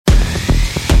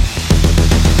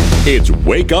It's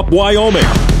Wake Up Wyoming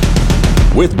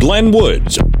with Glenn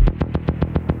Woods.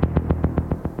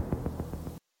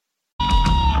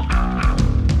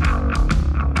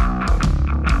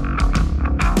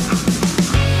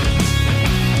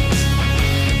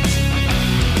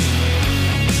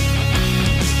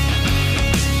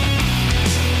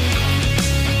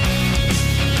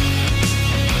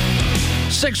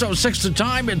 .06 the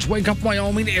time. It's Wake Up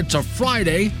Wyoming. It's a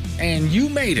Friday, and you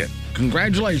made it.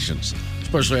 Congratulations,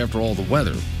 especially after all the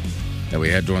weather that we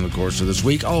had during the course of this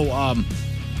week.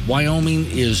 Wyoming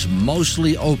is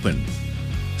mostly open.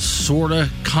 Sorta,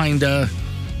 kinda,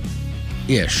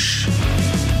 ish.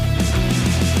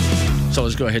 So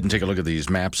let's go ahead and take a look at these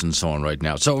maps and so on right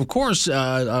now. So, of course,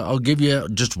 I'll give you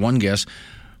just one guess.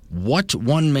 What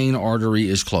one main artery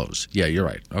is closed? Yeah, you're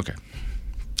right. Okay.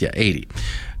 Yeah, 80.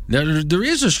 Now, there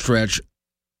is a stretch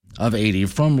of 80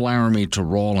 from Laramie to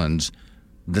Rawlins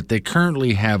that they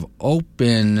currently have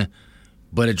open,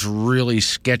 but it's really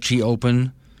sketchy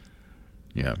open.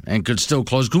 Yeah, and could still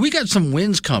close. Because we got some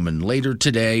winds coming later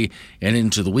today and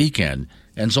into the weekend,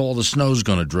 and so all the snow's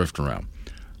going to drift around.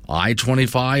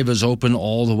 I-25 is open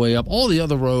all the way up. All the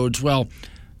other roads, well,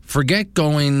 forget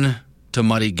going to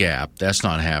Muddy Gap. That's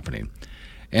not happening.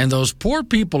 And those poor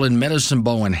people in Medicine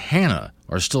Bow and Hannah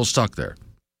are still stuck there.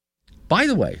 By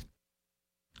the way,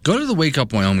 go to the Wake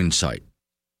Up Wyoming site.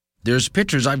 There's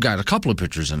pictures. I've got a couple of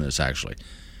pictures in this, actually.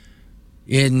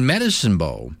 In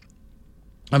in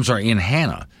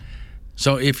Hannah.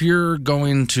 So if you're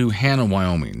going to Hannah,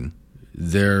 Wyoming,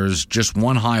 there's just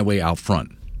one highway out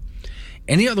front.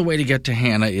 Any other way to get to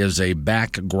Hannah is a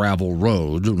back gravel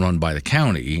road run by the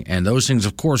county, and those things,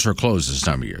 of course, are closed this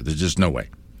time of year. There's just no way.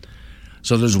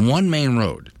 So there's one main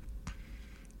road.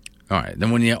 All right,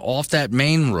 then when you're off that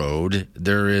main road,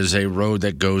 there is a road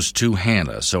that goes to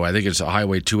Hannah. So I think it's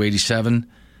Highway 287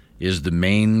 is the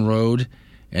main road.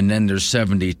 And then there's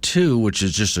 72, which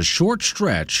is just a short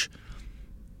stretch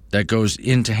that goes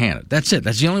into Hannah. That's it.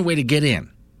 That's the only way to get in.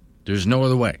 There's no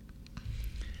other way.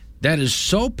 That is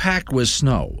so packed with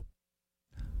snow.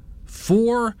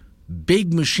 4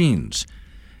 big machines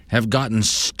have gotten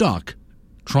stuck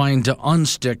trying to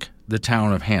unstick the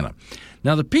town of Hannah.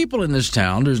 Now, the people in this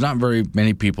town, there's not very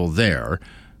many people there,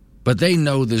 but they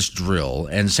know this drill.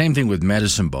 And same thing with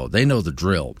Medicine Bow. They know the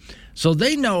drill. So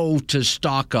they know to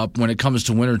stock up when it comes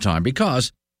to wintertime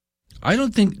because I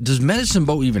don't think, does Medicine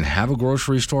Bow even have a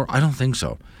grocery store? I don't think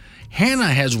so.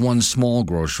 Hannah has one small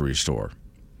grocery store.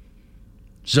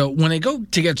 So when they go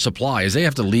to get supplies, they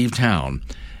have to leave town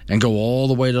and go all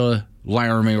the way to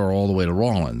Laramie or all the way to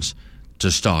Rawlins to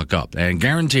stock up. And I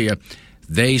guarantee you,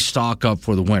 they stock up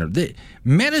for the winter.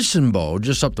 Medicine Bow,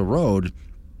 just up the road, it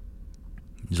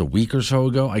was a week or so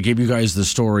ago, I gave you guys the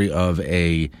story of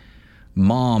a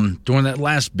mom during that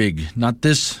last big, not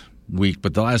this week,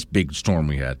 but the last big storm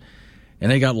we had.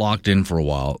 And they got locked in for a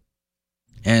while.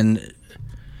 And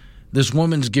this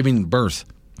woman's giving birth.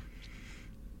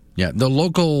 Yeah, the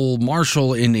local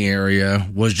marshal in the area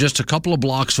was just a couple of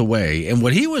blocks away, and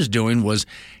what he was doing was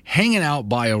hanging out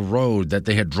by a road that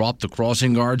they had dropped the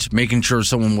crossing guards, making sure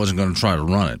someone wasn't going to try to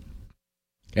run it.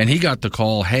 And he got the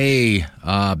call, hey,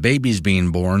 baby's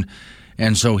being born.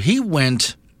 And so he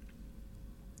went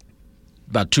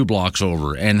about 2 blocks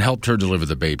over and helped her deliver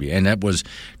the baby. And that was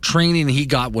training he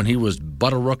got when he was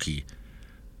but a rookie.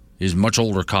 He's a much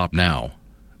older cop now,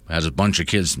 has a bunch of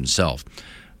kids himself.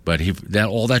 But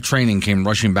all that training came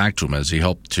rushing back to him as he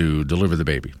helped to deliver the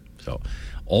baby. So,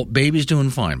 baby's doing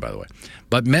fine, by the way.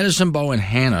 But Medicine Bow and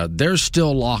Hannah, they're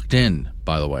still locked in,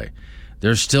 by the way.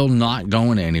 They're still not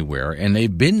going anywhere, and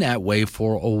they've been that way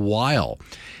for a while.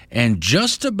 And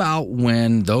just about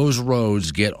when those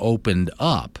roads get opened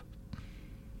up,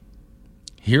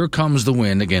 here comes the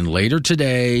wind again later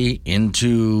today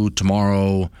into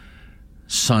tomorrow,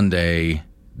 Sunday.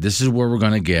 This is where we're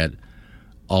going to get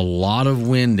a lot of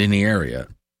wind in the area,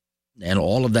 and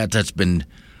all of that's been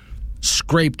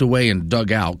scraped away and dug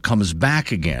out comes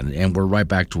back again, and we're right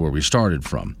back to where we started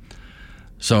from.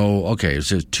 So, okay,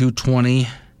 so 220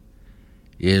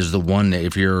 is the one that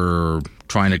if you're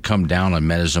trying to come down on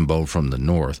Medicine Bow from the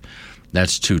north,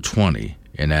 that's 220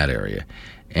 in that area.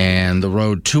 And the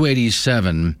road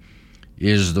 287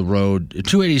 is the road,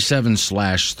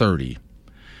 287/30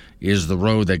 is the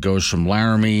road that goes from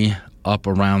Laramie up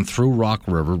around through Rock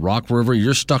River. Rock River,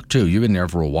 you're stuck too. You've been there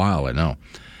for a while, I know.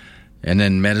 And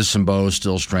then Medicine Bow is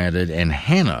still stranded. And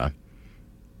Hannah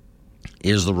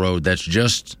is the road that's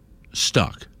just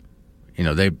stuck. You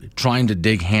know, they're trying to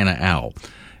dig Hannah out.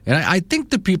 And I think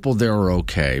the people there are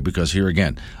okay because here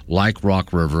again, like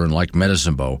Rock River and like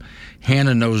Medicine Bow,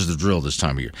 Hannah knows the drill this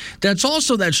time of year. That's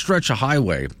also that stretch of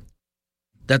highway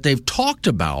that they've talked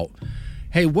about,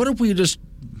 hey, what if we just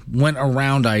went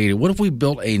around I-80? What if we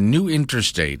built a new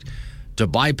interstate to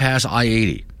bypass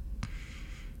I-80?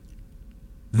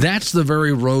 That's the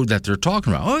very road that they're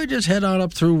talking about. Oh, just head on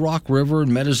up through Rock River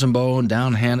and Medicine Bow and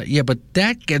down Hannah. Yeah, but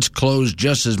that gets closed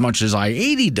just as much as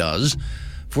I-80 does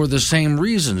for the same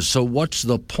reasons. So what's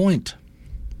the point?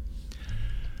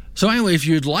 So anyway, if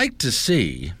you'd like to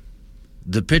see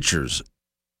the pictures,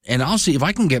 and I'll see if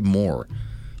I can get more.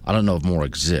 I don't know if more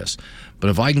exists, but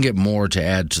if I can get more to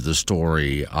add to the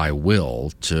story, I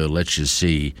will, to let you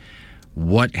see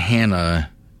what Hannah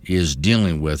is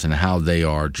dealing with and how they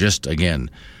are just,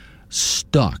 again,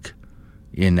 stuck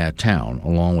in that town,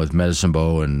 along with Medicine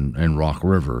Bow and Rock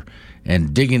River.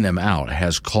 And digging them out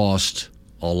has cost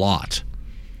a lot.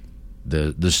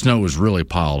 The snow is really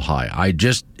piled high. I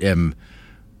just am...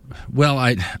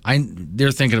 Well,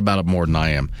 they're thinking about it more than I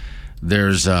am.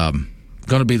 There's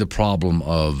going to be the problem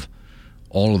of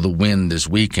all of the wind this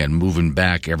weekend moving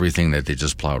back everything that they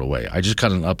just plowed away. I just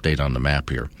got an update on the map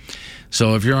here.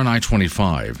 So if you're on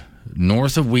I-25,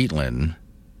 north of Wheatland,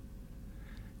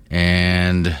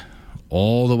 and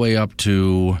all the way up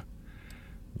to,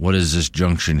 what is this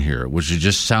junction here, which is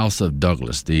just south of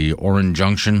Douglas, the Orange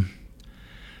Junction.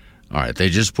 All right, they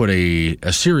just put a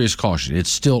serious caution. It's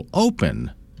still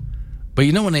open. But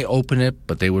you know when they open it,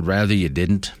 but they would rather you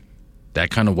didn't? That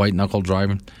kind of white-knuckle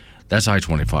driving? That's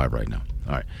I-25 right now.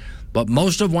 All right. But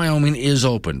most of Wyoming is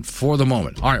open for the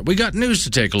moment. All right, we got news to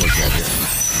take a look at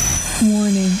here.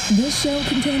 Warning, this show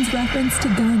contains reference to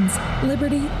guns,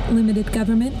 liberty, limited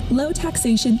government, low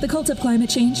taxation, the cult of climate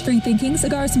change, free thinking,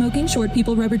 cigar smoking, short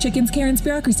people, rubber chickens, Karen's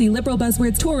bureaucracy, liberal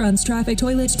buzzwords, tour runs, traffic,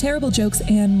 toilets, terrible jokes,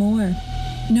 and more.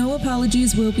 No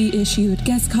apologies will be issued.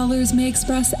 Guest callers may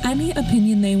express any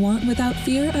opinion they want without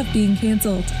fear of being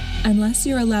canceled. Unless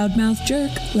you're a loudmouth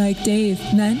jerk like Dave,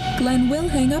 then Glenn will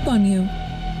hang up on you.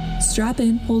 Strap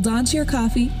in, hold on to your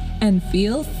coffee, and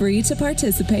feel free to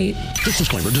participate. This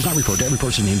disclaimer does not refer to every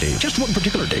person named Dave, just one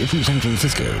particular Dave from San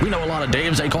Francisco. We know a lot of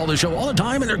Daves. They call this show all the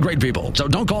time, and they're great people. So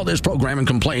don't call this program and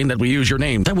complain that we use your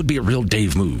name. That would be a real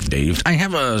Dave move, Dave. I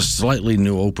have a slightly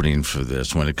new opening for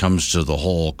this when it comes to the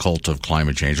whole cult of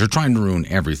climate change. They're trying to ruin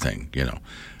everything, you know.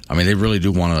 I mean, they really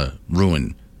do want to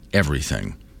ruin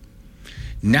everything.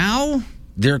 Now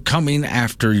they're coming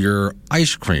after your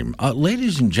ice cream.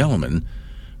 Ladies and gentlemen,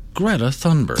 Greta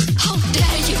Thunberg. How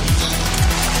dare you! How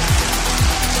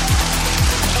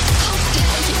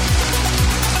dare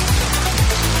you!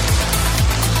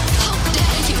 How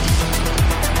dare you!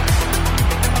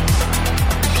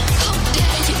 How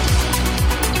dare you! How dare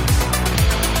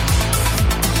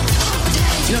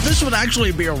you! You know, this would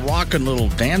actually be a rockin' little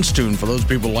dance tune for those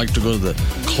people who like to go to the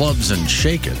clubs and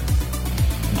shake it.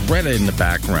 Greta in the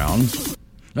background.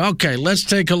 Okay, let's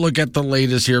take a look at the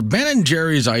latest here. Ben &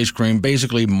 Jerry's ice cream,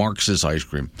 basically Marxist ice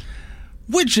cream,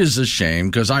 which is a shame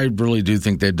because I really do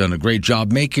think they've done a great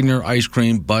job making their ice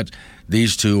cream, but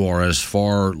these two are as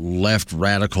far left,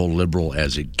 radical, liberal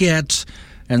as it gets,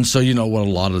 and so you know what a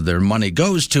lot of their money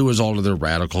goes to is all of their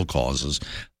radical causes,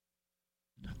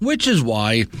 which is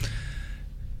why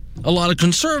a lot of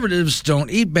conservatives don't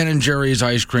eat Ben & Jerry's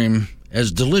ice cream. As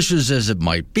delicious as it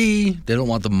might be, they don't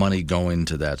want the money going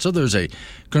to that. So there's a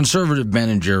conservative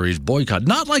Ben & Jerry's boycott.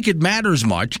 Not like it matters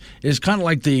much. It's kind of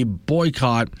like the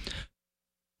boycott.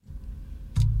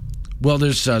 Well,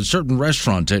 there's certain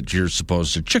restaurants that you're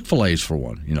supposed to, Chick-fil-A's for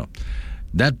one, you know.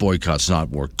 That boycott's not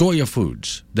working. Goya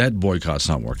Foods, that boycott's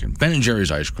not working. Ben & Jerry's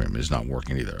ice cream is not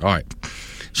working either. All right.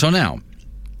 So now,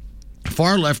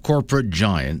 far-left corporate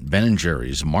giant Ben &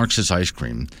 Jerry's Marxist ice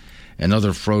cream and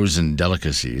other frozen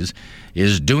delicacies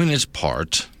is doing its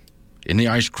part in the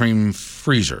ice cream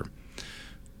freezer.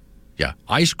 Yeah,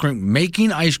 ice cream,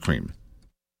 making ice cream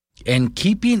and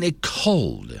keeping it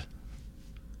cold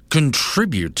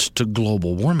contributes to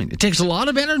global warming. It takes a lot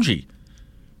of energy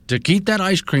to keep that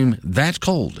ice cream that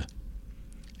cold,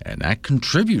 and that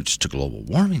contributes to global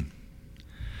warming.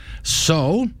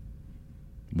 So,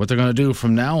 what they're going to do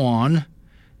from now on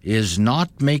is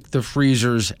not make the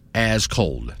freezers as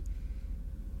cold.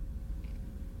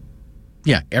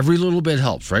 Yeah, every little bit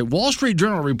helps, right? Wall Street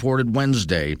Journal reported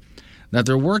Wednesday that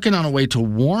they're working on a way to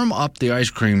warm up the ice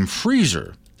cream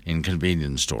freezer in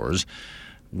convenience stores,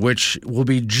 which will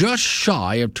be just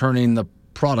shy of turning the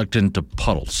product into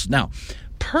puddles. Now,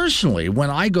 personally,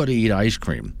 when I go to eat ice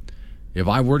cream, if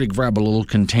I were to grab a little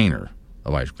container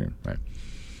of ice cream, right,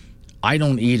 I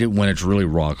don't eat it when it's really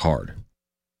rock hard.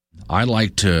 I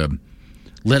like to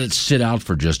let it sit out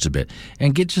for just a bit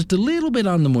and get just a little bit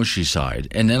on the mushy side.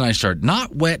 And then I start,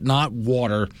 not wet, not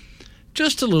water,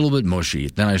 just a little bit mushy.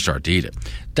 Then I start to eat it.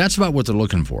 That's about what they're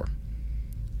looking for.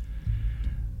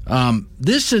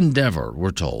 This endeavor,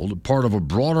 we're told, part of a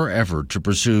broader effort to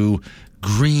pursue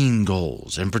green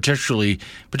goals and potentially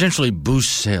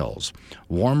boost sales.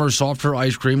 Warmer, softer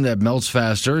ice cream that melts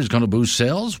faster is going to boost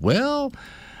sales? Well,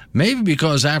 maybe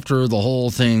because after the whole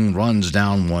thing runs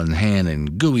down one hand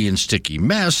in gooey and sticky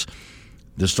mess,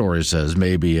 the story says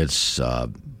maybe it's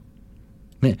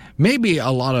maybe a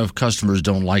lot of customers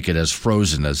don't like it as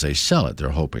frozen as they sell it, they're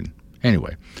hoping.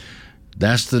 Anyway,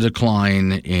 that's the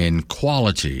decline in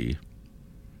quality,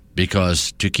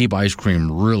 because to keep ice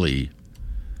cream really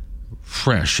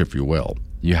fresh, if you will,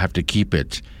 you have to keep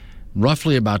it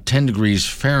roughly about 10 degrees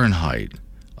Fahrenheit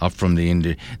up from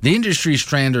the industry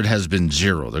standard has been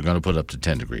 0. They're going to put up to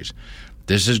 10 degrees.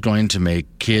 This is going to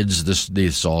make kids,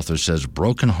 this author says,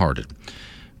 brokenhearted,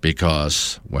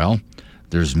 because, well,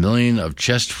 there's millions of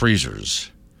chest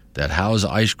freezers that house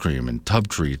ice cream and tub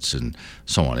treats and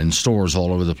so on in stores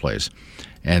all over the place.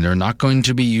 And they're not going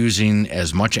to be using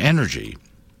as much energy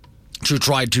to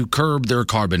try to curb their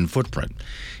carbon footprint.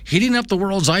 Heating up the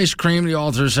world's ice cream, the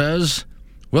author says,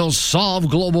 will solve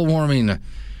global warming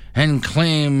and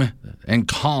calm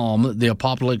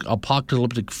the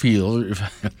apocalyptic fears.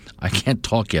 I can't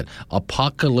talk yet.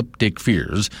 Apocalyptic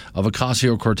fears of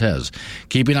Ocasio-Cortez.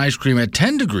 Keeping ice cream at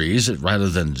 10 degrees rather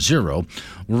than 0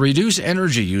 will reduce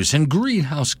energy use and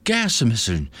greenhouse gas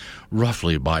emission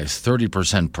roughly by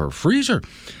 30% per freezer.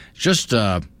 Just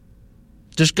got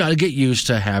to get used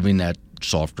to having that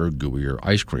softer, gooier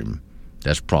ice cream.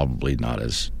 That's probably not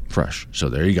as fresh. So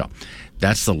there you go.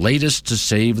 That's the latest to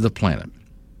save the planet.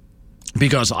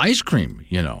 Because ice cream,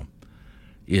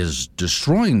 is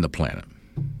destroying the planet.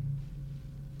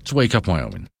 It's Wake Up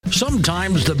Wyoming.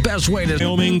 Sometimes the best way to...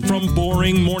 Wyoming from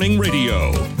Boring Morning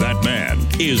Radio. That man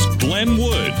is Glenn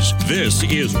Woods. This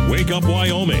is Wake Up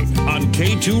Wyoming on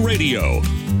K2 Radio.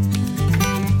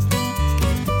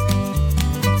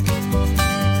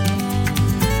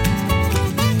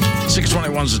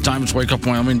 .621 is the time. It's Wake Up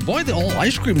Wyoming. Boy, the whole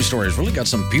ice cream story has really got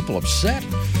some people upset.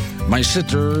 My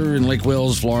sister in Lake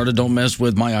Wales, Florida, don't mess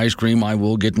with my ice cream. I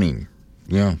will get mean.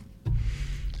 Yeah.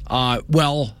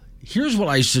 Well, here's what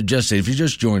I suggested. If you're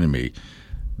just joining me,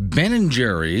 Ben &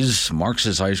 Jerry's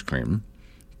Marxist ice cream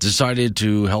decided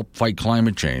to help fight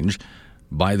climate change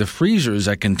by the freezers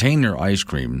that contain their ice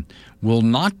cream will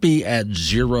not be at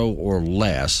 0 or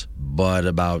less, but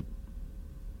about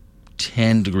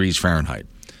 10 degrees Fahrenheit,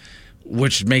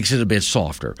 which makes it a bit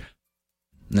softer.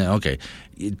 Now, okay,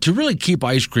 to really keep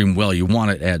ice cream well, you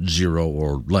want it at 0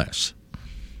 or less.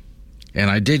 And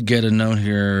I did get a note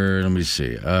here. Let me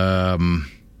see. Here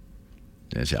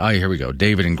we go.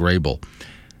 David in Grable.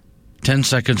 10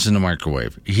 seconds in the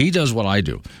microwave. He does what I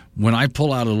do. When I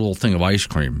pull out a little thing of ice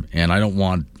cream, and I don't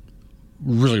want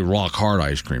really rock hard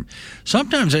ice cream,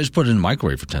 sometimes I just put it in the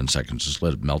microwave for 10 seconds, just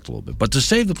let it melt a little bit. But to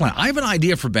save the planet, I have an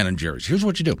idea for Ben & Jerry's. Here's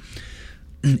what you do.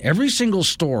 Every single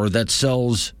store that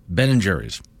sells Ben &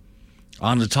 Jerry's,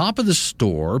 on the top of the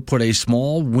store, put a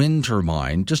small wind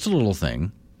turbine, just a little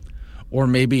thing, or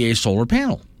maybe a solar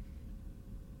panel.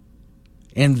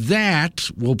 And that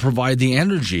will provide the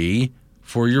energy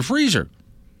for your freezer.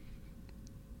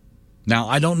 Now,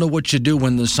 I don't know what you do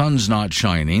when the sun's not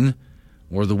shining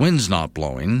or the wind's not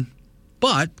blowing,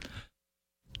 but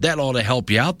that ought to help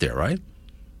you out there, right?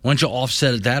 Why don't you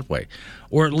offset it that way?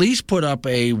 Or at least put up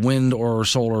a wind or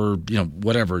solar,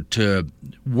 whatever, to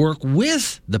work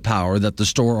with the power that the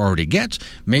store already gets.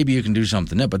 Maybe you can do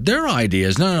something there. But their idea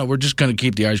is, no, we're just going to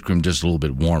keep the ice cream just a little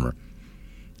bit warmer.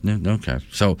 Okay.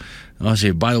 So, let's see.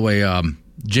 By the way,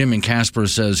 Jim in Casper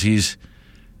says he's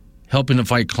helping to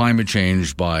fight climate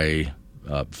change by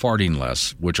farting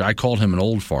less, which I called him an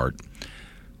old fart.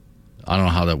 I don't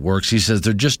know how that works. He says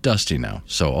they're just dusty now.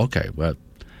 So, okay. Well,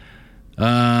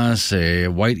 say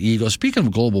White Eagle. Speaking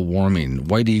of global warming,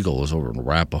 White Eagle is over in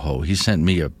Arapahoe. He sent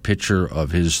me a picture of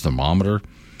his thermometer.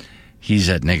 He's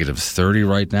at negative 30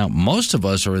 right now. Most of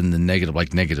us are in the negative,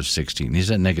 like negative 16.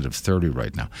 He's at negative 30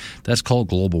 right now. That's called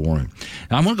global warming.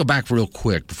 Now, I'm going to go back real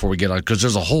quick before we get on, because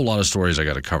there's a whole lot of stories I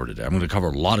got to cover today. I'm going to cover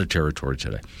a lot of territory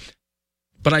today.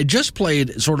 But I just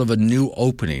played sort of a new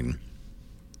opening,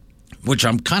 which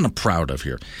I'm kind of proud of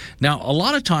here. Now, a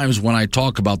lot of times when I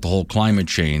talk about the whole climate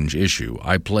change issue,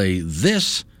 I play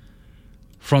this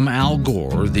from Al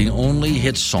Gore, the only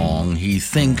hit song he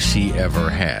thinks he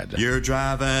ever had. You're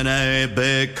driving a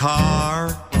big car.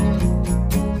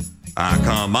 I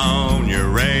come on your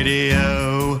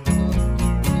radio.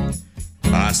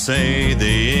 I say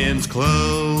the end's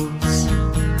close.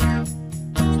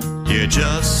 You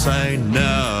just say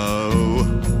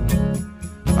no.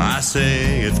 I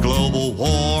say it's global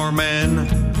warming,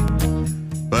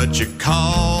 but you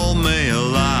call me a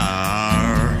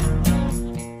liar.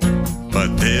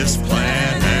 But this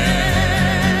planet's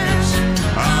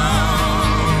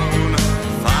on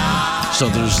fire. So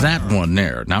there's that one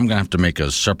there. Now I'm going to have to make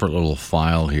a separate little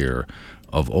file here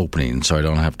of openings so I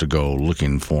don't have to go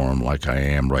looking for them like I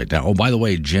am right now. Oh, by the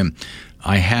way, Jim,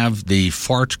 I have the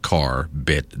fart car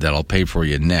bit that I'll pay for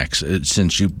you next,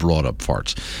 since you brought up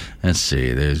farts. Let's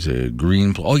see, there's a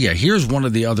green... Oh, yeah, here's one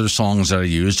of the other songs that I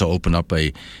use to open up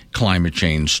a climate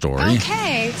change story.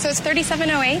 Okay, so it's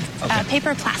 3708,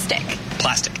 paper plastic.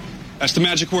 Plastic. That's the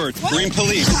magic word. Green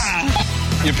police.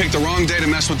 You picked the wrong day to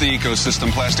mess with the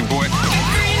ecosystem, plastic boy.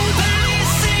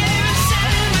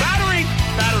 Battery!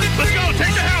 Let's go!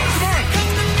 Take the house! Come on!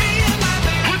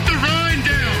 Put the rind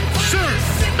down! Sir,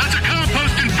 that's a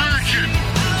composting virgin!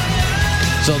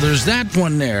 So there's that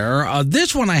one there.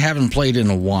 This one I haven't played in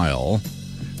a while.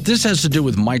 This has to do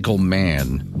with Michael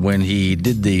Mann when he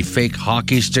did the fake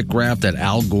hockey stick graph that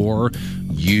Al Gore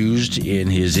used in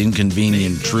his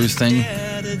Inconvenient Truth thing.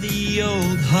 Out of the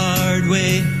old hard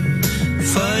way,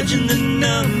 fudging the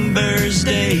numbers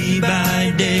day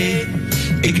by day,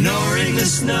 ignoring the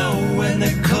snow and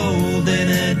the cold in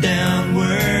a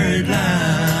downward line.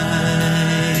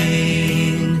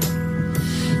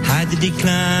 Hide the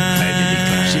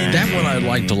decline. See, that one I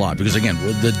liked a lot because, again,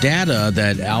 the data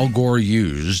that Al Gore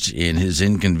used in his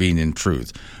Inconvenient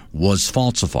Truth was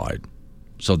falsified.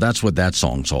 So that's what that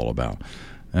song's all about.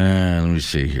 Let me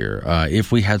see here.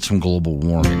 If we had some global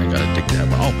warming, I got to dig that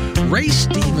one. Oh, Ray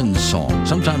Stevens' song.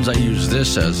 Sometimes I use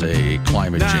this as a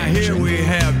climate now change. Here we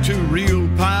have two real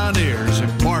pioneers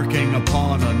embarking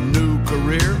upon a new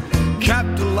career,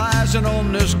 capitalizing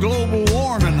on this global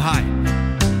warming hype.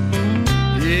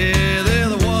 Yeah, they're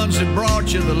the ones that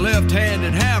brought you the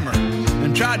left-handed hammer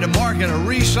and tried to market a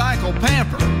recycle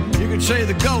pamper. You could say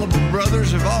the Gullible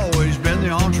brothers have always been the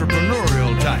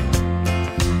entrepreneurial type.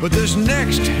 But this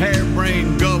next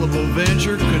harebrained gullible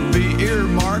venture could be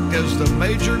earmarked as the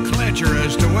major clincher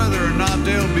as to whether or not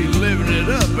they'll be living it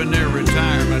up in their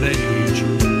retirement age.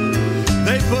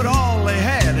 They put all they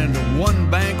had into one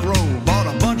bankroll, bought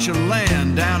a bunch of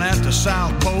land down at the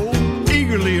South Pole,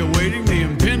 eagerly awaiting the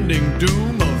impending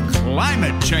doom of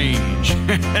climate change,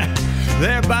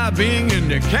 thereby being in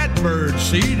the catbird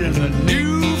seat in the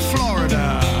new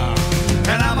Florida.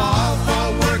 And I'm all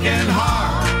for working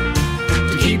hard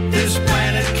to keep this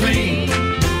planet clean,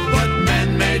 but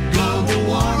man-made global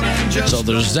warming just... So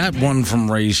there's that one from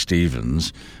Ray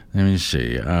Stevens. Let me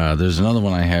see. There's another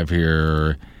one I have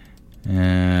here.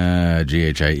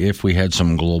 GHI, if we had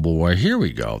some global war. Here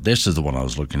we go. This is the one I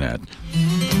was looking at.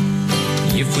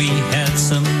 If we had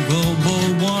some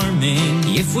global warming,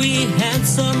 if we had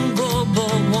some global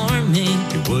warming,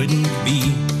 it wouldn't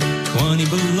be 20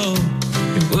 below.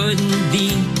 It wouldn't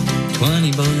be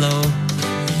 20 below.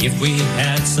 If we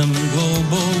had some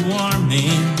global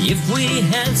warming, if we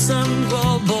had some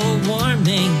global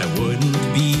warming, I wouldn't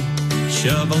be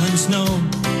shoveling snow.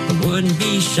 I wouldn't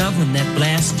be shoveling that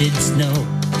blasted snow.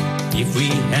 If we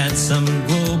had some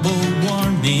global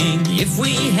warming, if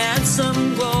we had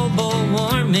some global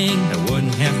warming, I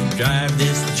wouldn't have to drive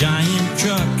this giant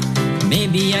truck.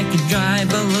 Maybe I could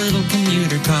drive a little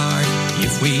commuter car.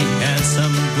 If we had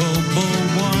some global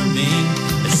warming,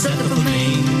 set the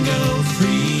flamingo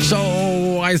free.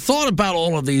 So I thought about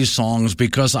all of these songs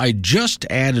because I just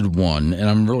added one, and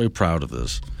I'm really proud of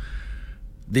this.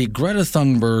 The Greta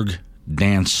Thunberg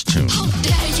dance tune. How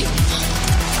dare you?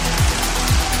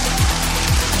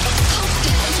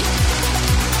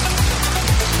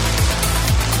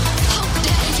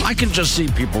 I can just see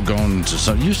people going to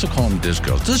some, used to call them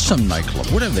discos. This is some nightclub,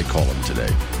 whatever they call them today.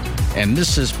 And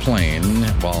this is playing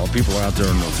while people are out there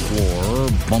on the floor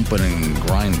bumping and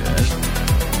grinding.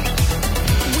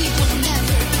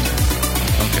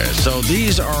 Okay, so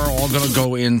these are all going to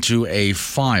go into a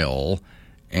file,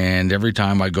 and every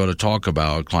time I go to talk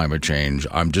about climate change,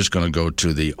 I'm just going to go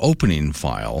to the opening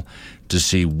file to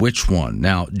see which one.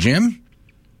 Now, Jim,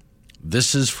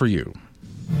 this is for you.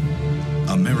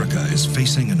 America is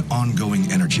facing an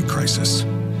ongoing energy crisis.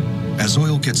 As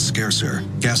oil gets scarcer,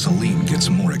 gasoline gets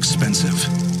more expensive,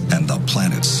 and the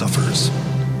planet suffers.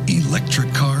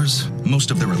 Electric cars?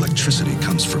 Most of their electricity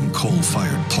comes from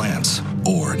coal-fired plants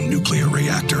or nuclear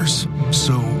reactors.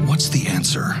 So what's the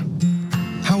answer?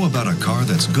 How about a car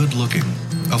that's good-looking,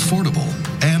 affordable,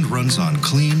 and runs on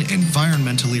clean,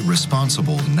 environmentally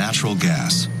responsible natural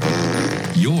gas?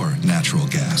 Your natural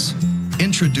gas.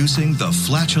 Introducing the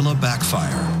Flatula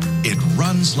Backfire. It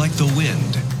runs like the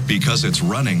wind because it's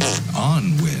running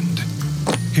on wind.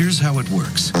 Here's how it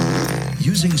works.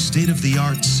 Using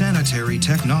state-of-the-art sanitary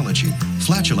technology,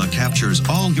 Flatula captures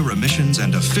all your emissions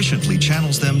and efficiently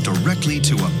channels them directly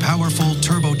to a powerful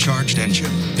turbocharged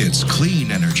engine. It's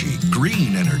clean energy,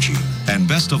 green energy, and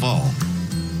best of all,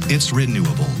 it's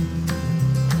renewable.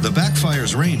 The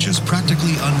Backfire's range is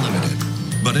practically unlimited,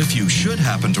 but if you should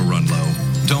happen to run low,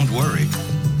 don't worry.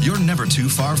 You're never too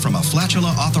far from a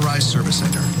Flatula authorized service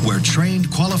center, where trained,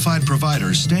 qualified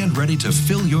providers stand ready to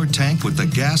fill your tank with the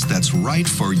gas that's right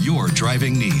for your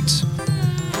driving needs.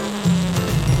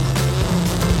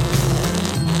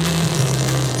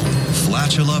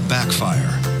 Flatula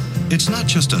Backfire. It's not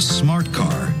just a smart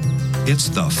car, it's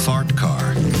the fart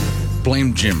car.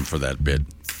 Blame Jim for that bit.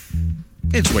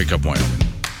 It's Wake Up Wyoming.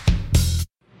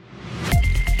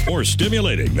 More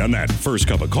stimulating than that first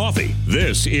cup of coffee.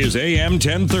 This is AM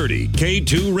 1030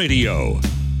 K2 Radio.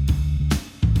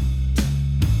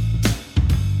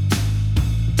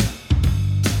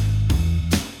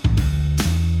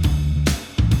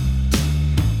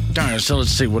 All right, so let's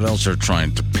see what else they're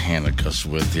trying to panic us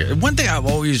with here. One thing I've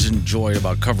always enjoyed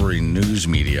about covering news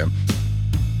media,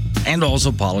 and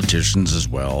also politicians as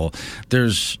well,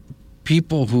 there's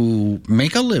people who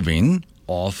make a living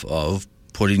off of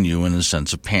putting you in a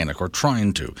sense of panic, or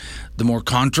trying to. The more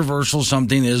controversial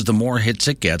something is, the more hits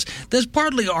it gets. That's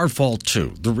partly our fault,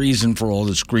 too. The reason for all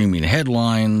the screaming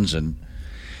headlines, and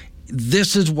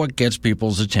this is what gets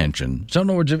people's attention. So in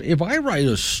other words, if I write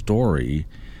a story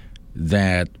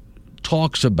that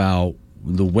talks about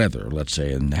the weather, let's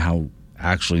say, and how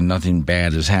actually nothing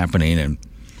bad is happening, and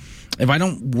if I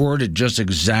don't word it just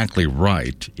exactly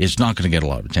right, it's not going to get a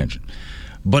lot of attention.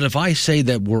 But if I say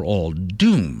that we're all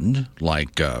doomed,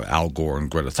 like Al Gore and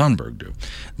Greta Thunberg do,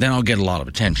 then I'll get a lot of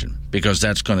attention, because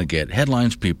that's going to get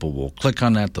headlines. People will click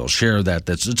on that. They'll share that.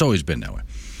 It's always been that way.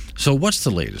 So what's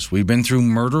the latest? We've been through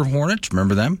murder hornets.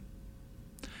 Remember them?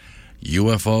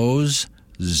 UFOs,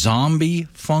 zombie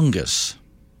fungus,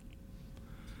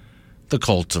 the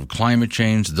cult of climate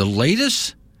change. The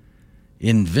latest,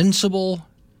 invincible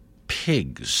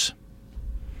pigs.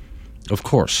 Of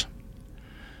course.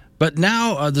 But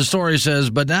now, the story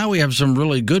says, but now we have some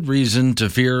really good reason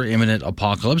to fear imminent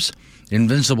apocalypse.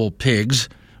 Invincible pigs,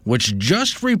 which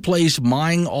just replaced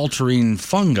mind-altering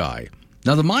fungi.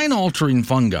 Now, the mind-altering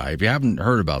fungi, if you haven't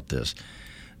heard about this,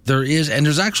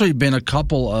 there's actually been a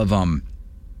couple of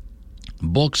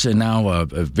books and now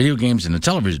video games and a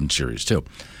television series, too.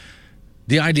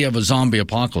 The idea of a zombie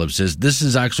apocalypse is, this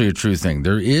is actually a true thing.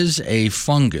 There is a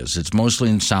fungus. It's mostly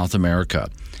in South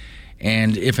America.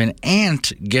 And if an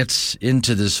ant gets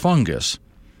into this fungus,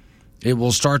 it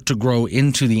will start to grow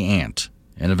into the ant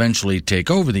and eventually take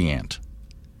over the ant.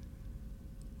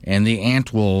 And the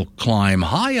ant will climb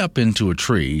high up into a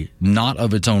tree, not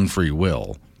of its own free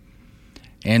will.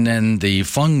 And then the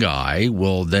fungi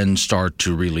will then start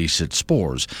to release its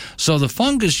spores. So the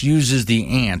fungus uses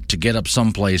the ant to get up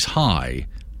someplace high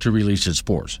to release its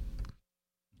spores,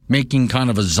 making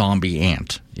kind of a zombie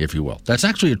ant, if you will. That's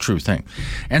actually a true thing.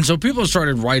 And so people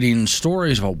started writing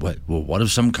stories about, what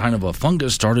if some kind of a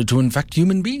fungus started to infect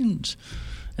human beings?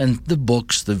 And the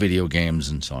books, the video games,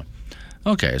 and so on.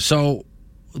 Okay, so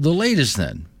the latest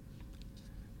then.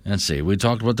 Let's see, we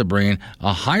talked about the brain.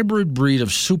 A hybrid breed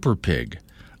of super pig,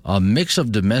 a mix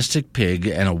of domestic pig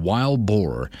and a wild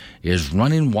boar, is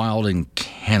running wild in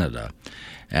Canada.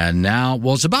 And now,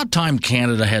 well, it's about time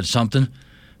Canada had something.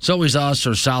 It's always us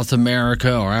or South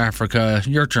America or Africa.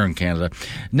 Your turn, Canada.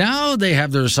 Now they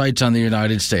have their sights on the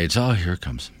United States. Oh, here it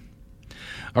comes.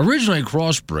 Originally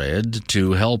crossbred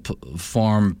to help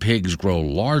farm pigs grow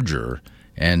larger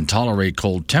and tolerate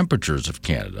cold temperatures of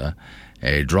Canada,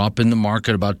 a drop in the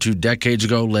market about 2 decades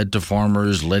ago led to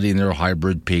farmers letting their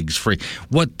hybrid pigs free.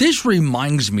 What this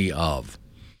reminds me of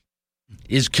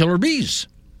is killer bees.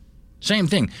 Same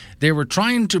thing. They were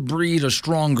trying to breed a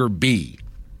stronger bee.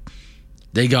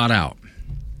 They got out.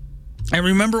 And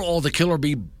remember all the killer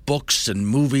bee books and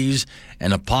movies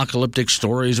and apocalyptic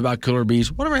stories about killer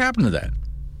bees? Whatever happened to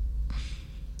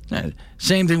that?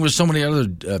 Same thing with so many other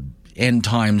end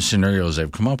time scenarios they've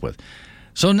come up with.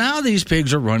 So now these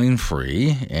pigs are running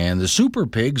free, and the super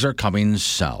pigs are coming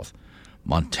south.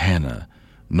 Montana,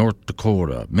 North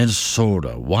Dakota,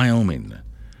 Minnesota, Wyoming.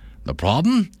 The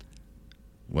problem?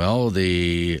 Well,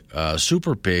 the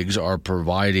super pigs are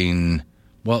providing...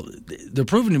 Well, they're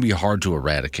proven to be hard to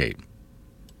eradicate.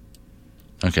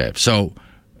 Okay, so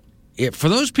for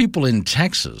those people in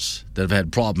Texas that have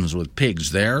had problems with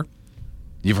pigs there,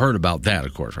 you've heard about that,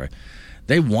 of course, right?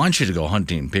 They want you to go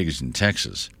hunting pigs in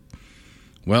Texas.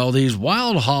 Well, these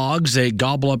wild hogs, they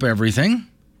gobble up everything.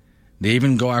 They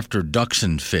even go after ducks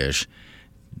and fish.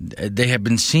 They have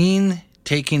been seen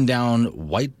taking down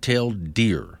white-tailed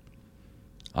deer.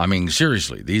 I mean,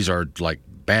 seriously, these are like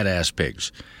badass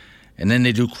pigs. And then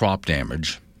they do crop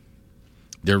damage.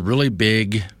 They're really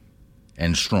big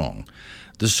and strong.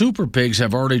 The super pigs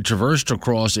have already traversed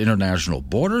across international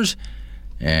borders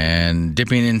and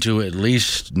dipping into at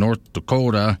least North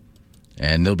Dakota,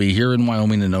 and they'll be here in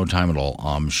Wyoming in no time at all,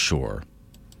 I'm sure.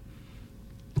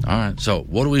 All right, so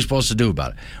what are we supposed to do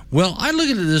about it? Well, I look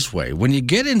at it this way. When you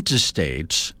get into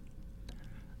states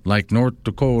like North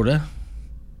Dakota,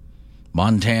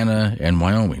 Montana, and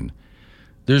Wyoming,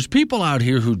 there's people out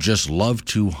here who just love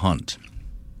to hunt.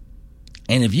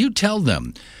 And if you tell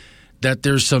them that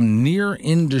there's some near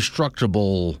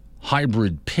indestructible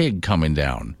hybrid pig coming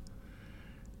down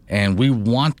and we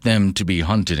want them to be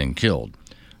hunted and killed,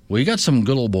 well, you got some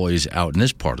good old boys out in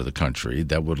this part of the country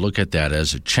that would look at that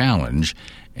as a challenge,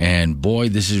 and boy,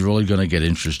 this is really going to get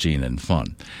interesting and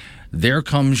fun. There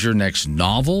comes your next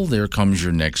novel. There comes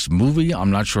your next movie.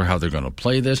 I'm not sure how they're going to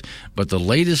play this, but the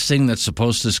latest thing that's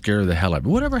supposed to scare the hell out of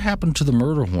you. Whatever happened to the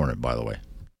murder hornet, by the way?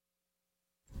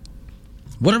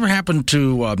 Whatever happened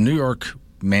to New York,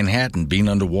 Manhattan being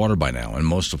underwater by now and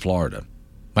most of Florida?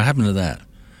 What happened to that?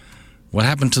 What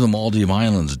happened to the Maldive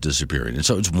Islands disappearing? And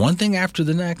so it's one thing after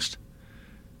the next.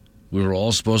 We were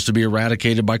all supposed to be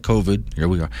eradicated by COVID. Here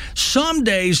we are.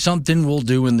 Someday something will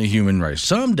do in the human race.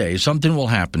 Someday something will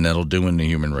happen that'll do in the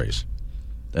human race.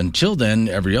 Until then,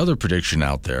 every other prediction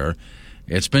out there,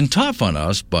 it's been tough on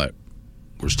us, but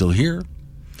we're still here.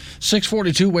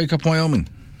 642, Wake Up Wyoming.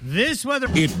 This weather.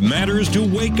 It matters to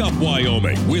Wake Up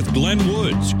Wyoming with Glenn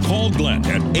Woods. Call Glenn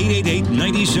at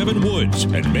 888-97-WOODS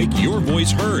and make your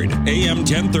voice heard. AM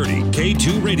 1030,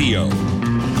 K2 Radio.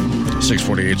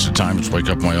 6:48 is the time. It's Wake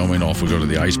Up Wyoming. Off we go to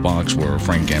the Icebox where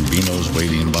Frank Gambino's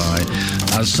waiting by.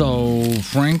 So,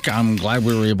 Frank, I'm glad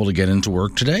we were able to get into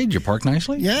work today. Did you park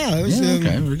nicely? Yeah, it was.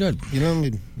 Okay, very good. You know,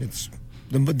 it's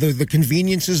the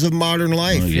conveniences of modern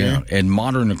life. Yeah, and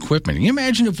modern equipment. Can you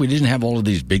imagine if we didn't have all of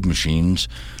these big machines?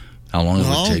 How long it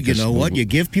would take us? You know what? You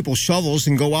give people shovels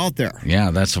and go out there.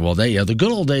 Yeah, that's the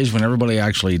good old days when everybody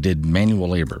actually did manual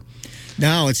labor.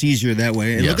 Now it's easier that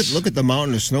way. And Yes. look at the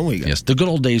mountain of snow we got. Yes, the good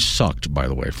old days sucked, by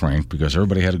the way, Frank, because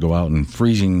everybody had to go out in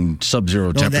freezing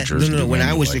sub-zero temperatures. No. When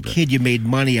I was a kid, you made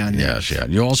money on that. Yes, yeah.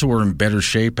 You also were in better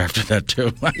shape after that,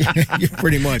 too.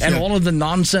 Pretty much. And yeah. all of the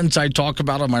nonsense I talk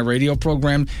about on my radio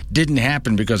program didn't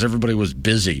happen because everybody was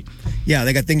busy. Yeah,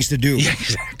 they got things to do. Yeah,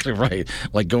 exactly right.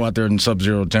 Like go out there in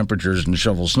sub-zero temperatures and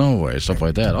shovel snow away, stuff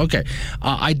like that. Okay.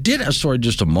 I did a story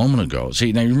just a moment ago.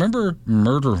 See, now you remember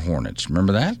murder hornets.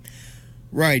 Remember that?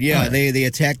 Right, yeah. Right. They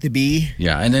attack the bee.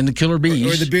 Yeah, and then the killer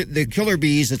bees. Or the killer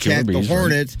bees attack the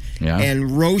hornet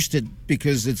and roast it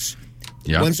because it's...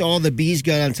 Yeah. Once all the bees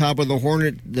got on top of the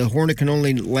hornet can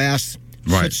only last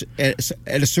at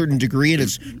a certain degree, and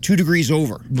it's 2 degrees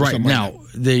over. Right. Now,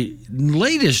 the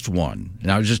latest one,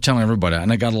 and I was just telling everybody,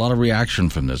 and I got a lot of reaction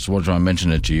from this, so I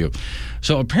mentioned it to you.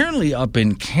 So apparently up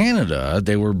in Canada,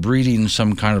 they were breeding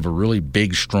some kind of a really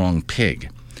big, strong pig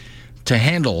to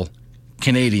handle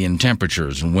Canadian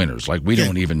temperatures and winters, like we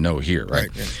don't even know here, right?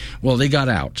 Yeah. Well, they got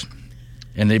out,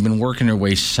 and they've been working their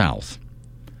way south.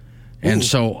 And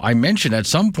so I mentioned at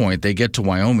some point they get to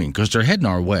Wyoming because they're heading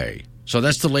our way. So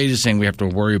that's the latest thing we have to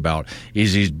worry about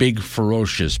is these big,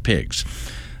 ferocious pigs.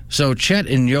 So Chet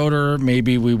and Yoder,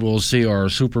 maybe we will see our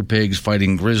super pigs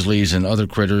fighting grizzlies and other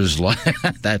critters.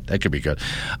 that could be good.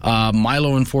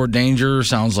 Milo and Fort Danger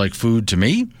sounds like food to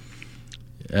me.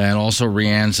 And also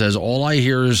Rianne says, all I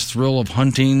hear is thrill of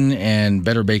hunting and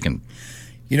better bacon.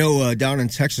 You know, down in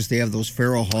Texas, they have those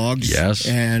feral hogs. Yes.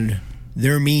 And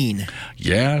they're mean.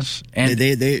 Yes. And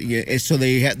so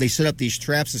they set up these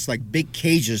traps. It's like big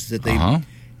cages that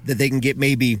they can get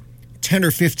maybe 10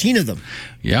 or 15 of them.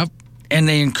 Yep. And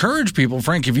they encourage people,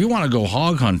 Frank, if you want to go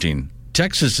hog hunting,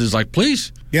 Texas is like,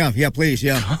 please. Yeah, please,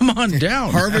 yeah. Come on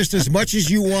down. Harvest as much as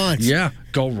you want. Yeah,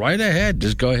 go right ahead.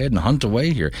 Just go ahead and hunt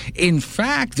away here. In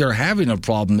fact, they're having a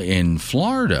problem in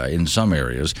Florida in some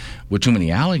areas with too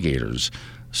many alligators.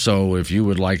 So if you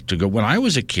would like to go, when I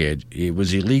was a kid, it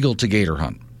was illegal to gator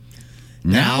hunt.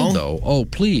 Now though,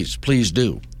 please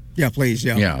do. Yeah, please,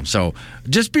 yeah. Yeah, so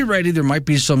just be ready. There might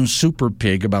be some super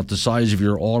pig about the size of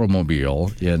your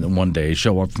automobile in one day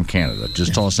show up from Canada.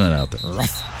 Just tossing it out there.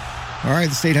 All right,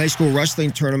 the State High School Wrestling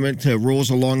Tournament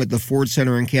rolls along at the Ford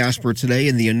Center in Casper today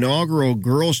in the inaugural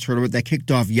girls tournament that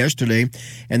kicked off yesterday,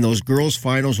 and those girls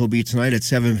finals will be tonight at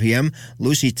 7 p.m.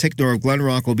 Lucy Ticknor of Glen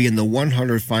Rock will be in the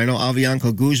 100 final.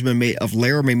 Avianca Guzman of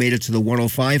Laramie made it to the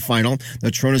 105 final.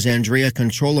 Natrona's Andrea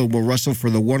Controla will wrestle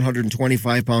for the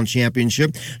 125-pound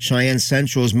championship. Cheyenne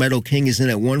Central's Meadow King is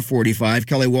in at 145.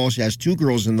 Kelly Walsh has 2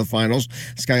 girls in the finals.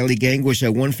 Skylee Gangwish at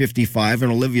 155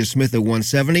 and Olivia Smith at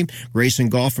 170. Grayson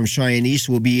Goff from Cheyenne Cheyenne East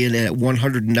will be in at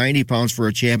 190 pounds for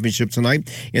a championship tonight.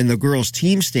 In the girls'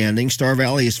 team standing, Star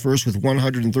Valley is first with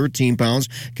 113 pounds.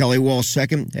 Kelly Wall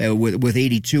second with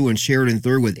 82, and Sheridan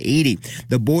third with 80.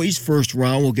 The boys' first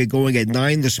round will get going at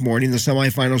 9 this morning. The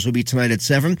semifinals will be tonight at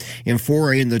 7. In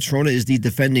 4A, Natrona is the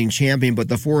defending champion, but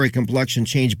the 4A complexion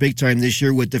changed big time this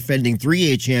year with defending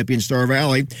 3A champion Star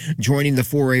Valley joining the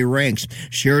 4A ranks.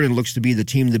 Sheridan looks to be the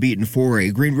team to beat in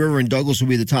 4A. Green River and Douglas will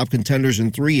be the top contenders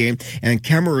in 3A, and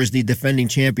Kemmerer is the defending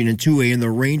champion in 2A, and the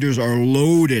Rangers are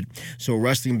loaded. So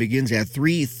wrestling begins at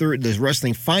 3:30. The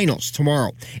wrestling finals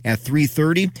tomorrow at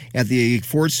 3:30 at the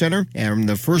Ford Center, and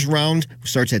the first round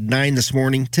starts at 9 this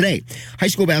morning today. High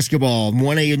school basketball,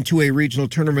 1A and 2A regional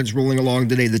tournaments rolling along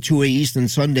today. The 2A East and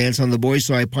Sundance on the boys'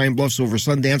 side. Pine Bluffs over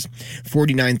Sundance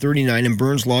 49-39, and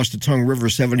Burns lost to Tongue River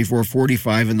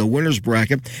 74-45. In the winners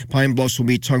bracket, Pine Bluffs will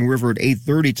meet Tongue River at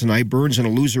 8:30 tonight. Burns in a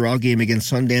loser-out game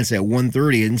against Sundance at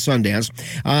 1:30 in Sundance.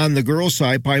 On the girls'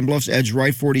 side, Pine Bluffs edged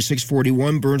Wright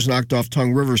 46-41. Burns knocked off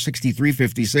Tongue River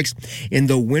 63-56. In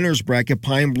the winners bracket,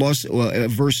 Pine Bluffs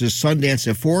versus Sundance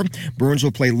at 4. Burns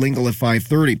will play Lingle at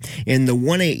 5:30. In the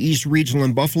 1A East Regional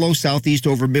in Buffalo, Southeast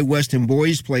over Midwest and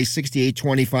boys play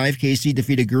 68-25. KC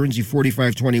defeated Guernsey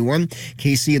 45-21.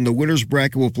 KC in the winners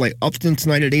bracket will play Upton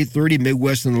tonight at 8:30.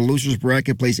 Midwest in the losers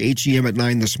bracket plays HEM at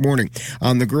 9 this morning.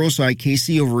 On the girls' side,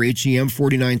 KC over HEM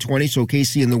 49-20. So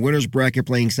KC in the winners bracket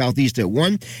playing Southeast at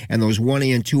 1. And those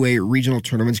 1A and 2A regional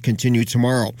tournaments continue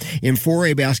tomorrow. In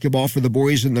 4A basketball for the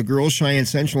boys and the girls, Cheyenne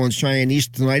Central and Cheyenne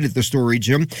East tonight at the Story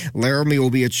Gym. Laramie will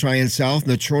be at Cheyenne South.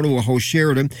 Natrona will host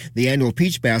Sheridan. The annual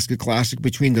Peach Basket Classic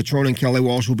between Natrona and Kelly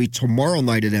Walsh will be tomorrow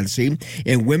night at NC.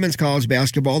 In women's college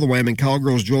basketball, the Wyoming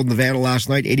Cowgirls drilled Nevada last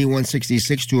night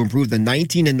 81-66 to improve the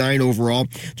 19-9 overall,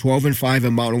 12-5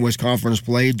 in Mountain West Conference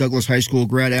play. Douglas High School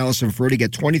grad Allison Furtick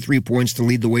got 23 points to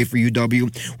lead the way for UW,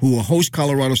 who will host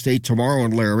Colorado State tomorrow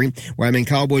in Laramie. Wyoming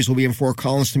Cowboys will be in Fort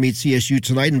Collins to meet CSU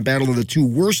tonight in battle of the two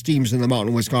worst teams in the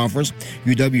Mountain West Conference.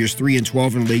 UW is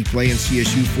 3-12 in league play, and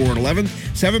CSU 4-11.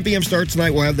 7 p.m. start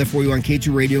tonight. We'll have that for you on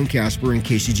K2 Radio in Casper and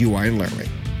KCGY in Laramie.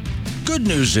 Good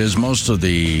news is most of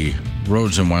the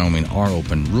roads in Wyoming are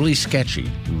open. Really sketchy.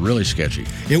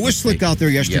 It was slick out there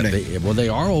yesterday. Yeah, they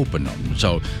are open,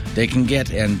 so they can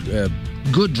get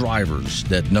good drivers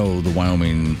that know the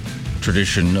Wyoming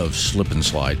tradition of slip and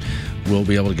slide will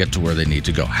be able to get to where they need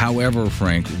to go. However,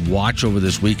 Frank, watch over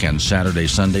this weekend, Saturday,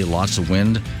 Sunday, lots of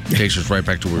wind. Takes us right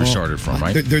back to where we started from,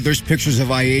 right? There's pictures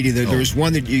of I-80. There's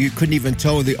one that you couldn't even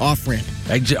tell the off-ramp.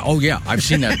 Oh, yeah, I've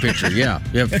seen that picture, yeah.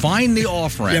 Find the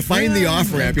off-ramp. Yeah, find the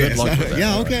off-ramp. Good luck with that.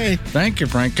 Yeah, okay. Thank you,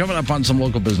 Frank. Coming up on some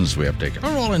local business we have to take.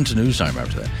 We're all into news time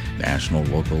after that. National,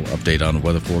 local update on the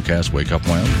weather forecast. Wake up,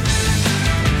 Wyoming.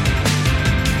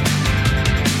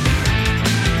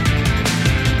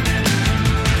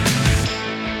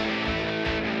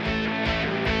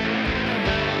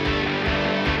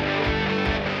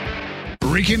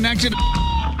 Reconnected.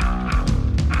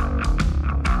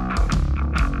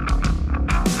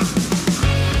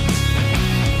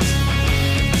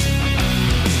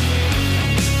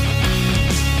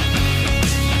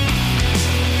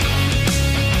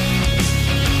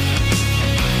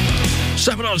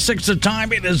 .06 the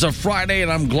time. It is a Friday, and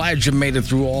I'm glad you made it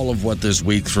through all of what this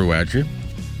week threw at you.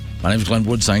 My name is Glenn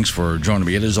Woods. Thanks for joining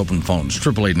me. It is open phones.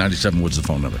 888-97-WOODS the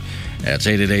phone number. That's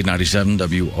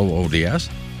 888-97-WOODS.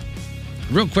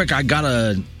 Real quick, I got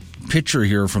a picture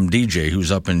here from DJ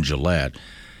who's up in Gillette.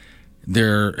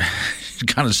 They're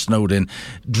kind of snowed in,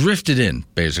 drifted in,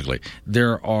 basically.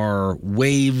 There are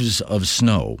waves of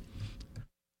snow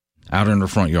out in her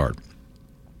front yard.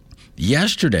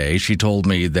 Yesterday, she told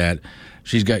me that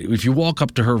if you walk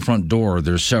up to her front door,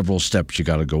 there's several steps you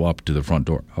got to go up to the front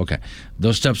door. Okay.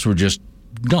 Those steps were just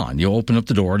gone. You open up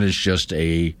the door, and it's just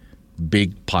a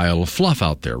big pile of fluff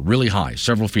out there, really high,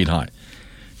 several feet high.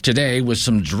 Today, with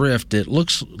some drift, it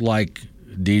looks like,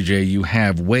 DJ, you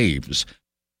have waves.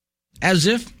 As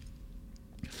if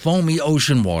foamy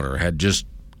ocean water had just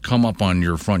come up on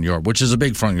your front yard, which is a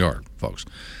big front yard, folks.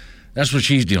 That's what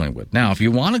she's dealing with. Now, if you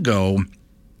want to go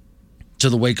to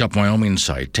the Wake Up Wyoming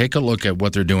site, take a look at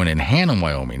what they're doing in Hannon,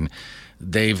 Wyoming.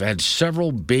 They've had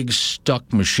several big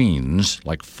stuck machines,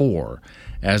 like 4,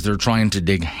 as they're trying to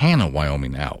dig Hannon,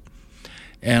 Wyoming out.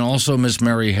 And also, Miss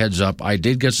Mary, heads up, I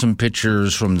did get some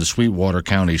pictures from the Sweetwater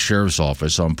County Sheriff's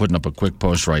Office, so I'm putting up a quick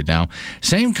post right now.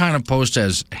 Same kind of post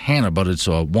as Hannah, but it's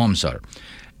a Wamsutter.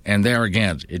 And there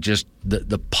again, it just,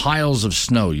 the piles of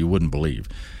snow you wouldn't believe.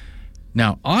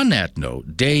 Now, on that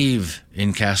note, Dave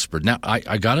in Casper. Now,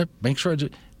 I got to make sure I do.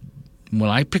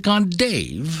 When I pick on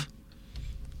Dave,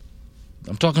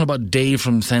 I'm talking about Dave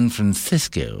from San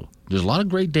Francisco. There's a lot of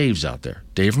great Daves out there.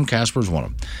 Dave from Casper is one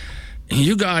of them.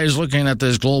 You guys looking at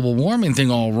this global warming thing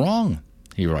all wrong,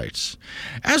 he writes.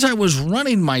 As I was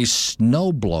running my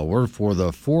snowblower for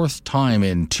the 4th time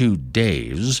in 2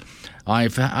 days, I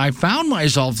found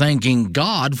myself thanking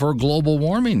God for global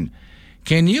warming.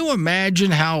 Can you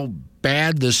imagine how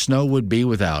bad the snow would be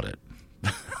without it?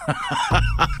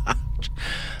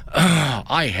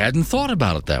 I hadn't thought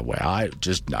about it that way. I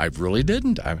really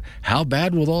didn't. How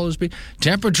bad will all this be?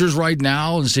 Temperatures right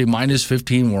now, let's see, minus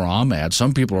 15 where I'm at.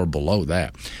 Some people are below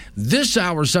that. This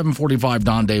hour, 7:45,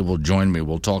 Don Day will join me.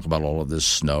 We'll talk about all of this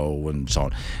snow and so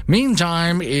on.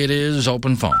 Meantime, it is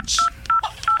open phones.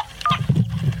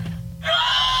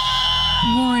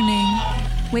 Warning.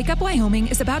 Wake Up Wyoming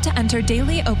is about to enter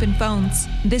daily open phones.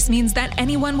 This means that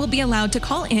anyone will be allowed to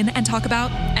call in and talk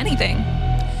about anything.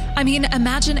 I mean,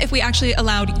 imagine if we actually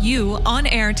allowed you on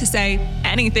air to say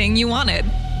anything you wanted.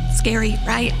 Scary,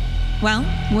 right? Well,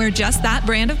 we're just that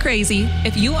brand of crazy.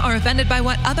 If you are offended by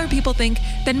what other people think,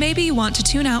 then maybe you want to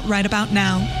tune out right about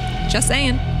now. Just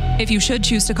saying. If you should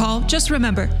choose to call, just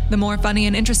remember, the more funny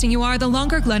and interesting you are, the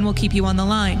longer Glenn will keep you on the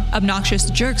line.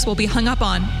 Obnoxious jerks will be hung up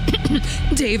on.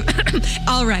 Dave,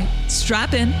 all right,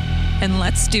 strap in, and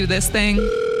let's do this thing.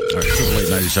 All right,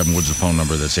 888-97 Woods, the phone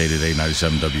number. That's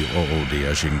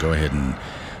 888-97-WOODS. You can go ahead and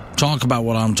talk about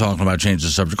what I'm talking about, change the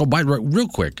subject. Oh, by the way, real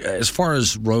quick, as far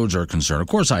as roads are concerned, of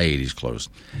course, I-80 is closed.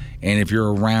 And if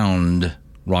you're around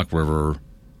Rock River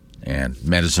and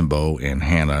Medicine Bow and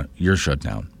Hannah, you're shut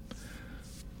down.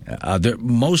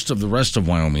 Most of the rest of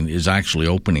Wyoming is actually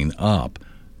opening up.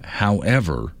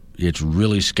 However, it's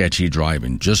really sketchy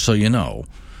driving. Just so you know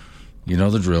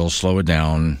the drill, slow it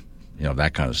down,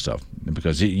 that kind of stuff.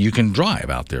 Because you can drive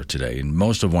out there today, and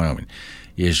most of Wyoming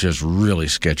is just really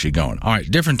sketchy going. All right,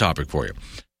 different topic for you.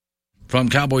 From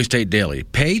Cowboy State Daily,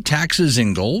 pay taxes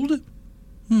in gold?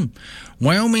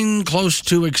 Wyoming close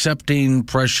to accepting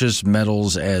precious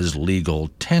metals as legal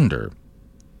tender.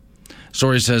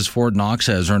 Story says Fort Knox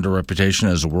has earned a reputation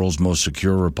as the world's most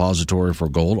secure repository for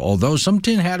gold, although some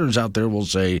tin hatters out there will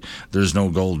say there's no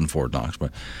gold in Fort Knox.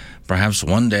 But perhaps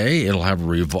one day it'll have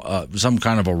some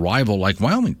kind of a rival like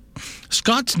Wyoming.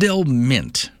 Scottsdale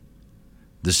Mint,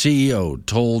 the CEO,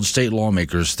 told state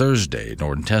lawmakers Thursday,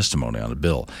 in testimony on a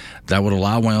bill, that would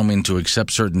allow Wyoming to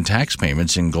accept certain tax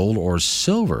payments in gold or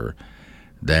silver,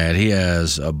 that he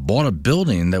has bought a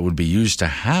building that would be used to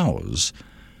house.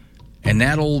 And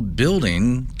that old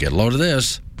building, get a load of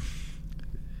this,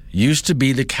 used to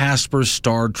be the Casper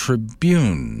Star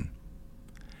Tribune.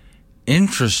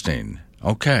 Interesting.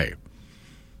 Okay.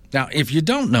 Now, if you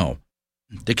don't know,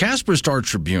 the Casper Star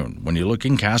Tribune, when you look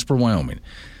in Casper, Wyoming,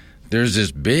 there's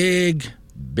this big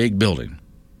building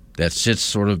that sits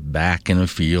sort of back in a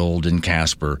field in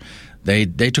Casper. They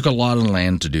took a lot of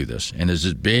land to do this, and it's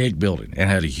this big building. It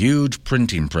had a huge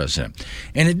printing press in it.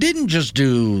 And it didn't just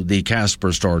do the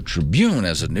Casper Star Tribune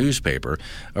as a newspaper.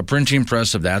 A printing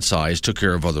press of that size took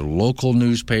care of other local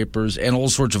newspapers and all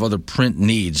sorts of other print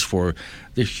needs for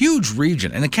the huge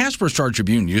region. And the Casper Star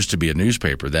Tribune used to be a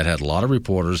newspaper that had a lot of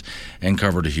reporters and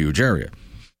covered a huge area.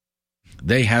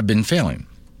 They have been failing.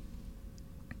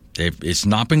 It's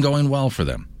not been going well for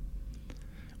them.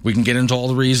 We can get into all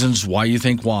the reasons why you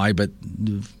think why, but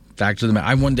the fact of the matter,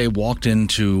 I one day walked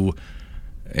into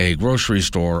a grocery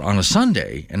store on a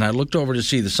Sunday, and I looked over to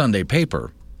see the Sunday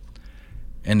paper.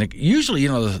 And usually,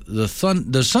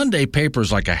 the Sunday paper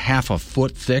is like a half a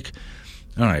foot thick.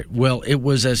 All right, well, it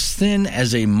was as thin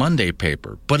as a Monday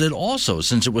paper, but it also,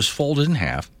 since it was folded in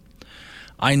half,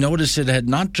 I noticed it had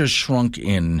not just shrunk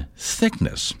in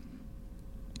thickness,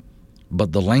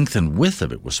 but the length and width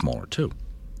of it was smaller too.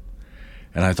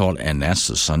 And I thought, and that's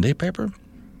the Sunday paper?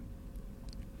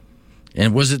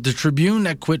 And was it the Tribune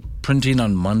that quit printing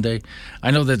on Monday?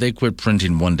 I know that they quit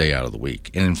printing one day out of the week.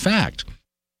 And in fact,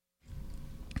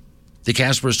 the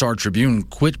Casper Star Tribune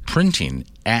quit printing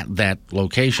at that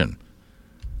location.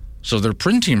 So their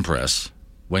printing press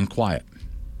went quiet.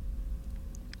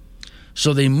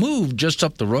 So they moved just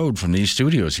up the road from these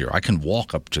studios here. I can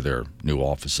walk up to their new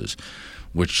offices,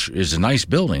 which is a nice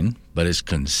building, but it's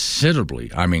considerably,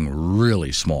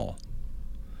 really small.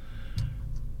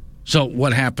 So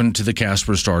what happened to the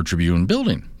Casper Star Tribune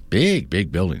building?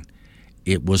 Big building.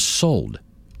 It was sold.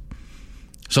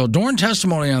 So during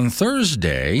testimony on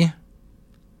Thursday,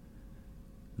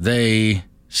 they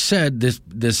said the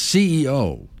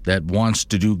CEO that wants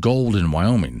to do gold in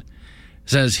Wyoming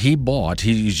says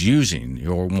he's using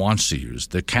or wants to use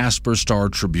the Casper Star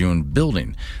Tribune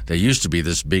building that used to be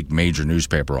this big major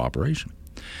newspaper operation.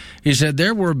 He said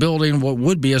they were building what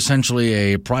would be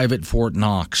essentially a private Fort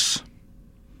Knox.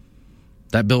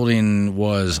 That building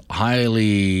was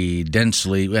highly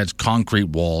densely, it had concrete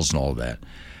walls and all of that.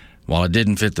 While it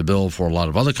didn't fit the bill for a lot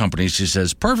of other companies, he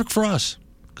says, perfect for us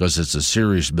because it's a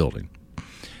serious building.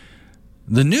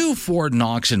 The new Fort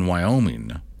Knox in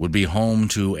Wyoming would be home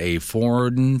to a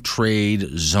foreign trade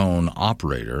zone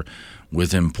operator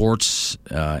with imports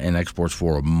and exports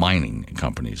for mining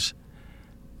companies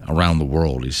around the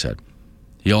world, he said.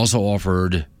 He also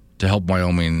offered to help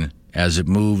Wyoming as it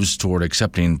moves toward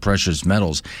accepting precious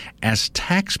metals as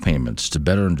tax payments to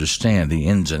better understand the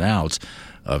ins and outs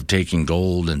of taking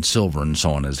gold and silver and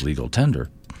so on as legal tender.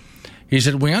 He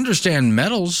said, we understand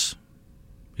metals,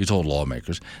 he told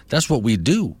lawmakers. That's what we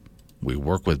do. We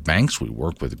work with banks. We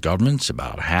work with governments.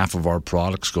 About half of our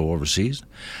products go overseas.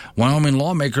 Wyoming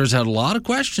lawmakers had a lot of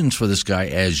questions for this guy,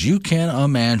 as you can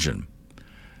imagine.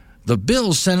 The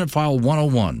bill, Senate File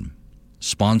 101,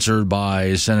 sponsored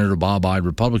by Senator Bob-eyed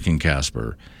Republican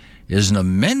Casper, is an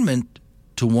amendment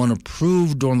to one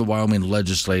approved during the Wyoming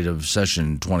legislative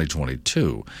session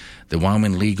 2022, the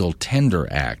Wyoming Legal Tender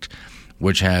Act,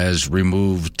 which has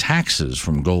removed taxes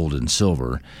from gold and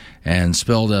silver and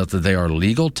spelled out that they are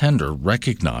legal tender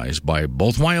recognized by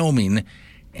both Wyoming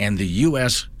and the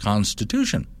U.S.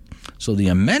 Constitution. So the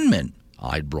amendment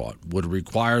I brought would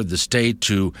require the state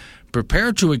to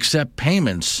prepare to accept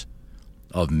payments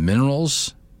of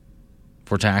minerals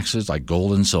for taxes like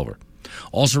gold and silver.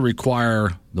 Also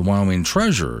require the Wyoming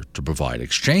treasurer to provide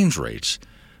exchange rates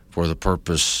for the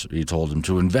purpose, he told him,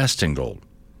 to invest in gold.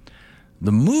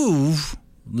 The move,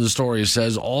 the story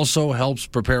says, also helps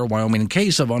prepare Wyoming in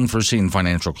case of unforeseen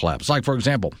financial collapse. Like, for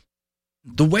example,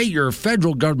 the way your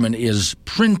federal government is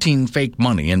printing fake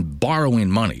money and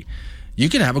borrowing money, you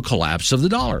could have a collapse of the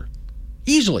dollar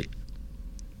easily.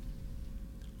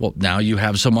 Well, now you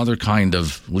have some other kind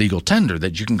of legal tender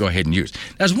that you can go ahead and use.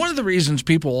 That's one of the reasons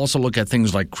people also look at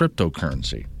things like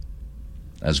cryptocurrency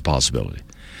as a possibility.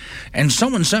 And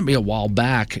someone sent me a while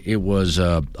back, it was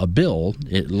a bill.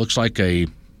 It looks like a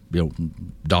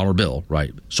dollar bill,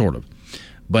 right, sort of.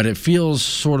 But it feels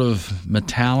sort of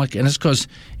metallic, and it's because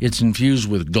it's infused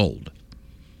with gold.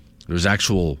 There's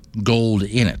actual gold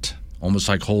in it, almost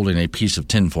like holding a piece of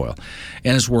tinfoil.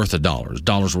 And it's worth $1. A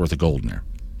dollar's worth of gold in there.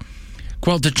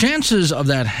 Quote, the chances of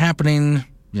that happening,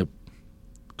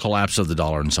 collapse of the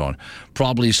dollar and so on,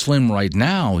 probably slim right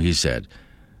now, he said.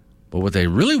 But what they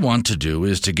really want to do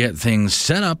is to get things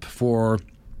set up for,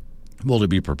 to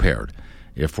be prepared.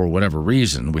 If for whatever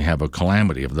reason we have a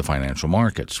calamity of the financial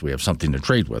markets, we have something to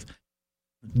trade with.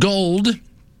 Gold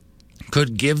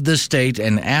could give the state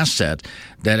an asset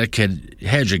that it could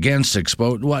hedge against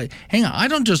exposure. Well, hang on, I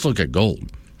don't just look at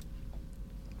gold.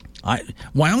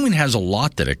 Wyoming has a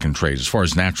lot that it can trade as far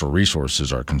as natural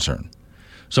resources are concerned.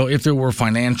 So if there were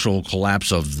financial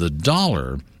collapse of the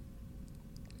dollar,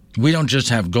 we don't just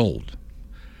have gold.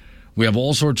 We have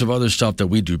all sorts of other stuff that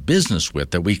we do business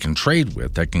with, that we can trade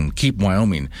with, that can keep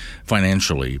Wyoming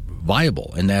financially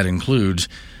viable. And that includes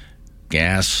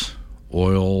gas,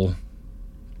 oil,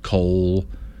 coal,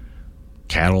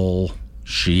 cattle,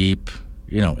 sheep,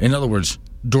 in other words,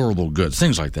 durable goods,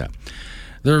 things like that.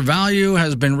 Their value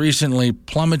has been recently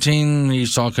plummeting.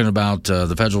 He's talking about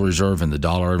the Federal Reserve and the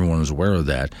dollar. Everyone is aware of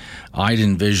that. Ide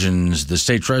envisions the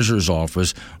state treasurer's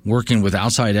office working with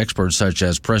outside experts such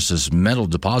as precious metal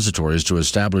depositories to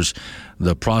establish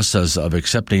the process of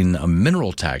accepting a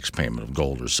mineral tax payment of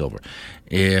gold or silver.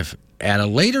 If at a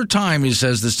later time, he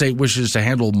says, the state wishes to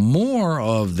handle more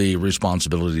of the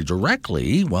responsibility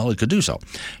directly, well, it could do so.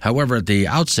 However, at the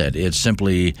outset, it's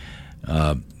simply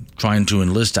trying to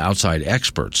enlist outside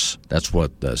experts. That's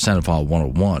what Senate File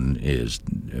 101 is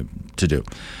to do.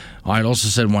 I also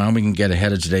said Wyoming can get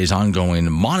ahead of today's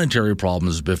ongoing monetary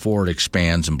problems before it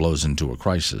expands and blows into a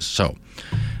crisis. So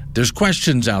there's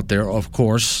questions out there, of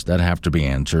course, that have to be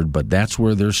answered, but that's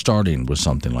where they're starting with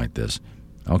something like this.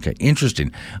 Okay,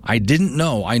 interesting. I didn't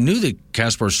know. I knew the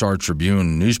Casper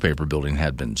Star-Tribune newspaper building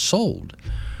had been sold.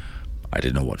 I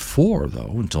didn't know what for,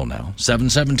 though, until now.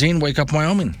 717, Wake Up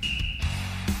Wyoming.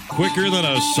 Quicker than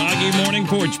a soggy morning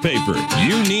porch paper.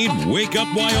 You need Wake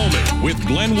Up Wyoming with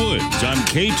Glenn Woods on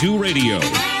K2 Radio.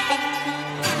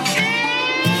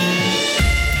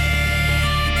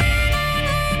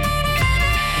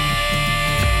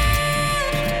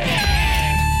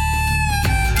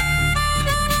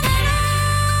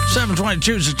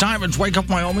 7:22 is the time. It's Wake Up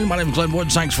Wyoming. My name is Glenn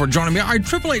Woods. Thanks for joining me. All right,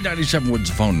 888-97 Woods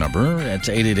the phone number. That's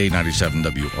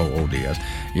 888-97-WOODS.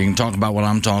 You can talk about what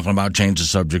I'm talking about, change the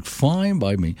subject, fine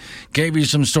by me. Gave you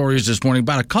some stories this morning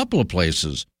about a couple of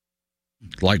places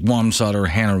like Wamsutter,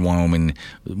 Hannah, Wyoming.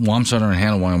 Wamsutter and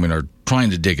Hannah, Wyoming are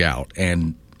trying to dig out.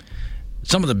 And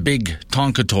some of the big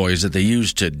Tonka toys that they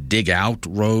use to dig out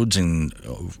roads and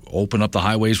open up the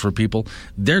highways for people,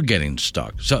 they're getting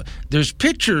stuck. So there's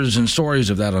pictures and stories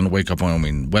of that on the Wake Up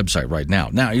Wyoming website right now.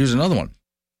 Now, here's another one.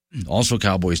 Also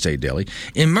Cowboy State Daily.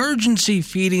 Emergency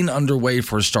feeding underway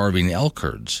for starving elk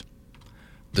herds.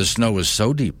 The snow is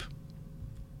so deep.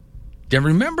 I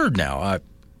remembered now.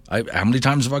 How many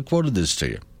times have I quoted this to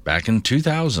you? Back in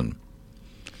 2000.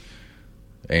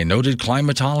 A noted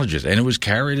climatologist, and it was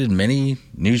carried in many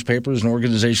newspapers and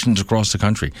organizations across the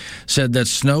country, said that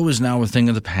snow is now a thing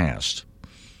of the past.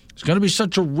 It's going to be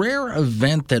such a rare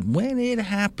event that when it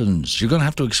happens, you're going to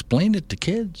have to explain it to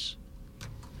kids.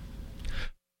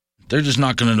 They're just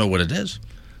not going to know what it is.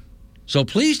 So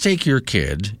please take your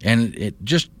kid, and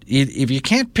if you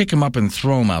can't pick him up and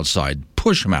throw him outside,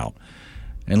 push him out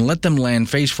and let them land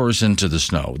face first into the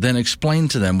snow. Then explain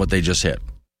to them what they just hit,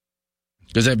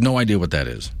 because they have no idea what that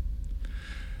is.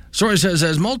 Story says,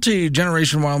 as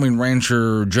multi-generation Wyoming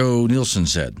rancher Joe Nielsen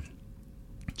said,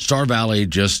 Star Valley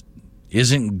just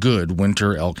isn't good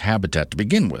winter elk habitat to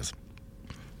begin with.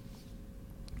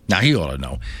 Now, he ought to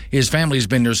know. His family's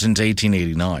been there since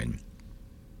 1889.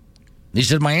 He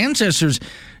said, my ancestors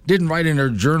didn't write in their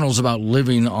journals about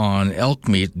living on elk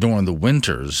meat during the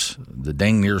winters. The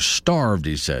dang near starved,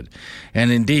 he said.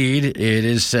 And indeed, it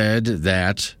is said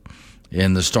that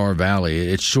in the Star Valley,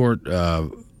 it's short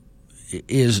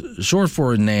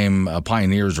for a name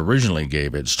pioneers originally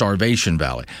gave it, Starvation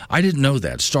Valley. I didn't know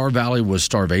that. Star Valley was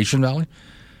Starvation Valley?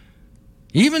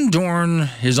 Even during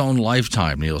his own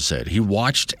lifetime, Neil said, he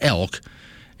watched elk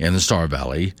in the Star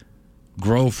Valley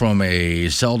grow from a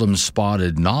seldom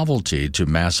spotted novelty to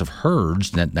massive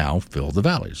herds that now fill the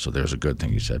valley. So there's a good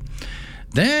thing, he said.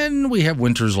 Then we have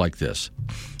winters like this.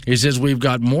 He says we've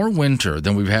got more winter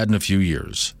than we've had in a few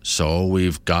years. So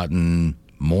we've gotten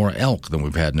more elk than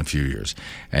we've had in a few years.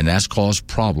 And that's caused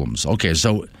problems. Okay,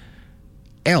 so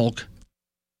elk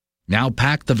now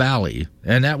pack the valley.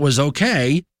 And that was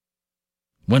okay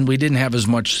when we didn't have as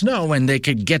much snow and they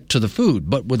could get to the food.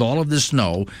 But with all of this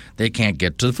snow, they can't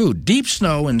get to the food. Deep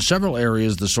snow in several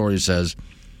areas, the story says,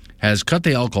 has cut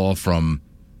the elk off from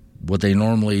what they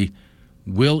normally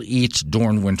will eat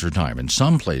during wintertime. In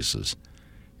some places,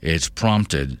 it's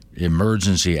prompted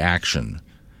emergency action.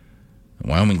 A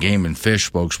Wyoming Game and Fish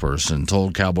spokesperson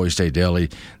told Cowboy State Daily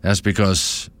that's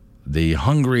because the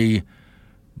hungry,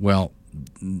 well,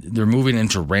 they're moving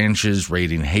into ranches,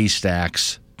 raiding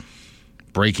haystacks,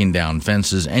 breaking down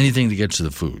fences, anything to get to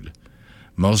the food.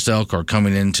 Most elk are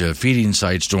coming into feeding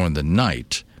sites during the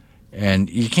night, and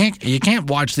you can't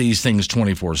watch these things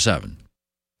 24/7.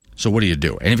 So what do you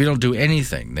do? And if you don't do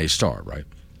anything, they starve, right?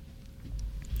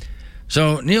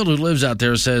 So Neil, who lives out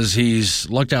there, says he's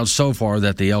lucked out so far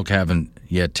that the elk haven't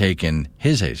yet taken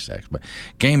his haystacks. But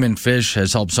Game and Fish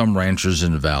has helped some ranchers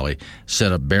in the valley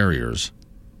set up barriers.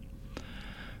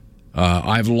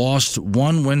 I've lost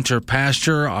one winter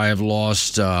pasture. I have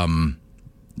lost,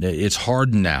 it's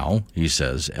hardened now, he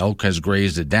says. Elk has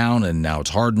grazed it down, and now it's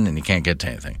hardened, and you can't get to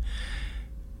anything.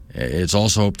 It's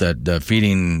also hoped that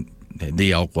feeding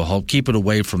the elk will help keep it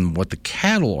away from what the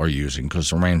cattle are using, because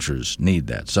the ranchers need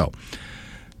that. So,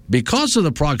 because of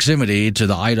the proximity to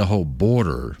the Idaho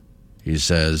border, he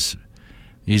says,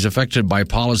 he's affected by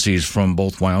policies from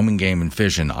both Wyoming Game and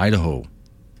Fish and Idaho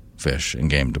Fish and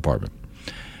Game Department.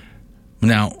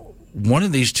 Now, one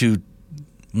of these two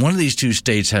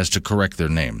states has to correct their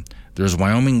name. There's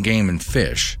Wyoming Game and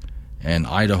Fish and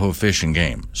Idaho Fish and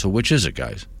Game. So which is it,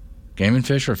 guys? Game and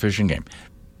Fish or Fish and Game?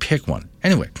 Pick one.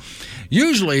 Anyway,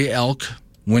 usually elk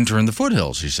winter in the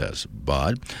foothills, he says.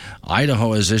 But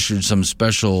Idaho has issued some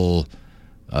special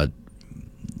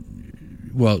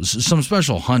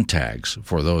hunt tags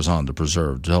for those on the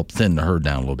preserve to help thin the herd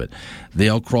down a little bit. The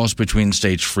elk cross between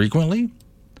states frequently.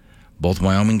 Both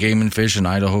Wyoming Game and Fish and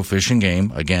Idaho Fish and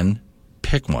Game, again,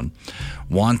 pick one,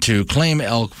 want to claim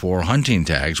elk for hunting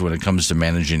tags when it comes to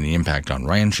managing the impact on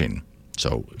ranching.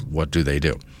 So what do they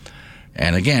do?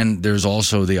 And again, there's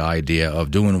also the idea of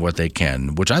doing what they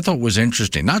can, which I thought was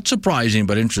interesting. Not surprising,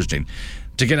 but interesting,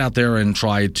 to get out there and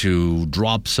try to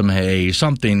drop some hay,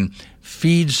 something,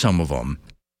 feed some of them,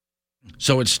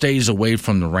 so it stays away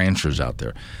from the ranchers out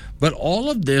there. But all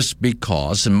of this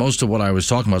because, and most of what I was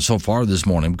talking about so far this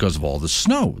morning, because of all the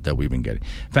snow that we've been getting.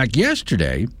 In fact,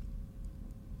 yesterday,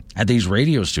 at these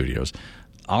radio studios,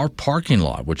 our parking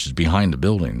lot, which is behind the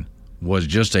building, was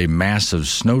just a massive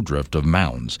snowdrift of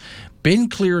mounds. Been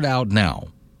cleared out now.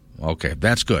 Okay,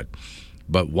 that's good.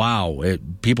 But wow,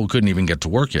 people couldn't even get to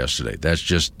work yesterday. That's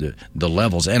just the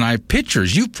levels. And I have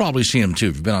pictures. You've probably seen them too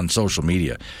if you've been on social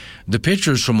media. The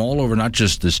pictures from all over, not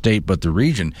just the state, but the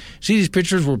region. See these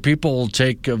pictures where people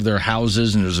take of their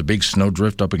houses and there's a big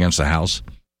snowdrift up against the house?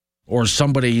 Or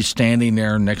somebody standing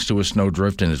there next to a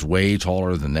snowdrift and is way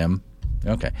taller than them?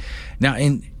 Okay. Now,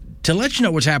 to let you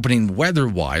know what's happening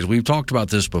weather-wise, we've talked about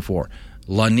this before.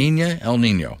 La Nina, El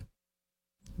Nino.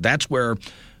 That's where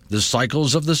the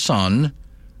cycles of the sun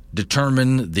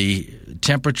determine the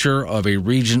temperature of a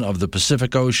region of the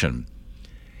Pacific Ocean.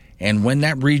 And when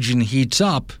that region heats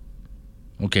up,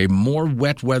 okay, more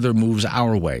wet weather moves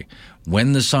our way.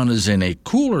 When the sun is in a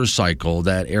cooler cycle,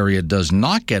 that area does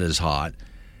not get as hot,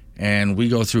 and we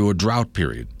go through a drought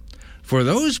period. For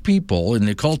those people in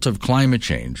the cult of climate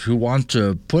change who want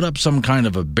to put up some kind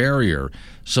of a barrier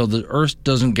so the Earth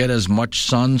doesn't get as much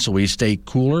sun so we stay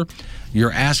cooler,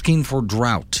 you're asking for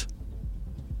drought.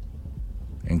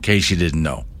 In case you didn't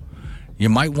know. You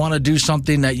might want to do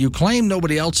something that you claim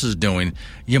nobody else is doing.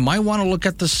 You might want to look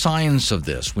at the science of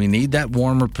this. We need that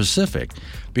warmer Pacific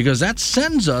because that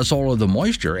sends us all of the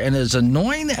moisture. And as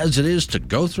annoying as it is to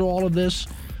go through all of this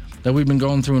that we've been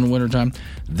going through in the wintertime,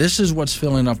 this is what's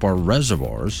filling up our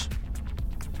reservoirs.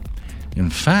 In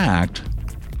fact,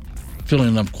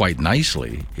 filling up quite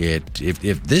nicely.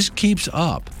 If this keeps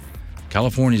up,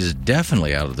 California is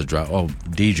definitely out of the drought. Oh,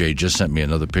 DJ just sent me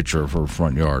another picture of her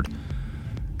front yard.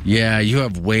 Yeah, you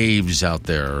have waves out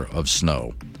there of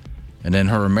snow. And then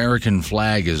her American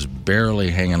flag is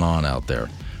barely hanging on out there.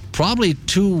 Probably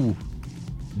too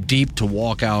deep to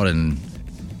walk out and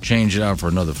change it out for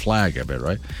another flag, I bet,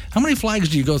 right? How many flags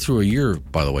do you go through a year,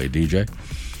 by the way, DJ?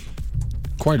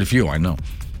 Quite a few, I know.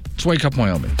 Let's Wake Up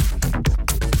Wyoming.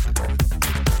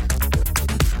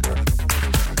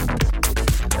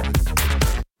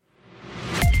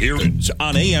 Hearings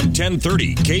on AM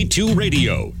 1030 K2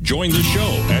 Radio. Join the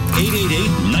show at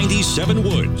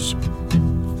 888-97-WOODS.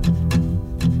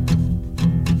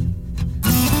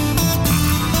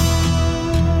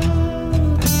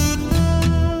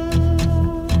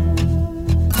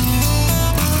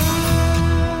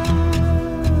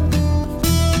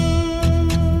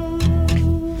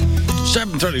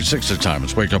 .36 the time.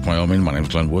 It's Wake Up Wyoming. My name's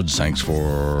Glenn Woods. Thanks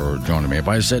for joining me. If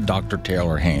I said Dr.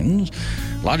 Taylor Haynes,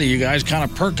 a lot of you guys kind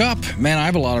of perk up. Man, I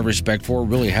have a lot of respect for,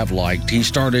 really have liked. He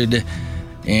started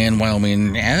in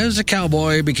Wyoming as a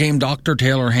cowboy, became Dr.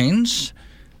 Taylor Haynes,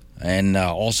 and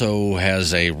also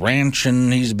has a ranch,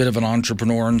 and he's a bit of an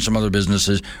entrepreneur in some other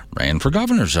businesses. Ran for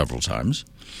governor several times.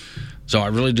 So I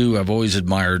really do. I've always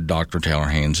admired Dr. Taylor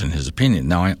Haynes and his opinion.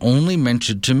 Now, I only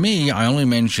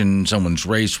mention someone's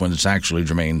race when it's actually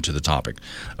germane to the topic.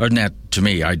 Or not to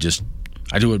me. I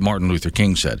do what Martin Luther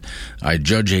King said. I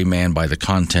judge a man by the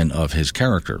content of his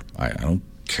character. I don't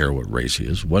care what race he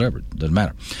is, whatever. It doesn't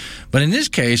matter. But in this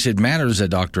case, it matters that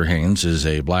Dr. Haynes is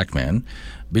a black man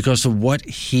because of what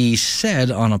he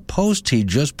said on a post he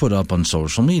just put up on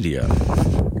social media.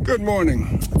 Good morning.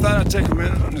 I thought I'd take a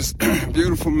minute on this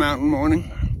beautiful mountain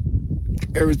morning.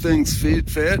 Everything's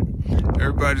fed.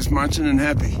 Everybody's marching and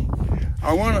happy.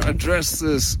 I want to address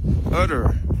this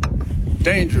utter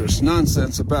dangerous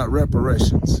nonsense about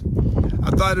reparations.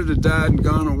 I thought it had died and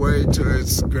gone away to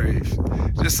its grave.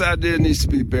 This idea needs to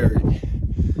be buried.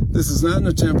 This is not an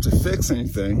attempt to fix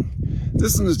anything.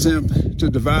 This is an attempt to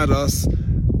divide us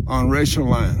on racial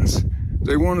lines.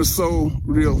 They want to sow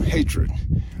real hatred.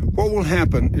 What will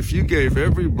happen if you gave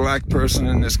every black person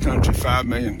in this country $5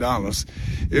 million?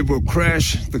 It will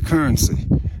crash the currency.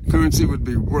 Currency would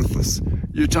be worthless.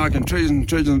 You're talking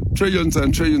trillions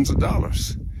and trillions of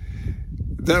dollars.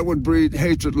 That would breed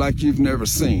hatred like you've never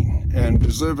seen, and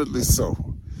deservedly so.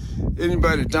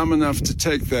 Anybody dumb enough to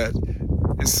take that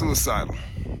is suicidal.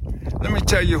 Let me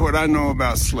tell you what I know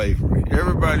about slavery.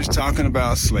 Everybody's talking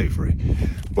about slavery.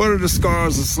 What are the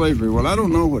scars of slavery? Well, I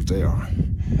don't know what they are.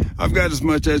 I've got as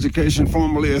much education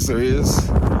formally as there is.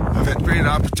 I've had great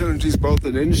opportunities both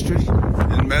in industry,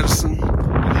 in medicine,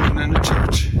 and even in the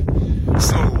church.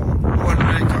 So, what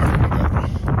are they talking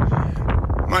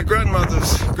about? My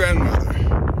grandmother's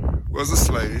grandmother was a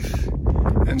slave,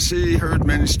 and she heard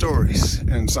many stories,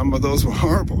 and some of those were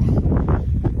horrible.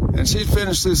 And she'd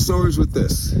finish these stories with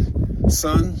this.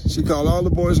 Son, she called all the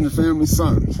boys in the family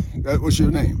son. That was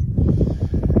your name.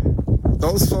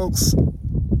 Those folks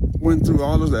went through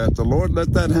all of that. The Lord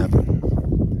let that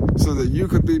happen so that you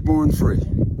could be born free.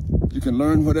 You can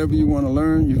learn whatever you want to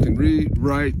learn. You can read,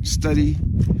 write, study.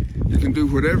 You can do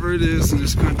whatever it is in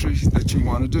this country that you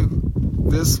want to do.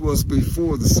 This was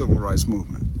before the Civil Rights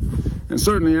Movement. And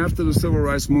certainly after the Civil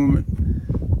Rights Movement,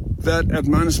 that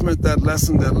admonishment, that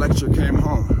lesson, that lecture came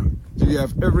home. you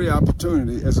have every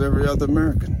opportunity as every other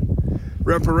American.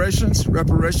 Reparations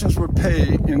were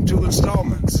paid in 2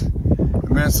 installments.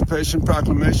 Emancipation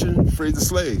Proclamation freed the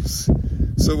slaves.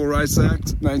 Civil Rights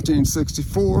Act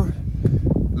 1964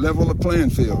 leveled the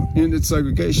playing field, ended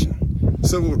segregation.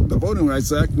 The Voting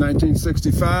Rights Act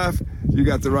 1965, you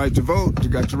got the right to vote, you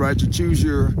got the right to choose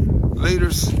your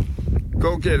leaders.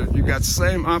 Go get it. You got the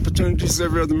same opportunities as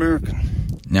every other American.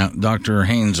 Now, Dr.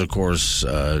 Haynes, of course,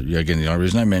 again, the only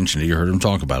reason I mentioned it, you heard him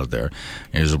talk about it there,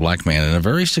 is a black man and a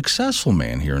very successful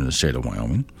man here in the state of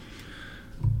Wyoming.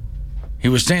 He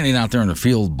was standing out there in the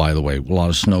field, by the way, with a lot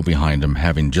of snow behind him,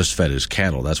 having just fed his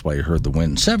cattle. That's why you heard the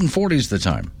wind. 7:40 is the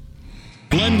time.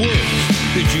 Glenn Woods,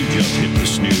 did you just hit the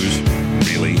snooze?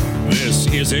 Really? This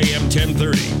is AM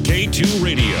 1030, K2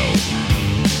 Radio.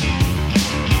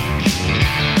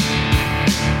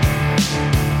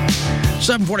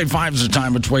 $7:45 is the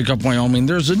time. It's Wake Up Wyoming.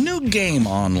 There's a new game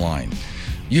online.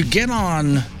 You get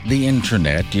on the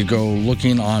internet, you go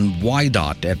looking on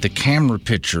WYDOT at the camera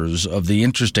pictures of the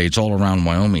interstates all around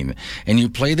Wyoming, and you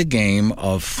play the game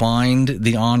of Find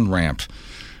the On-Ramp.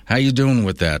 How you doing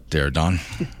with that there, Don?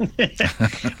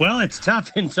 Well, it's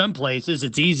tough in some places.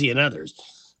 It's easy in others.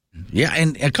 Yeah,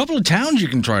 and a couple of towns you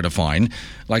can try to find,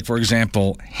 like, for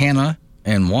example, Hannah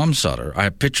and Wamsutter. I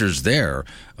have pictures there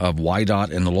of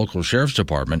WYDOT and the local sheriff's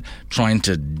department trying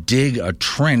to dig a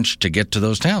trench to get to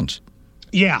those towns.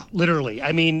 Yeah, literally.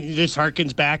 I mean, this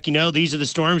harkens back, these are the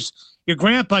storms your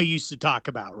grandpa used to talk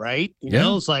about, right? You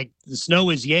know, it's like the snow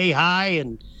was yay high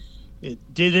and it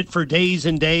did it for days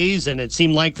and days, and it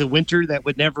seemed like the winter that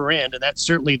would never end, and that's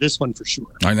certainly this one for sure.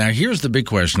 All right, now here's the big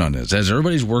question on this. As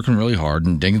everybody's working really hard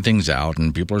and digging things out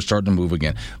and people are starting to move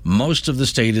again, most of the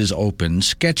state is open.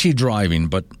 Sketchy driving,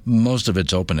 but most of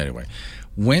it's open anyway.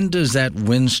 When does that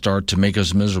wind start to make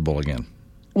us miserable again?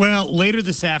 Well, later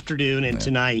this afternoon and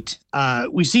tonight,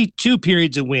 we see 2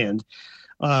 periods of wind.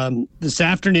 This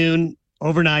afternoon,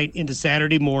 overnight into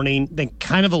Saturday morning, then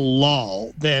kind of a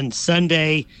lull. Then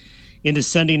Sunday into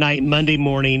Sunday night, Monday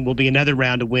morning will be another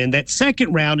round of wind. That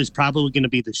second round is probably going to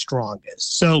be the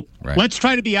strongest. So let's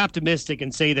try to be optimistic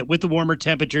and say that with the warmer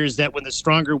temperatures, that when the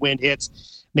stronger wind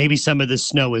hits, maybe some of the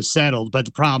snow is settled. But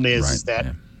the problem is that,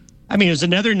 I mean, it was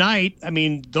another night. I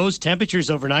mean, those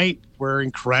temperatures overnight were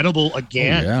incredible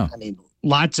again. Oh, yeah. I mean,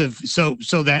 lots of so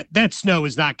that snow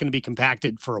is not going to be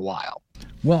compacted for a while.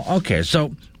 Well, okay,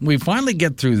 so we finally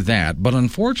get through that, but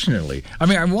unfortunately, I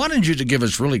mean, I wanted you to give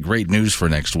us really great news for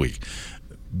next week,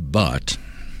 but...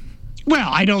 Well,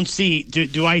 I don't see...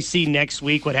 Do I see next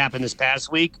week what happened this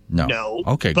past week? No.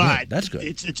 Okay, but good. That's good.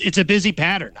 It's a busy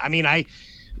pattern. I mean,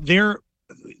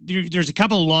 there's a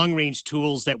couple of long-range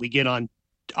tools that we get on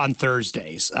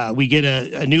Thursdays. We get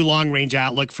a new long-range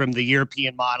outlook from the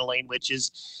European modeling, which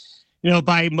is...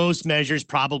 by most measures,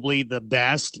 probably the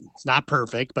best. It's not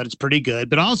perfect, but it's pretty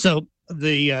good. But also,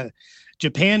 the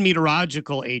Japan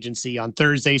Meteorological Agency on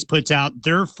Thursdays puts out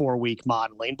their 4-week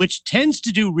modeling, which tends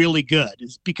to do really good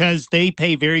because they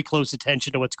pay very close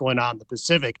attention to what's going on in the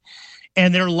Pacific.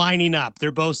 And they're lining up.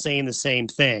 They're both saying the same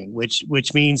thing, which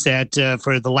means that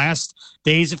for the last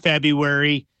days of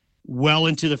February, well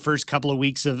into the first couple of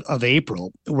weeks of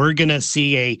April, we're going to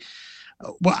see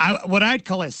what I'd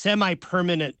call a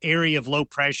semi-permanent area of low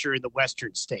pressure in the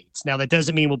western states. Now, that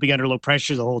doesn't mean we'll be under low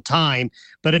pressure the whole time,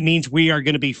 but it means we are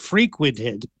going to be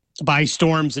frequented by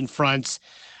storms and fronts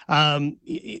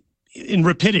in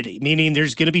rapidity, meaning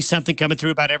there's going to be something coming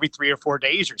through about every 3 or 4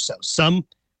 days or so. Some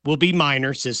will be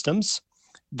minor systems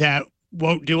that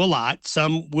won't do a lot.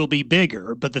 Some will be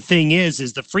bigger, but the thing is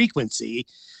the frequency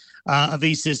of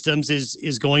these systems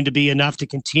is going to be enough to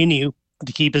continue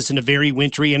to keep us in a very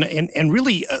wintry and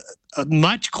really a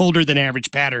much colder than average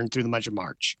pattern through the month of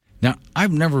March. Now,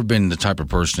 I've never been the type of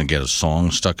person to get a song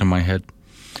stuck in my head,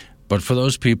 but for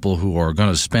those people who are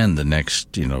going to spend the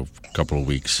next, couple of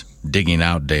weeks digging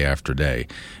out day after day,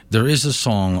 there is a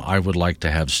song I would like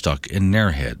to have stuck in their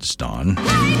heads, Don.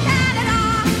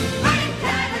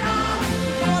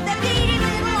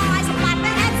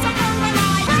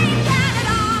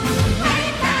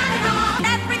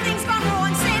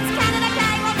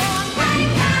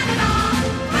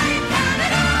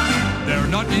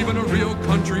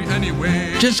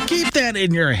 Just keep that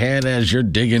in your head as you're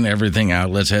digging everything out.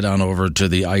 Let's head on over to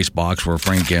the ice box where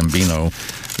Frank Gambino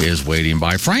is waiting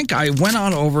by. Frank, I went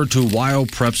on over to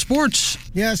Wild Prep Sports.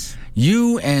 Yes.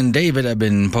 You and David have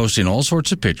been posting all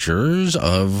sorts of pictures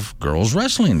of girls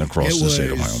wrestling across the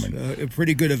state of Wyoming. It was a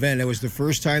pretty good event. It was the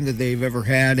first time that they've ever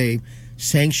had a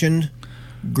sanctioned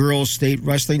girls state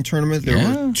wrestling tournament. There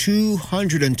were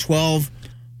 212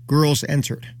 girls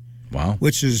entered. Wow.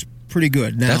 Which is pretty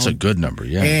good. Now, That's a good number,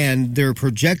 yeah. And they're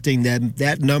projecting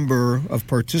that number of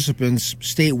participants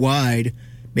statewide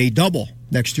may double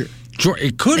next year. Sure,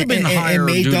 it could have been higher. And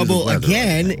may due to the double weather,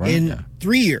 again right? in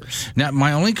 3 years. Now,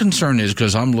 my only concern is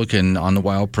because I'm looking on the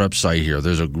Wild Prep site here,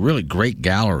 there's a really great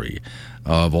gallery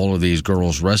of all of these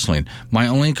girls wrestling. My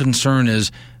only concern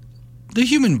is the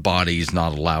human body is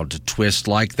not allowed to twist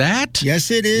like that.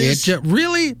 Yes, it is.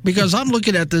 Really? Because I'm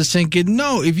looking at this thinking,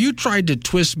 no, if you tried to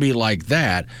twist me like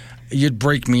that, you'd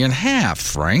break me in half,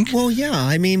 Frank. Well, yeah,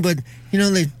 I mean, but,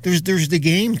 there's the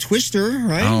game Twister,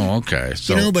 right? Oh, okay.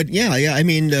 So, but yeah, I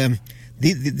mean,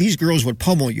 these girls would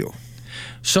pummel you.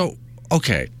 So,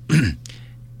 okay.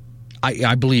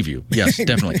 I believe you. Yes,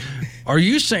 definitely. Are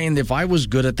you saying that if I was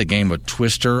good at the game of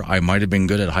Twister, I might have been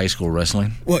good at high school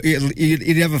wrestling? Well,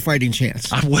 you'd have a fighting chance.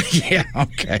 Yeah,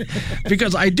 okay.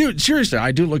 Because I do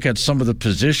look at some of the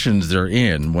positions they're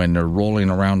in when they're rolling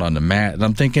around on the mat, and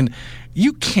I'm thinking,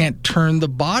 you can't turn the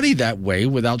body that way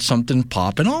without something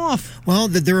popping off. Well,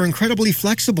 they're incredibly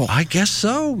flexible. I guess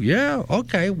so, yeah.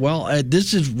 Okay, well,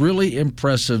 this is really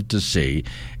impressive to see,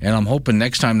 and I'm hoping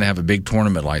next time they have a big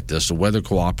tournament like this, the weather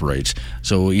cooperates,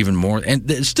 so even more.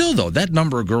 And still, though, that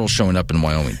number of girls showing up in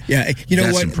Wyoming. Yeah, you know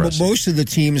that's what? Impressive. Most of the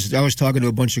teams, I was talking to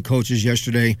a bunch of coaches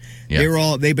yesterday,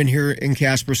 they've been here in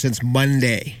Casper since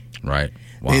Monday. Right.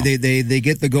 Wow. They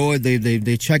get the go.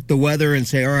 They check the weather and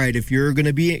say, all right, if you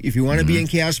want to be in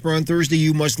Casper on Thursday,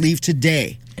 you must leave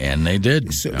today. And they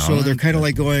did. So they're kind of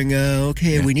like going,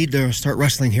 okay, we need to start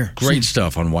wrestling here. Great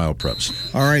stuff on Wild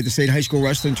Preps. All right, the state high school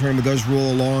wrestling tournament does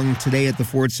roll along today at the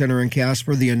Ford Center in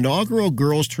Casper. The inaugural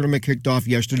girls tournament kicked off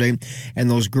yesterday,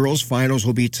 and those girls finals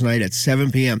will be tonight at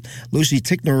 7 p.m. Lucy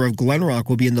Tickner of Glen Rock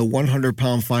will be in the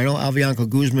 100-pound final. Alvianca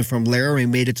Guzman from Laramie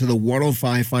made it to the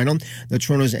 105 final. The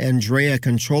Toronto's Andrea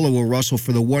Conchola will wrestle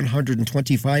for the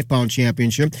 125-pound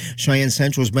championship. Cheyenne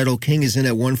Central's Meadow King is in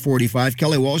at 145.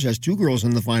 Kelly Walsh has two girls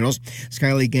in the finals.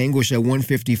 Skyly Gangush at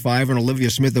 155 and Olivia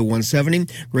Smith at 170.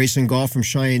 Grayson Goff from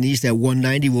Cheyenne East at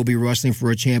 190 will be wrestling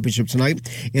for a championship tonight.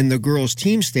 In the girls'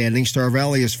 team standing, Star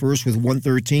Valley is first with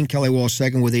 113, Kelly Walsh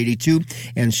second with 82,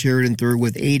 and Sheridan third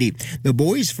with 80. The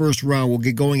boys' first round will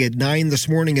get going at 9 this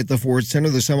morning at the Ford Center.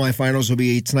 The semifinals will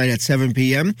be tonight at 7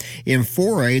 p.m. In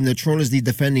 4A, Natrona is the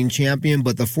defending champion,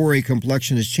 but the 4A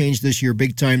complexion has changed this year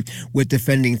big time with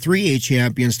defending 3A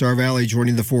champion Star Valley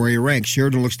joining the 4A ranks.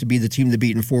 Sheridan looks to be the team to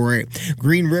beat in 4A.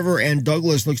 Green River and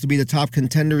Douglas looks to be the top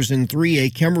contenders in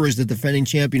 3A. Kemmer is the defending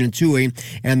champion in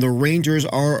 2A, and the Rangers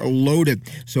are loaded.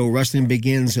 So wrestling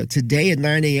begins today at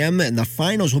 9 a.m., and the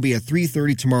finals will be at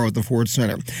 3:30 tomorrow at the Ford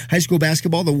Center. High school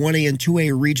basketball, the 1A and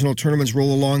 2A regional tournaments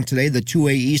roll along today. The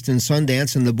 2A East and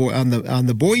Sundance, and on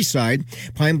the boys' side,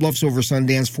 Pine Bluffs over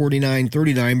Sundance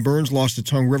 49-39. Burns lost to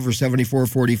Tongue River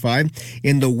 74-45.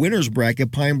 In the winners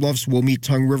bracket, Pine Bluffs will meet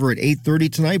Tongue River at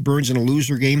 8:30 tonight. Burns in a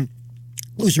loser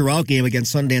out game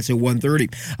against Sundance at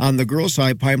 1:30. On the girls'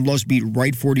 side, Pine Bluffs beat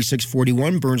Wright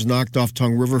 46-41. Burns knocked off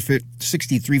Tongue River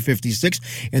 63-56.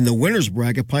 In the winners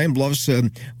bracket, Pine Bluffs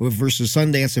versus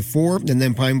Sundance at 4, and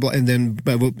then Pine Bluffs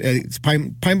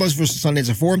versus Sundance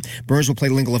at 4. Burns will play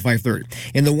Lincoln at 5:30.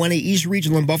 In the 1A East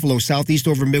Regional in Buffalo, Southeast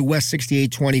over Midwest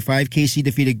 68-25. KC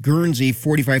defeated Guernsey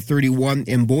 45-31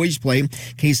 in boys' play.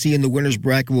 KC in the winners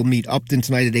bracket will meet Upton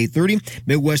tonight at 8:30.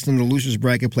 Midwest in the losers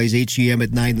bracket plays HEM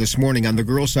at 9 this morning. On the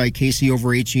girls' side, KC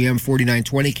over HEM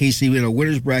 49-20. KC in a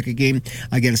winners bracket game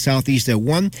against Southeast at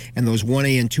 1, and those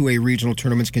 1A and 2A regional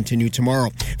tournaments continue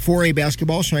tomorrow. 4A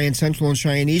basketball, Cheyenne Central and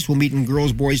Cheyenne East will meet in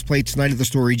girls-boys play tonight at the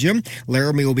Story Gym.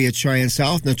 Laramie will be at Cheyenne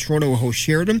South. Natrona will host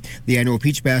Sheridan. The annual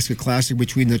Peach Basket Classic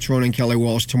between Natrona and Kelly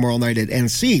Walsh tomorrow night at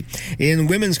NC. In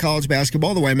women's college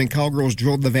basketball, the Wyoming Cowgirls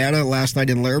drilled Nevada last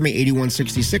night in Laramie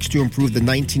 81-66 to improve the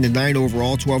 19-9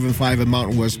 overall, 12-5 in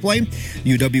Mountain West play.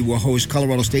 UW will host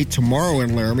Colorado State tomorrow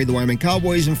in Laramie. The Wyoming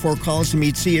Cowboys in Fort Collins to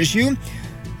meet CSU.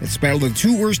 It's battled the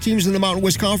two worst teams in the Mountain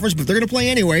West Conference, but they're going to play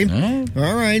anyway.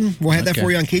 All right. We'll have that for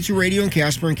you on K2 Radio in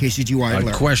Casper and KCGY.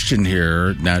 A question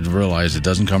here, now to realize it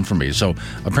doesn't come from me. So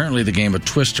apparently the game of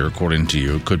Twister, according to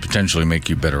you, could potentially make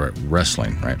you better at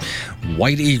wrestling, right?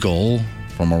 White Eagle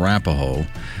from Arapahoe.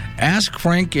 Ask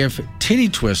Frank if Tinny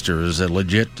Twister is a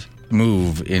legit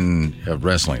move in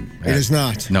wrestling. It is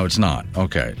not. No, it's not.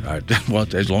 Okay. Well,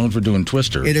 as long as we're doing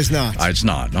Twister. It is not. It's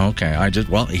not. Okay.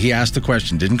 He asked the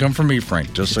question. Didn't come from me,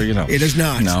 Frank, just so you know. It is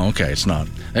not. No, okay, it's not.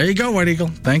 There you go, White Eagle.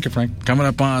 Thank you, Frank. Coming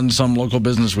up on some local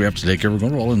business we have to take care of. We're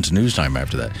going to roll into news time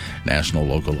after that. National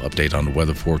local update on the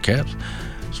weather forecast.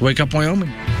 So wake up,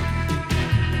 Wyoming.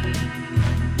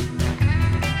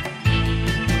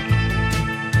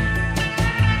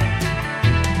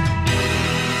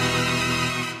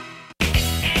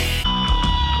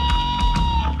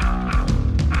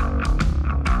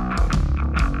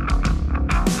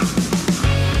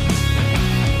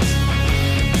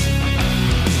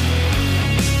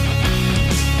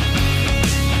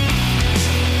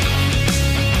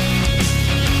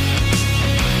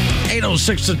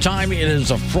 9:06 the time. It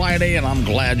is a Friday, and I'm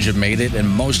glad you made it. And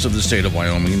most of the state of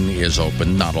Wyoming is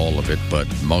open. Not all of it, but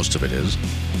most of it is.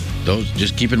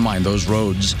 Just keep in mind, those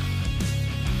roads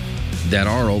that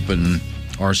are open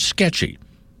are sketchy.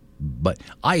 But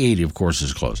I-80, of course,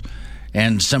 is closed.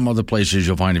 And some other places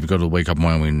you'll find if you go to the Wake Up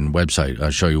Wyoming website,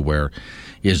 I'll show you where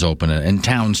is open. And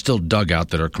towns still dug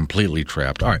out that are completely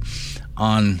trapped. All right.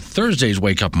 On Thursday's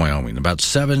Wake Up Wyoming, about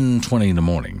 7:20 in the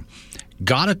morning,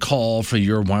 got a call for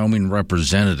your Wyoming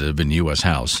representative in U.S.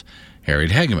 House, Harriet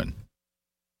Hageman.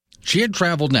 She had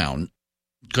traveled down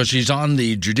because she's on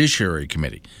the Judiciary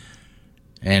Committee.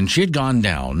 And she had gone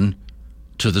down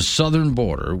to the southern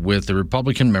border with the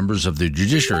Republican members of the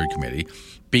Judiciary Committee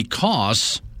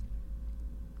because,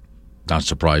 not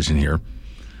surprising here,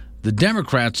 the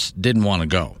Democrats didn't want to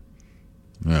go.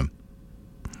 Yeah.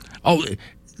 Oh,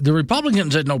 the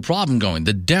Republicans had no problem going.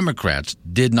 The Democrats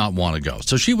did not want to go.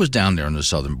 So she was down there on the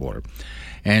southern border,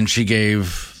 and she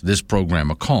gave this program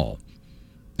a call.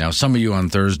 Now, some of you on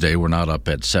Thursday were not up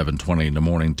at 7:20 in the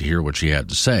morning to hear what she had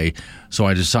to say, so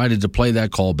I decided to play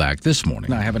that call back this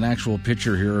morning. I have an actual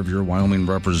picture here of your Wyoming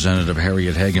representative,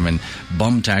 Harriet Hageman,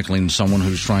 bum-tackling someone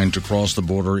who's trying to cross the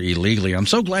border illegally. I'm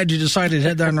so glad you decided to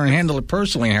head down there and handle it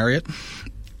personally, Harriet.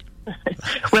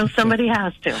 Well, somebody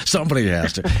has to. Somebody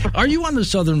has to. Are you on the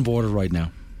southern border right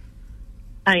now?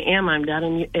 I am. I'm down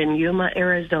in Yuma,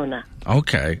 Arizona.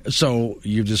 Okay. So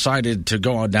you've decided to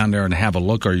go out down there and have a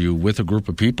look. Are you with a group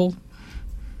of people?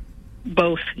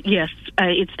 Both, yes.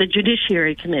 It's the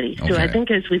Judiciary Committee. So Okay. I think,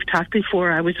 as we've talked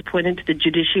before, I was appointed to the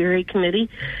Judiciary Committee,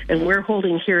 and we're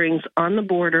holding hearings on the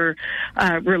border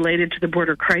related to the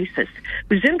border crisis. It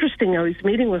was interesting. I was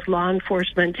meeting with law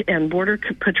enforcement and Border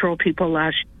Patrol people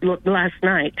last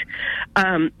night.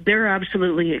 They're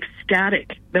absolutely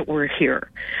ecstatic that we're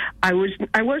here. I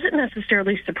wasn't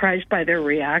necessarily surprised by their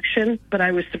reaction, but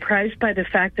I was surprised by the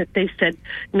fact that they said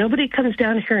nobody comes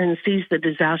down here and sees the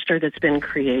disaster that's been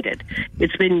created.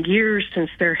 It's been years since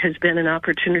there has been an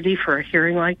opportunity for a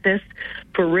hearing like this,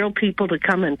 for real people to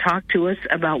come and talk to us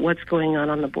about what's going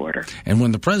on the border. And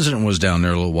when the president was down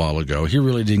there a little while ago, he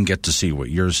really didn't get to see what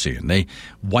you're seeing. They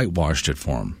whitewashed it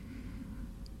for him.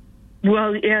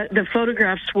 Well, yeah, the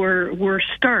photographs were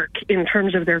stark in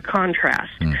terms of their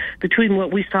contrast between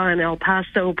what we saw in El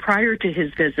Paso prior to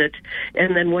his visit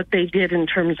and then what they did in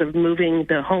terms of moving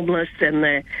the homeless and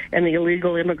the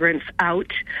illegal immigrants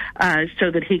out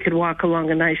so that he could walk along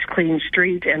a nice, clean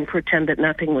street and pretend that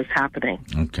nothing was happening.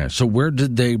 Okay. So where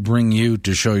did they bring you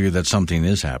to show you that something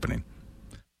is happening?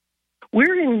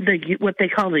 We're in what they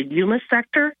call the Yuma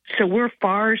sector, so we're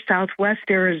far southwest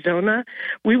Arizona.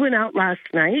 We went out last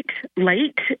night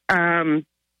late,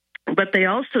 but they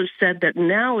also said that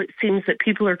now it seems that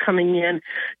people are coming in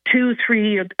 2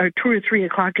 or 3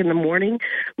 o'clock in the morning.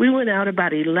 We went out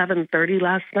about 11:30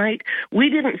 last night. We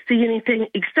didn't see anything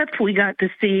except we got to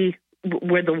see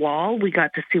we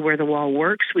got to see where the wall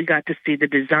works. We got to see the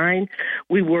design.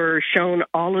 We were shown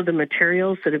all of the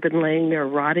materials that have been laying there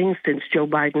rotting since Joe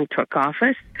Biden took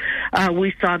office.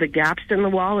 We saw the gaps in the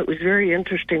wall. It was very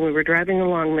interesting. We were driving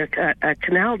along a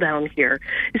canal down here.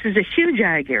 This is a huge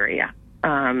ag area.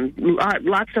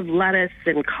 Lots of lettuce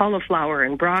and cauliflower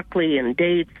and broccoli and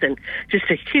dates and just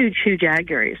a huge, huge ag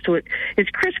area. So it's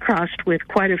crisscrossed with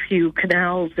quite a few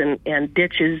canals and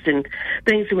ditches and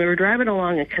things. And we were driving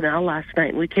along a canal last night,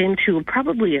 and we came to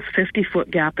probably a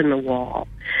 50-foot gap in the wall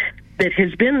that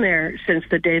has been there since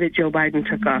the day that Joe Biden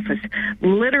took office.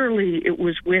 Literally, it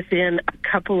was within a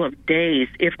couple of days,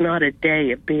 if not a day,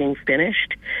 of being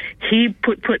finished. He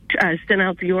sent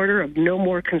out the order of no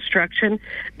more construction.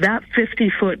 That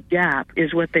 50-foot gap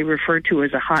is what they refer to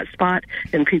as a hot spot,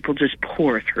 and people just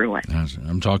pour through it.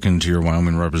 I'm talking to your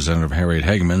Wyoming representative, Harriet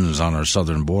Hageman, who's on our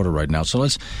southern border right now. So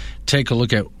let's take a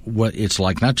look at what it's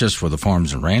like, not just for the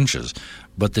farms and ranches,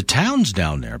 but the towns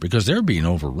down there, because they're being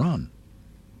overrun.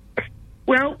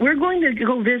 Well, we're going to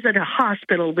go visit a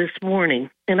hospital this morning,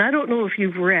 and I don't know if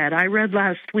you've read. I read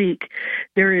last week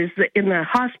there is, in the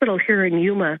hospital here in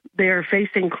Yuma, they are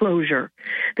facing closure.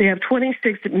 They have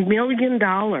 $26 million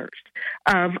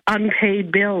of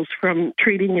unpaid bills from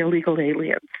treating illegal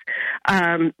aliens.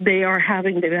 They've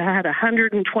had a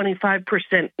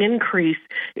 125% increase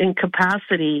in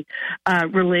capacity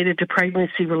related to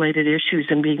pregnancy-related issues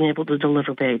and being able to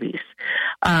deliver babies.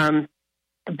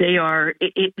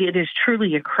 It is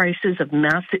truly a crisis of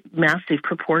massive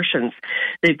proportions.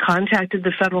 They've contacted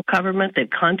the federal government, they've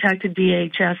contacted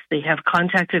DHS, they have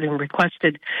contacted and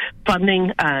requested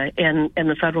funding, and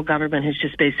the federal government has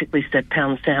just basically said,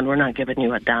 pound sand, we're not giving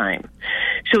you a dime.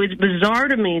 So it's bizarre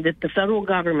to me that the federal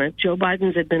government, Joe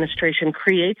Biden's administration,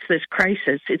 creates this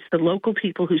crisis. It's the local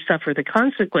people who suffer the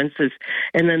consequences,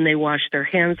 and then they wash their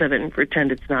hands of it and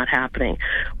pretend it's not happening.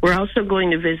 We're also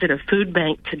going to visit a food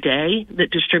bank today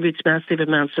that distributes massive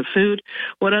amounts of food.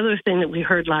 One other thing that we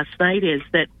heard last night is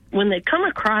that when they come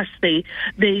across, they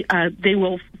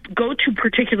will go to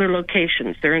particular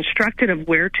locations. They're instructed of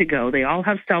where to go. They all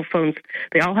have cell phones.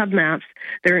 They all have maps.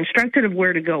 They're instructed of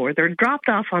where to go, or they're dropped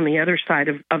off on the other side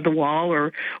of the wall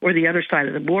or the other side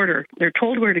of the border. They're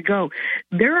told where to go.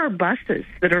 There are buses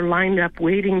that are lined up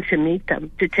waiting to meet them,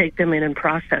 to take them in and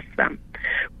process them.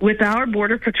 With our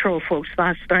Border Patrol folks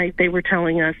last night, they were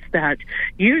telling us that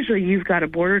usually you've got a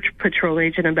Border Patrol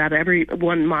agent about every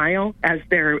 1 mile as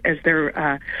they're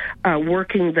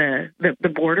working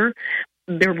the border.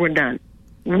 There were none.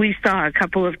 We saw a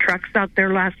couple of trucks out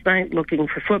there last night looking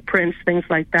for footprints, things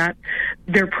like that.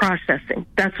 They're processing.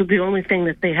 That's the only thing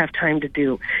that they have time to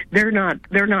do. They're not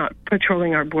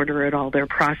patrolling our border at all. They're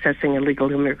processing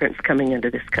illegal immigrants coming into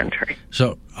this country.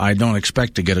 So I don't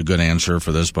expect to get a good answer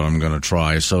for this, but I'm going to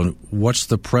try. So what's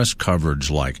the press coverage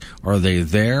like? Are they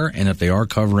there? And if they are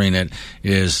covering it,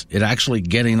 is it actually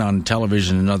getting on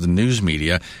television and other news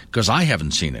media? Because I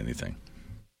haven't seen anything.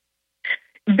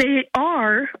 They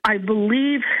are, I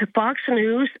believe, Fox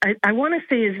News. I want to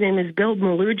say his name is Bill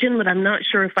Melugin, but I'm not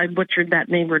sure if I butchered that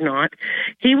name or not.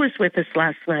 He was with us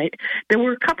last night. There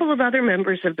were a couple of other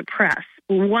members of the press.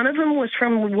 One of them was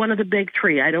from one of the big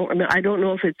three. I don't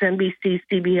know if it's NBC,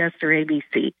 CBS, or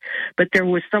ABC, but there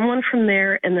was someone from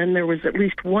there, and then there was at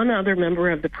least one other member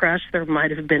of the press. There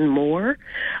might have been more,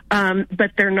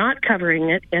 but they're not covering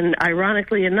it. And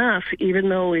ironically enough, even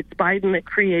though it's Biden that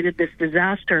created this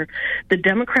disaster, the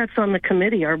Democrats on the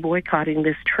committee are boycotting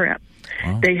this trip.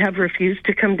 Wow. They have refused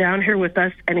to come down here with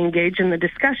us and engage in the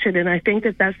discussion, and I think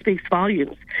that speaks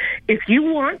volumes. If you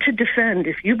want to defend,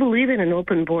 if you believe in an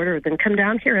open border, then come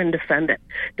down here and defend it.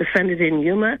 Defend it in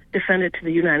Yuma, defend it to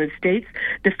the United States,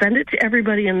 defend it to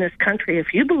everybody in this country.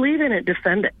 If you believe in it,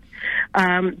 defend it.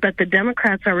 But the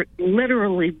Democrats are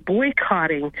literally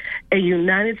boycotting a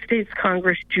United States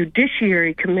Congress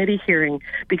Judiciary Committee hearing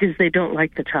because they don't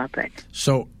like the topic.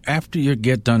 So after you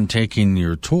get done taking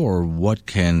your tour, what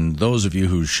can those of you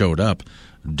who showed up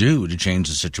do to change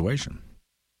the situation?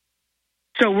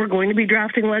 So we're going to be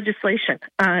drafting legislation.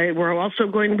 We're also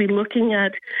going to be looking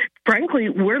at, frankly,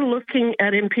 we're looking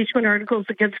at impeachment articles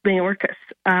against Mayorkas.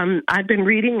 I've been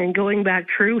reading and going back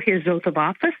through his oath of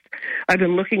office. I've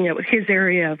been looking at his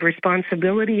area of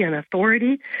responsibility and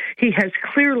authority. He has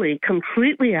clearly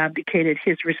completely abdicated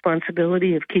his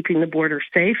responsibility of keeping the border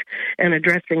safe and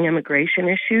addressing immigration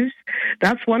issues.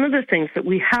 That's one of the things that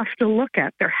we have to look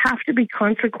at. There have to be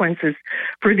consequences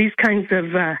for these kinds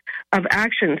of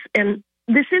actions. And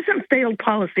this isn't failed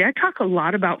policy. I talk a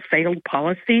lot about failed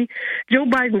policy. Joe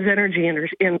Biden's energy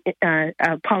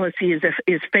policy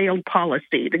is failed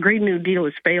policy. The Green New Deal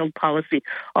is failed policy,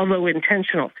 although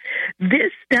intentional.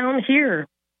 This down here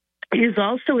is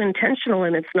also intentional,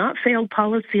 and it's not failed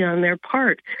policy on their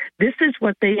part. This is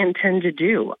what they intend to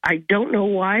do. I don't know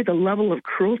why. The level of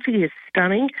cruelty is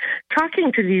stunning.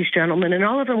 Talking to these gentlemen, and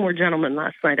all of them were gentlemen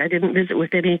last night. I didn't visit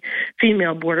with any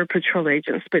female Border Patrol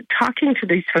agents, but talking to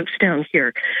these folks down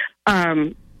here,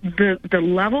 the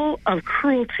level of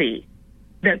cruelty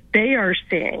that they are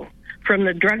seeing from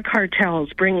the drug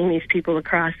cartels bringing these people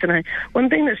across. And one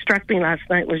thing that struck me last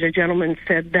night was a gentleman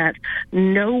said that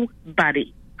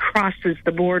nobody crosses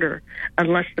the border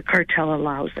unless the cartel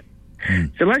allows it.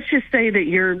 So let's just say that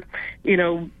you're,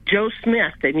 Joe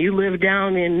Smith, and you live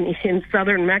down in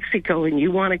southern Mexico and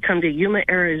you want to come to Yuma,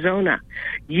 Arizona.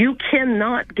 You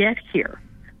cannot get here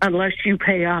unless you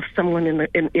pay off someone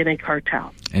in a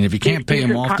cartel. And if you can't pay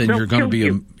them off, then you're going to be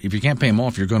if you can't pay them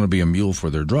off, you're going to be a mule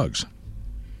for their drugs.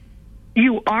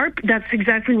 You are. That's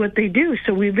exactly what they do.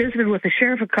 So we visited with the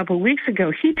sheriff a couple of weeks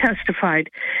ago. He testified,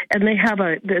 and they have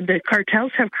the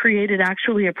cartels have created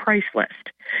actually a price list.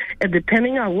 And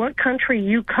depending on what country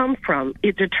you come from,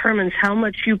 it determines how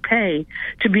much you pay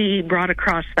to be brought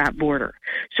across that border.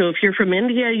 So if you're from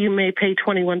India, you may pay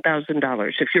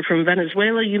 $21,000. If you're from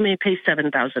Venezuela, you may pay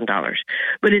 $7,000.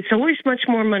 But it's always much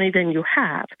more money than you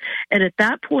have. And at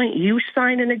that point, you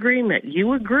sign an agreement.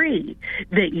 You agree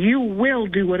that you will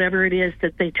do whatever it is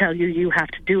that they tell you have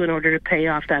to do in order to pay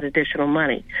off that additional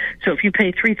money. So if you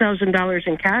pay $3,000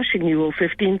 in cash and you owe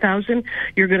 $15,000,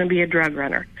 you're going to be a drug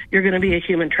runner. You're going to be a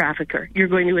human trafficker. You're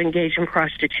going to engage in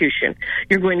prostitution.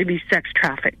 You're going to be sex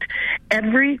trafficked.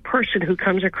 Every person who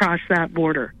comes across that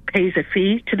border pays a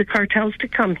fee to the cartels to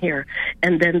come here,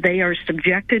 and then they are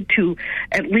subjected to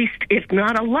at least, if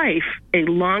not a life, a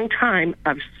long time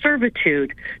of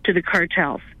servitude to the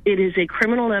cartels. It is a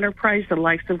criminal enterprise, the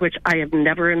likes of which I have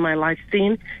never in my life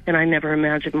seen, and I never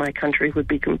imagined my country would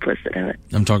be complicit in it.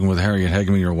 I'm talking with Harriet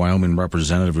Hageman, your Wyoming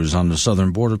representative who's on the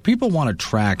southern border. People want to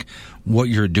track what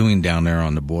you're doing down there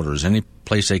on the border. Is any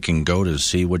place they can go to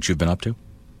see what you've been up to?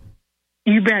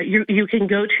 You bet. You can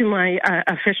go to my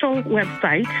official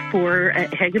website for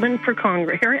Hageman for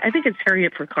Congress. I think it's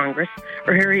Harriet for Congress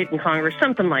or Harriet in Congress,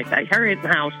 something like that. Harriet in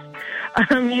House.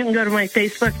 You can go to my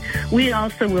Facebook. We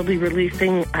also will be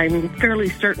releasing, I'm fairly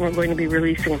certain we're going to be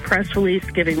releasing a press release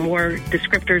giving more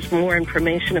descriptors, more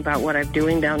information about what I'm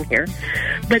doing down here.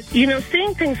 But,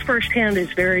 seeing things firsthand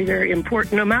is very, very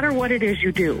important, no matter what it is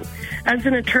you do. As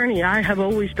an attorney, I have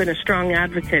always been a strong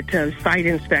advocate of site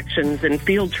inspections and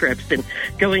field trips and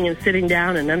going and sitting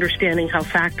down and understanding how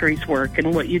factories work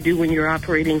and what you do when you're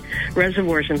operating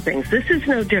reservoirs and things. This is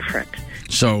no different.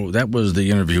 So that was the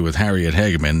interview with Harriet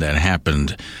Hageman that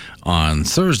happened on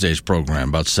Thursday's program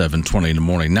about 7:20 in the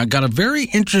morning. Now, got a very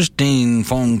interesting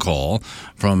phone call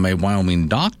from a Wyoming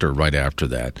doctor right after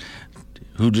that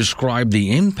who described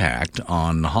the impact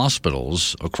on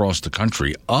hospitals across the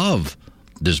country of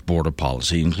this border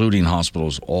policy, including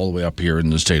hospitals all the way up here in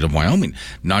the state of Wyoming,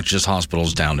 not just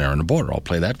hospitals down there on the border. I'll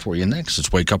play that for you next.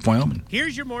 It's Wake Up Wyoming.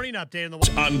 Here's your morning update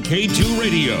on K2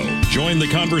 Radio. Join the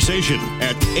conversation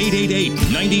at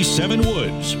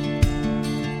 888-97-WOODS.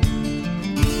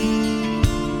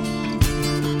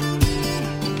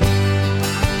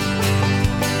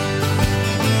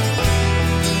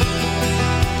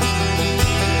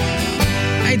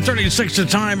 .36 the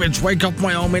time. It's Wake Up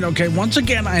Wyoming. Okay, once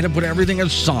again, I had to put everything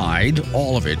aside,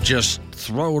 all of it, just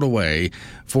throw it away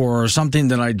for something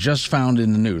that I just found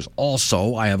in the news.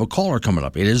 Also, I have a caller coming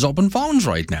up. It is open phones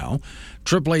right now.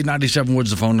 888-97-WOODS,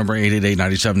 the phone number,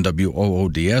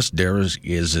 888-97-WOODS. Derek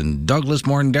is in Douglas.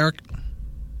 Morning, Derek.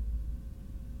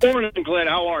 Morning, Glenn.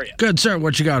 How are you? Good, sir.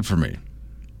 What you got for me?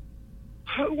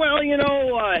 Well,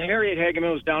 Harriet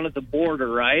Hageman was down at the border,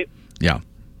 right? Yeah.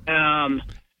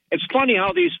 It's funny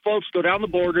how these folks go down the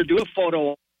border, do a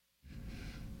photo,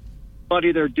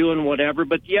 they're doing whatever,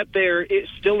 but yet they're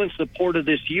still in support of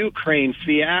this Ukraine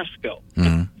fiasco.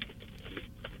 Mm-hmm.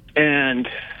 And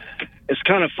it's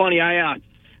kind of funny. I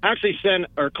actually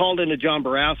called into John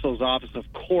Barrasso's office. Of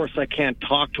course, I can't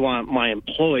talk to my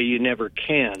employee. You never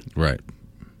can. Right.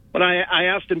 But I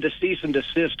asked him to cease and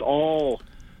desist all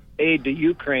aid to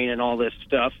Ukraine and all this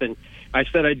stuff, and I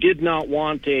said I did not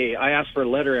want I asked for a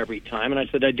letter every time, and I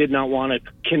said I did not want a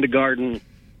kindergarten,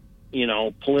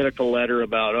 political letter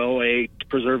about,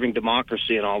 preserving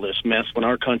democracy and all this mess when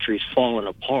our country's falling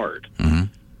apart. Mm-hmm.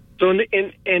 So, and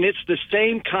it's the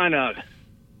same kind of,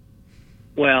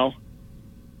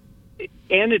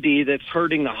 entity that's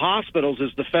hurting the hospitals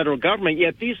is the federal government,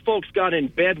 yet these folks got in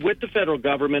bed with the federal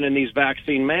government in these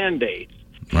vaccine mandates.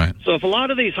 Right. So if a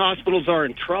lot of these hospitals are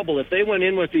in trouble, if they went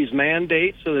in with these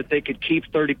mandates so that they could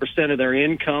keep 30% of their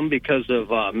income because of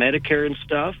Medicare and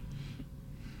stuff,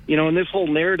 and this whole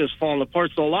narrative's falling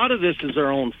apart. So a lot of this is their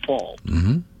own fault.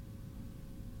 Mm-hmm.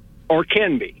 Or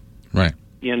can be. Right.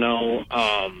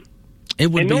 It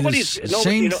would be the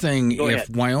same thing if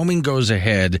Wyoming goes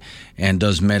ahead and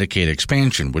does Medicaid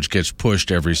expansion, which gets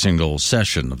pushed every single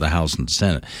session of the House and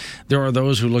Senate. There are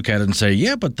those who look at it and say,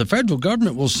 yeah, but the federal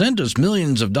government will send us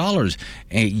millions of dollars.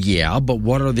 Yeah, but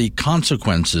what are the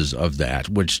consequences of that,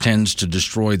 which tends to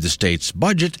destroy the state's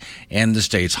budget and the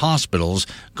state's hospitals?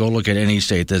 Go look at any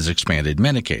state that's expanded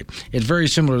Medicaid. It's very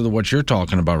similar to what you're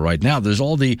talking about right now. There's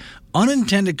all the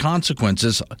unintended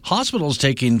consequences, hospitals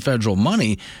taking federal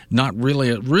money, not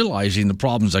really realizing the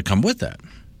problems that come with that.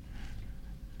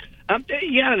 And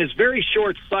it's very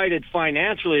short-sighted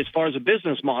financially as far as a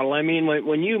business model. I mean,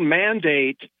 when you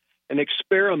mandate an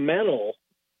experimental,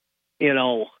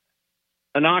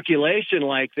 inoculation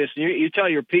like this, you tell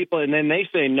your people, and then they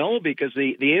say no because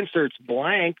the insert's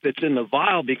blank that's in the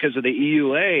vial because of the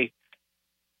EUA,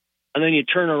 and then you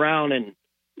turn around and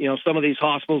some of these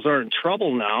hospitals are in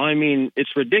trouble now. I mean,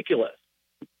 it's ridiculous.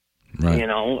 Right.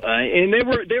 And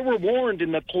they were warned,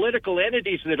 and the political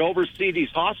entities that oversee these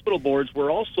hospital boards were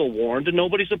also warned, and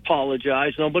nobody's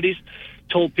apologized. Nobody's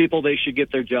told people they should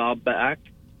get their job back.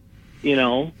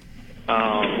 So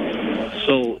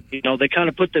they kind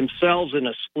of put themselves in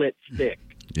a split stick.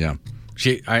 Yeah.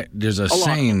 There's a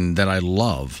saying that I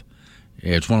love.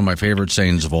 It's one of my favorite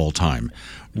sayings of all time.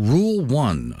 Rule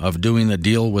 1 of doing a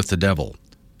deal with the devil: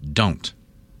 don't.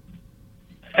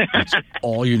 That's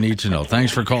all you need to know.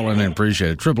 Thanks for calling in.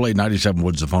 Appreciate it. 888-97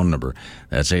 Woods, the phone number.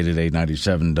 That's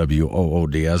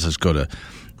 888-97-WOODS. Let's go to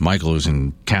Michael, who's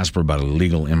in Casper, about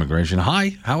illegal immigration.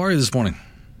 Hi, how are you this morning?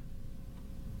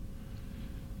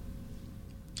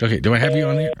 Okay, do I have you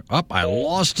on the air? Oh, I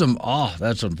lost him. Oh,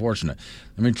 that's unfortunate.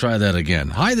 Let me try that again.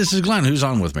 Hi, this is Glenn. Who's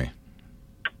on with me?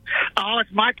 Oh,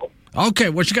 it's Michael. Okay,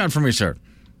 what you got for me, sir?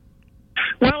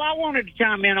 Well, I wanted to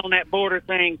chime in on that border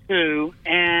thing, too,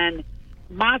 and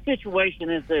my situation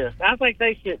is this. I think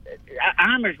they should –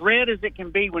 I'm as red as it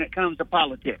can be when it comes to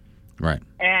politics. Right.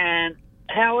 And,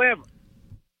 however,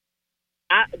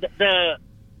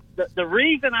 the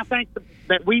reason I think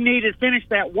that we need to finish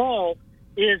that wall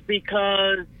is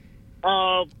because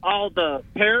of all the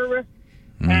terrorists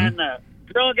and the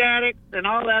drug addicts and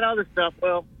all that other stuff.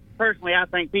 Well, personally, I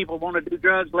think people want to do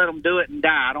drugs, let them do it and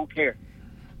die. I don't care.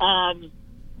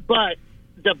 But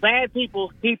the bad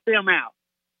people, keep them out.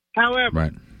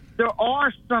 However, there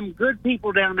are some good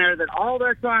people down there that all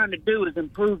they're trying to do is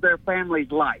improve their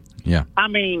family's life. Yeah. I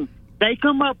mean, they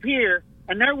come up here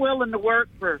and they're willing to work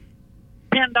for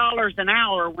 $10 an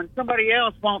hour when somebody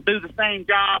else won't do the same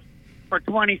job for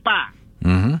 $25.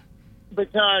 Mm-hmm.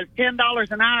 Because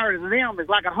 $10 an hour to them is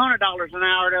like $100 an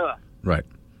hour to us. Right.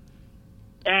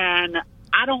 And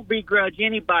I don't begrudge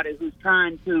anybody who's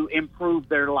trying to improve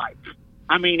their life.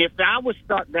 I mean, if I was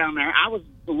stuck down there, I was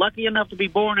lucky enough to be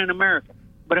born in America.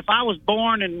 But if I was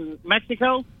born in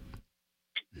Mexico,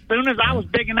 as soon as I was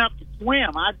big enough to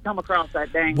swim, I'd come across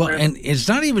that dang river. And it's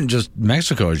not even just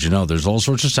Mexico, as you know. There's all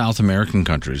sorts of South American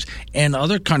countries and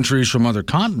other countries from other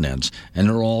continents, and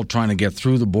they're all trying to get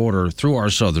through the border, through our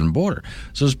southern border.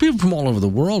 So there's people from all over the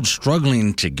world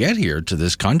struggling to get here to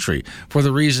this country for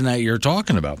the reason that you're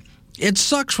talking about. It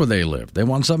sucks where they live. They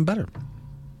want something better.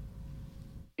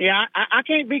 Yeah, I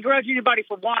can't begrudge anybody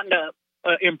for wanting to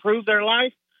improve their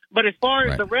life. But as far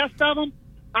as the rest of them,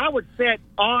 I would set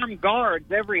armed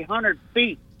guards every 100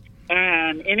 feet.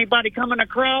 And anybody coming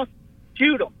across,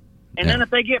 shoot them. And then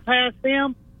if they get past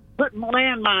them, put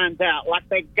landmines out like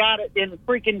they got it in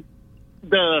freaking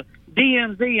the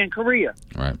DMZ in Korea.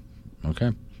 Right.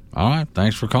 Okay. All right.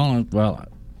 Thanks for calling. Well,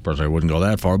 personally, I wouldn't go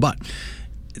that far. But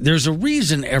there's a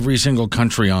reason every single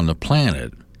country on the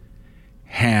planet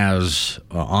has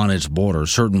on its border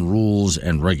certain rules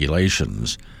and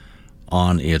regulations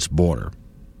on its border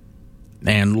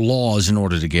and laws in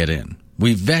order to get in.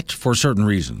 We vet for certain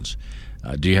reasons.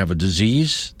 Do you have a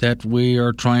disease that we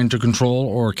are trying to control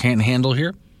or can't handle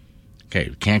here?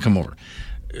 Okay, can't come over.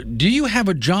 Do you have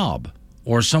a job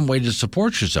or some way to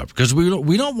support yourself? Because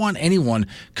we don't want anyone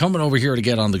coming over here to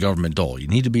get on the government dole. You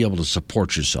need to be able to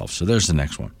support yourself. So there's the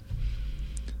next one.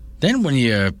 Then when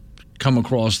you come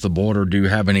across the border, do you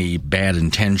have any bad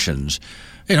intentions?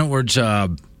 In other words,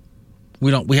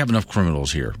 we have enough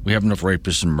criminals here. We have enough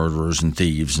rapists and murderers and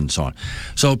thieves and so on.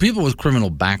 So people with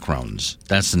criminal backgrounds,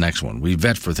 that's the next one. We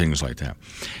vet for things like that.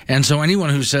 And so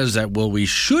anyone who says that, well, we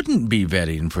shouldn't be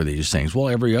vetting for these things, well,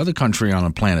 every other country on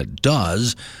the planet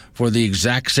does for the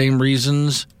exact same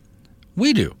reasons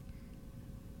we do.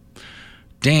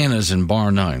 Dan is in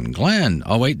bar 9. Glenn.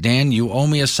 Oh, wait, Dan, you owe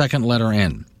me a second letter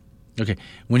N. Okay.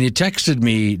 When you texted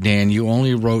me, Dan, you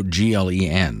only wrote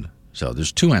GLEN. So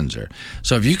there's two N's there.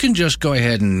 So if you can just go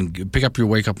ahead and pick up your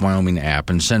Wake Up Wyoming app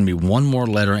and send me one more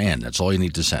letter N, that's all you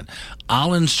need to send.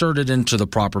 I'll insert it into the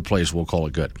proper place. We'll call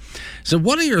it good. So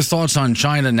what are your thoughts on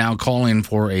China now calling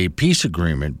for a peace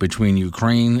agreement between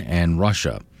Ukraine and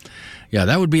Russia? Yeah,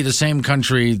 that would be the same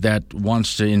country that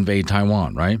wants to invade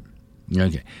Taiwan, right?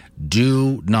 Okay.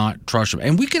 Do not trust them.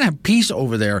 And we can have peace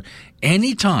over there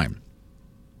anytime.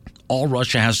 All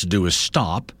Russia has to do is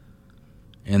stop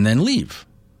and then leave.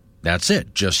 That's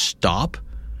it. Just stop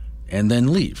and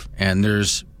then leave. And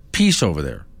there's peace over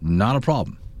there. Not a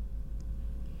problem.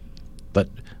 But,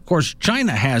 of course,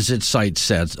 China has its sights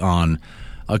set on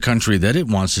a country that it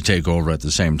wants to take over at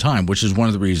the same time, which is one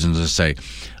of the reasons I say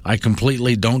I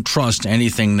completely don't trust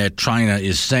anything that China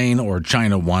is saying or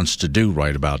China wants to do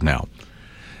right about now.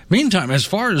 Meantime, as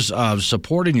far as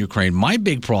supporting Ukraine, my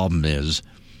big problem is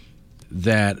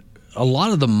that a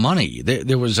lot of the money,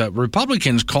 there was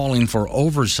Republicans calling for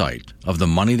oversight of the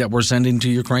money that we're sending to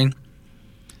Ukraine.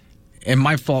 And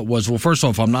my thought was, well, first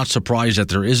off, I'm not surprised that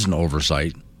there is an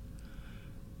oversight.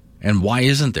 And why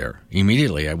isn't there?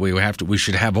 Immediately, we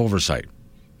should have oversight.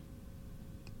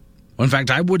 Well, in fact,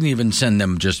 I wouldn't even send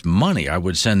them just money. I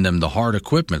would send them the hard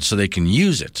equipment so they can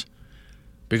use it.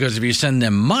 Because if you send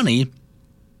them money,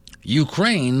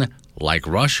 Ukraine, like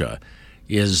Russia,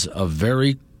 is a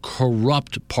very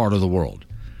corrupt part of the world.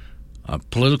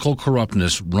 Political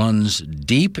corruptness runs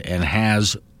deep and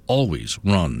has always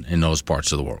run in those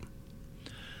parts of the world.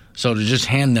 So to just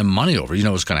hand them money over, you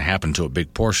know what's going to happen to a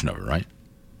big portion of it, right?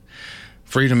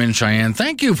 Freedom in Cheyenne,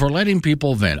 thank you for letting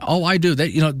people vent. Oh, I do.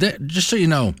 Just so you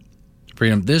know,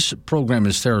 Freedom, this program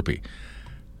is therapy.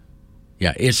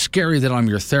 Yeah, it's scary that I'm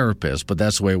your therapist, but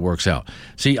that's the way it works out.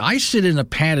 See, I sit in a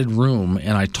padded room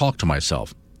and I talk to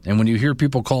myself. And when you hear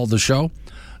people call the show,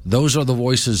 those are the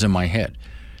voices in my head.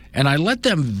 And I let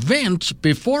them vent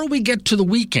before we get to the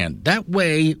weekend. That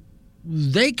way,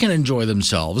 they can enjoy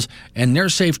themselves, and they're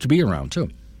safe to be around, too.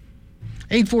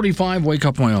 845, Wake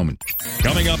Up Wyoming.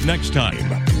 Coming up next time,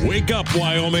 Wake Up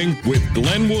Wyoming with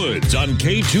Glenn Woods on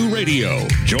K2 Radio.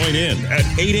 Join in at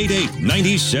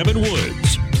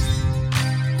 888-97-WOODS.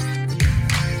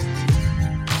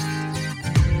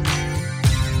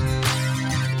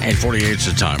 At 48's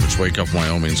the time. It's Wake Up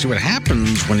Wyoming. See what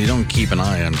happens when you don't keep an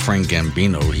eye on Frank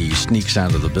Gambino. He sneaks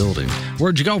out of the building.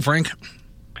 Where'd you go, Frank?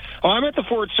 Oh, I'm at the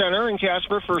Ford Center in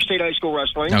Casper for State High School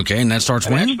Wrestling. Okay, and that starts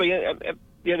when? Actually,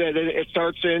 it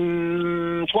starts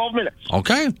in 12 minutes.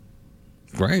 Okay,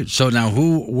 great. So now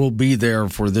who will be there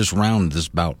for this round, this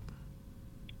bout?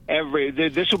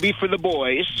 This will be for the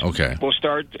boys. Okay. We'll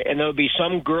start, and there'll be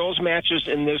some girls matches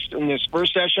in this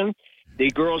first session.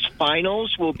 The girls'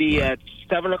 finals will be at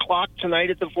 7 o'clock tonight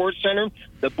at the Ford Center.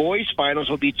 The boys' finals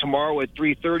will be tomorrow at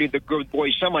 3:30. The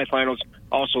boys' semifinals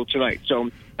also tonight. So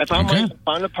I found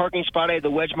a parking spot. I had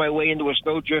to wedge my way into a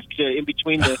snowdrift in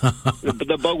between the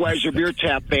Budweiser beer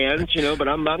tap vans, but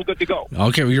I'm good to go.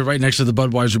 Okay, well, you're right next to the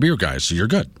Budweiser beer guys, so you're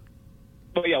good.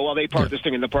 But yeah, well, they parked this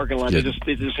thing in the parking lot. Yeah.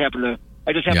 They just happened to.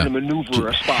 I just happened to maneuver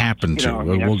a spot.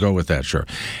 We'll go with that, sure.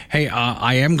 Hey,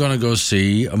 I am going to go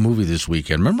see a movie this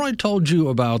weekend. Remember I told you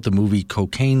about the movie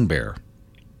Cocaine Bear?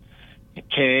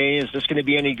 Okay, is this going to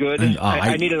be any good?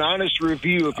 I need an honest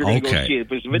review if you're going to go see it.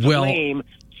 Because if it's lame,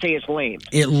 say it's lame.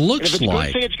 It looks and if it's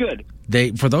like... good, say it's good.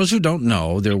 For those who don't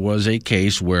know, there was a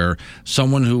case where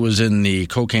someone who was in the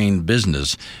cocaine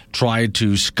business tried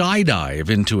to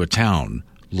skydive into a town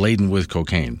laden with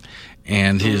cocaine.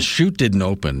 And his chute didn't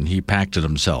open. He packed it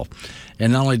himself.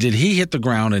 And not only did he hit the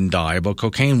ground and die, but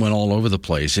cocaine went all over the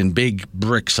place in big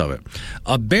bricks of it.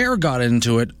 A bear got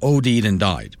into it, OD'd, and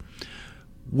died.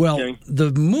 Well,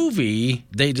 the movie,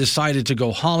 they decided to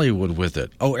go Hollywood with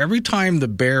it. Oh, every time the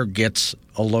bear gets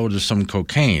a load of some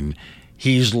cocaine,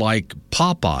 he's like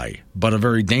Popeye, but a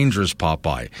very dangerous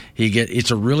Popeye. It's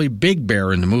a really big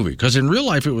bear in the movie, because in real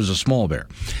life it was a small bear.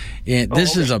 And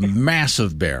this is a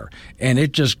massive bear, and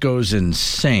it just goes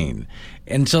insane.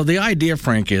 And so the idea,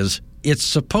 Frank, is it's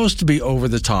supposed to be over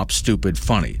the top, stupid,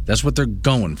 funny. That's what they're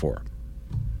going for.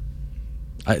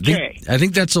 I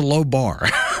think that's a low bar.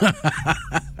 I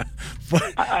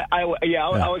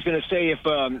was going to say it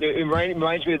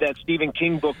reminds me of that Stephen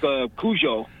King book,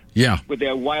 Cujo. Yeah. With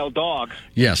that wild dog.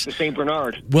 Yes. The St.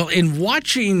 Bernard. Well, in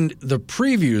watching the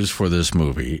previews for this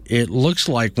movie, it looks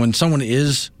like when someone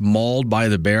is mauled by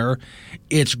the bear,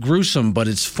 it's gruesome, but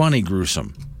it's funny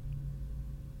gruesome.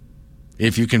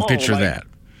 If you can picture that.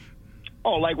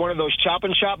 Oh, like one of those Chop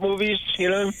and Shop movies,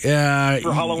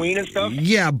 for Halloween and stuff?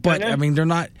 Yeah, but, I mean, they're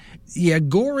not,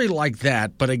 gory like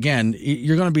that, but again,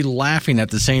 you're going to be laughing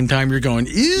at the same time you're going,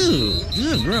 ew,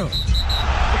 gross.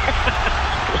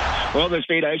 Well, the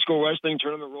State High School Wrestling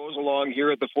Tournament rolls along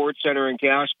here at the Ford Center in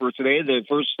Casper today. The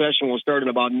first session will start in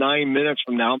about 9 minutes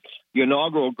from now. The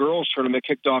inaugural girls tournament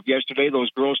kicked off yesterday. Those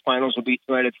girls finals will be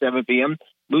tonight at 7 p.m.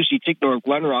 Lucy Ticknor of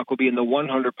Glen Rock will be in the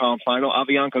 100-pound final.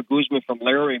 Avianca Guzman from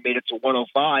Larry made it to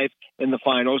 105 in the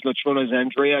finals. Natrona's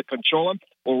Andrea Conchola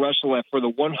will wrestle for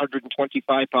the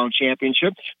 125-pound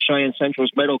championship. Cheyenne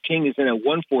Central's Meadow King is in at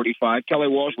 145. Kelly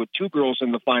Walsh with two girls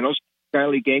in the finals.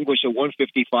 Kylie Gangwish at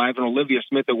 155 and Olivia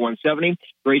Smith at 170.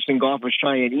 Grayson Goff of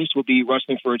Cheyenne East will be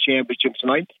wrestling for a championship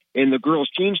tonight. In the girls'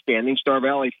 team standing, Star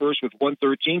Valley first with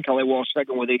 113, Kelly Walsh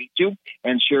second with 82,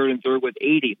 and Sheridan third with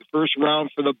 80. The first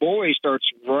round for the boys starts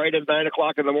right at 9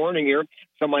 o'clock in the morning here.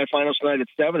 Semifinals tonight at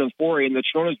 7 and 4A, and the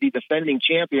Trona's the defending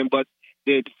champion, but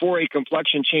the 4A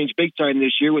complexion changed big time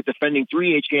this year with defending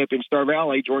 3A champion Star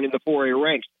Valley joining the 4A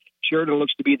ranks. Sheridan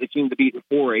looks to be the team to beat in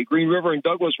 4A. Green River and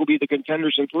Douglas will be the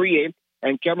contenders in 3A,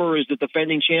 and Kemmerer is the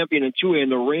defending champion in 2A,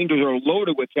 and the Rangers are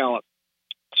loaded with talent.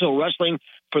 So wrestling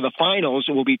for the finals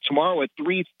will be tomorrow at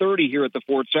 3:30 here at the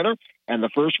Ford Center, and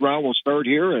the first round will start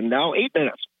here in now 8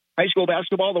 minutes. High school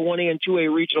basketball, the 1A and 2A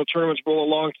regional tournaments roll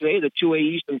along today. The 2A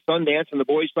East and Sundance, and the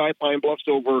boys' side, Pine Bluffs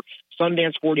over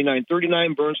Sundance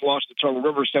 49-39. Burns lost to Tongue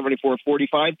River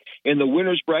 74-45. In the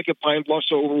winners bracket, Pine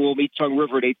Bluffs over will meet Tongue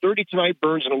River at 8:30 tonight.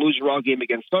 Burns in a loser-all game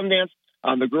against Sundance.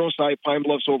 On the girls' side, Pine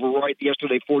Bluffs over Wright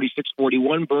yesterday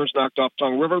 46-41. Burns knocked off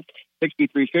Tongue River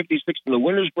 63-56 in the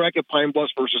winners bracket. Pine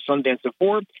Bluffs versus Sundance at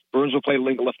 4. Burns will play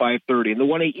Lincoln at 5:30. In the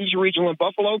 1A East Regional in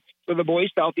Buffalo, for the boys,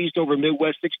 Southeast over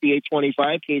Midwest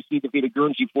 68-25. KC defeated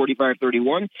Guernsey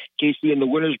 45-31. KC in the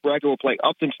winners bracket will play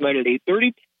Upton tonight at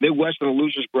 8:30. Midwest in the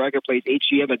losers bracket plays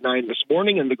HGM at 9 this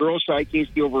morning. And the girls' side,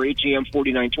 KC over HGM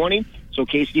 49-20. So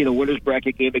KC in the winners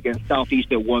bracket game against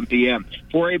Southeast at 1 p.m.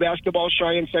 4A basketball,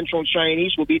 Cheyenne Central and Cheyenne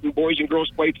East will beat the boys and girls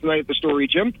play tonight at the Story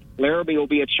Gym. Laramie will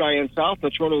be at Cheyenne South.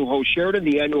 Natrona will host Sheridan.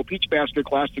 The annual Peach Basket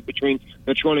Classic between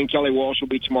Natrona and Kelly Walsh will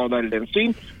be tomorrow night at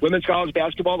NC. Women's college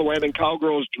basketball, the Wyoming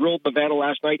Cowgirls drilled Nevada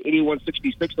last night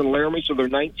 81-66 in Laramie, so they're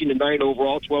 19-9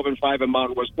 overall, 12-5 in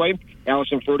Mountain West play.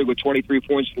 Allison Fertig with 23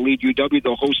 points to lead UW.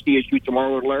 They'll host CSU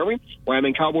tomorrow at Laramie.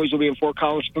 Wyoming Cowboys will be in Fort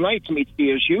Collins tonight to meet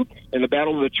CSU in the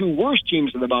battle of the two worst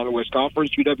teams in the Mountain West Conference.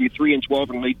 UW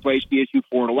 3-12 in league play, CSU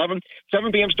 4-11.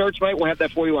 7 p.m. start tonight. We'll have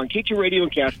that for you on K2 Radio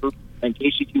in Casper and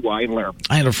KCTY in Laramie.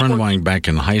 I had a friend of mine back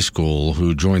in high school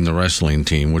who joined the wrestling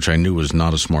team, which I knew was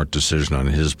not a smart decision on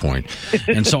his point.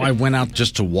 And so I went out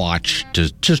just to watch,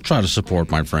 to just try to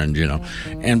support my friend, you know.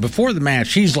 And before the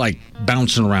match, he's like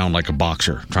bouncing around like a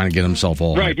boxer, trying to get himself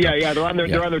all right. hyped up. Yeah. They're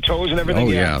on their toes and everything.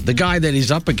 Oh, yeah. The guy that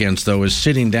he's up against, though, is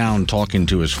sitting down talking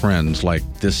to his friends like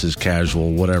this is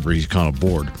casual, whatever. He's kind of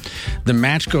bored. The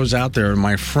match goes out there, and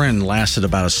my friend lasted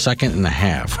about a second and a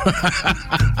half.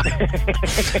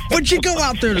 But you go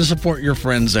out there to support your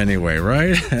friends anyway,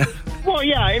 right? Well,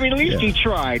 yeah. I mean, at least he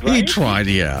tried, right? He tried,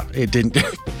 yeah. It didn't.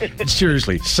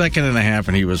 Seriously, second and a half,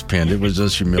 and he was pinned. It was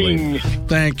just humiliating.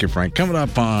 Thank you, Frank. Coming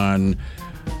up on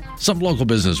some local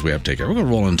business we have to take care of. We're going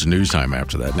to roll into news time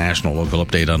after that. National local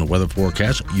update on the weather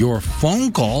forecast. Your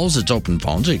phone calls. It's open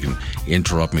phone, so you can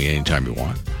interrupt me anytime you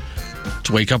want. It's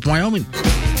Wake Up Wyoming.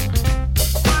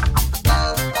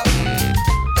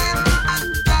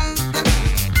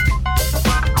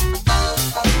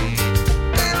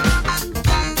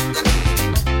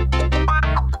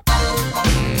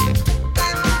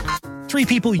 Three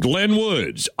people. Glenn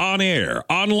Woods, on air,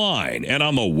 online, and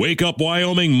on the Wake Up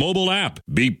Wyoming mobile app.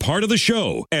 Be part of the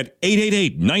show at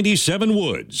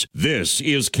 888-97-WOODS. This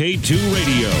is K2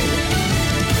 Radio.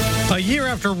 A year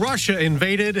after Russia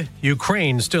invaded,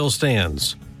 Ukraine still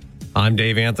stands. I'm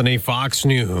Dave Anthony, Fox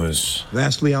News.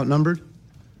 Vastly outnumbered,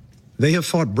 they have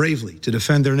fought bravely to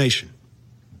defend their nation,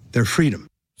 their freedom.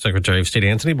 Secretary of State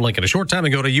Antony Blinken a short time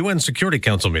ago at a UN Security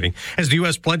Council meeting as the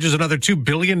U.S. pledges another $2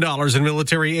 billion in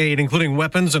military aid, including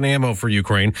weapons and ammo for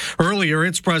Ukraine. Earlier,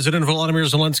 its President Volodymyr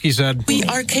Zelensky said, "We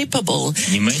are capable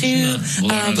to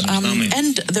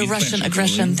end the Russian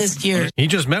aggression this year." He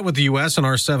just met with the U.S. and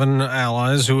our 7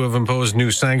 allies who have imposed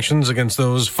new sanctions against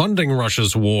those funding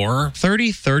Russia's war.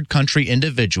 30 third country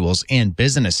individuals and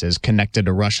businesses connected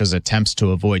to Russia's attempts to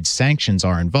avoid sanctions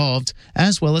are involved,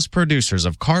 as well as producers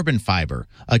of carbon fiber,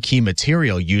 a key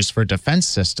material used for defense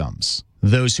systems.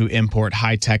 Those who import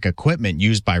high-tech equipment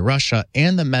used by Russia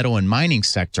and the metal and mining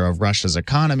sector of Russia's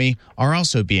economy are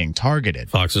also being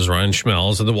targeted. Fox's Ryan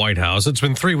Schmelz at the White House. It's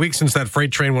been 3 weeks since that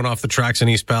freight train went off the tracks in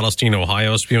East Palestine,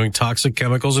 Ohio, spewing toxic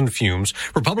chemicals and fumes.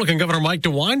 Republican Governor Mike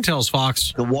DeWine tells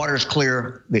Fox, "The water's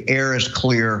clear. The air is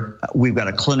clear. We've got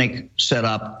a clinic set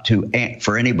up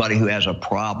for anybody who has a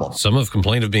problem." Some have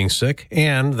complained of being sick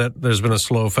and that there's been a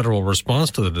slow federal response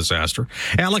to the disaster.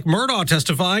 Alec Murdaugh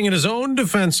testifying in his own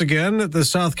defense again at the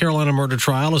South Carolina murder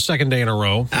trial, a second day in a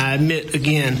row. I admit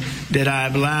again that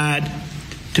I've lied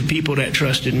to people that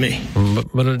trusted me.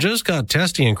 But it just got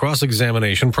testy in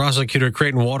cross-examination. Prosecutor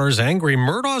Creighton Waters angry.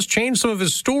 Murdaugh's changed some of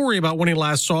his story about when he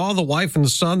last saw the wife and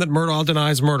son that Murdaugh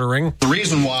denies murdering. The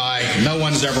reason why no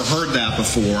one's ever heard that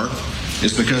before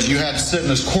is because you had to sit in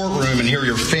this courtroom and hear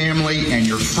your family and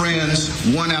your friends,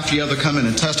 one after the other, come in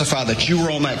and testify that you were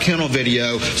on that kennel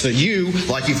video, so you,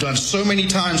 like you've done so many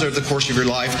times over the course of your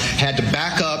life, had to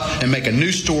back up and make a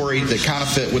new story that kind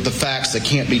of fit with the facts that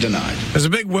can't be denied. There's a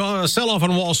big sell-off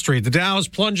on Wall Street. The Dow is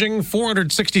plunging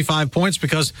 465 points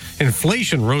because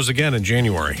inflation rose again in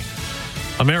January.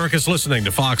 America's listening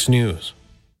to Fox News.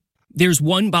 There's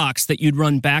one box that you'd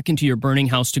run back into your burning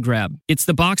house to grab. It's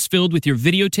the box filled with your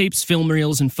videotapes, film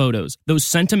reels, and photos. Those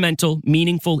sentimental,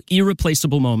 meaningful,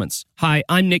 irreplaceable moments. Hi,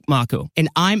 I'm Nick Mako. And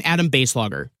I'm Adam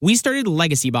Baselogger. We started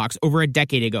Legacy Box over a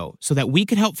decade ago so that we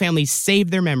could help families save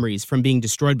their memories from being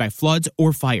destroyed by floods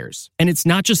or fires. And it's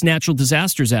not just natural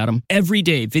disasters, Adam. Every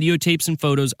day, videotapes and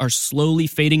photos are slowly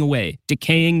fading away,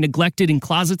 decaying, neglected in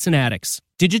closets and attics.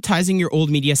 Digitizing your old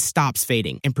media stops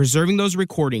fading, and preserving those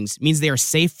recordings means they are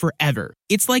safe forever.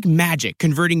 It's like magic,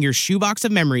 converting your shoebox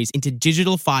of memories into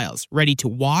digital files, ready to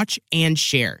watch and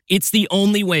share. It's the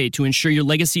only way to ensure your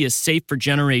legacy is safe for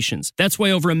generations. That's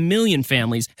why over 1 million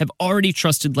families have already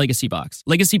trusted LegacyBox.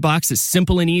 LegacyBox is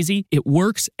simple and easy, it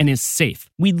works, and is safe.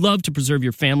 We'd love to preserve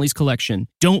your family's collection.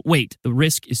 Don't wait. The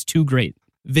risk is too great.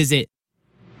 Visit.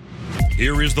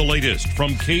 Here is the latest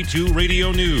from K2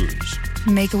 Radio News.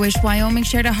 Make-A-Wish Wyoming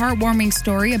shared a heartwarming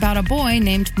story about a boy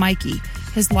named Mikey.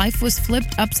 His life was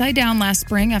flipped upside down last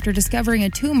spring after discovering a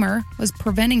tumor was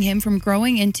preventing him from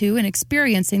growing into and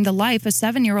experiencing the life a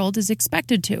 7-year-old is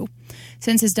expected to.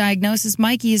 Since his diagnosis,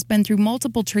 Mikey has been through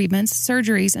multiple treatments,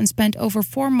 surgeries, and spent over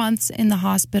 4 months in the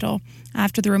hospital.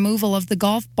 After the removal of the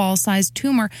golf ball-sized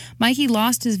tumor, Mikey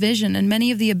lost his vision and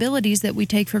many of the abilities that we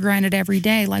take for granted every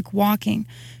day, like walking,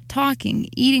 talking,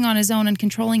 eating on his own, and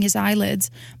controlling his eyelids.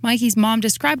 Mikey's mom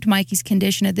described Mikey's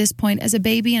condition at this point as a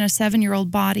baby in a 7-year-old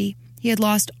body. He had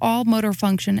lost all motor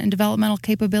function and developmental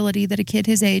capability that a kid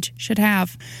his age should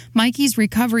have. Mikey's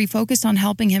recovery focused on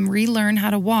helping him relearn how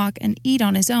to walk and eat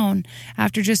on his own.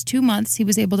 After just 2 months, he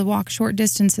was able to walk short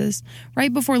distances.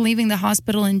 Right before leaving the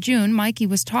hospital in June, Mikey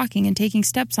was talking and taking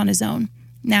steps on his own.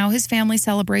 Now his family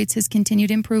celebrates his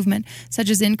continued improvement, such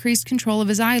as increased control of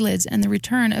his eyelids and the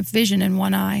return of vision in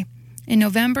one eye. In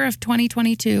November of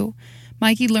 2022,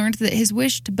 Mikey learned that his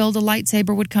wish to build a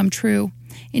lightsaber would come true.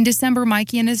 In December,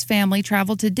 Mikey and his family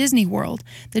traveled to Disney World.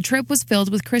 The trip was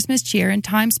filled with Christmas cheer and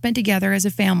time spent together as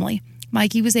a family.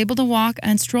 Mikey was able to walk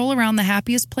and stroll around the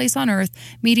happiest place on earth,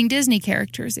 meeting Disney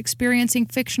characters, experiencing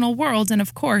fictional worlds, and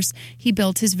of course, he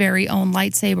built his very own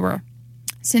lightsaber.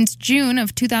 Since June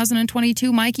of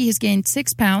 2022, Mikey has gained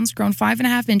 6 pounds, grown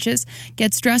 5.5 inches,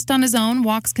 gets dressed on his own,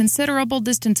 walks considerable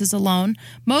distances alone,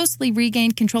 mostly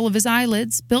regained control of his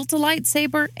eyelids, built a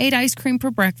lightsaber, ate ice cream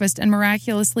for breakfast, and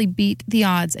miraculously beat the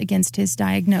odds against his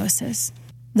diagnosis.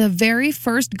 The very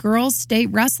first girls' state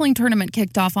wrestling tournament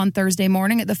kicked off on Thursday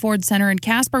morning at the Ford Center in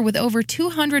Casper with over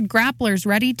 200 grapplers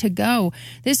ready to go.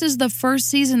 This is the first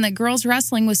season that girls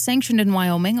wrestling was sanctioned in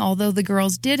Wyoming, although the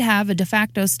girls did have a de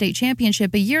facto state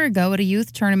championship a year ago at a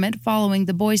youth tournament following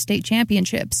the boys' state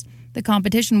championships. The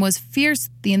competition was fierce.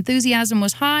 The enthusiasm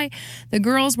was high. The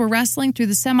girls were wrestling through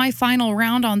the semifinal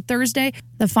round on Thursday.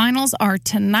 The finals are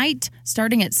tonight,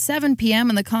 starting at 7 p.m.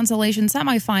 in the consolation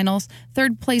semifinals.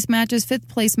 Third-place matches,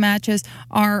 fifth-place matches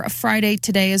are Friday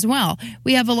today as well.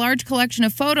 We have a large collection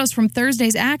of photos from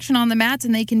Thursday's action on the mats,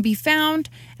 and they can be found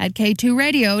at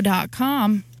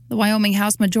K2Radio.com. The Wyoming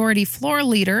House Majority Floor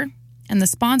Leader and the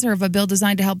sponsor of a bill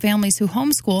designed to help families who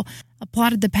homeschool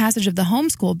applauded the passage of the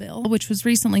homeschool bill, which was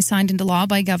recently signed into law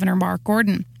by Governor Mark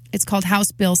Gordon. It's called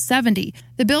House Bill 70.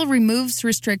 The bill removes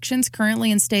restrictions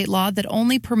currently in state law that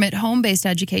only permit home-based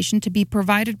education to be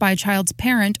provided by a child's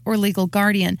parent or legal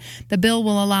guardian. The bill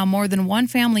will allow more than one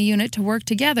family unit to work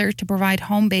together to provide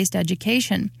home-based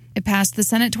education. It passed the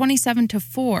Senate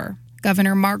 27-4.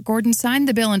 Governor Mark Gordon signed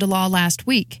the bill into law last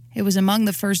week. It was among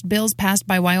the first bills passed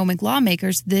by Wyoming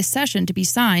lawmakers this session to be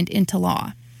signed into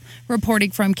law.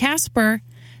 Reporting from Casper,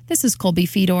 this is Colby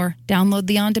Fedor. Download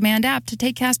the On Demand app to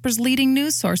take Casper's leading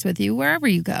news source with you wherever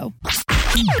you go.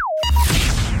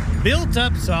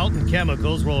 Built-up salt and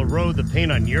chemicals will erode the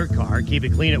paint on your car. Keep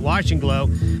it clean at Wash and Glow.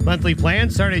 Monthly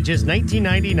plans start at just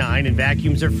 $19.99 and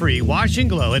vacuums are free. Wash and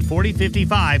Glow at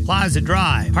 4055 Plaza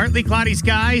Drive. Partly cloudy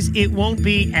skies. It won't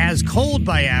be as cold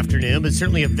by afternoon, but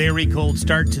certainly a very cold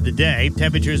start to the day.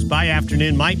 Temperatures by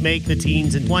afternoon might make the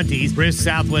teens and 20s. Brisk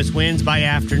southwest winds by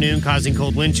afternoon, causing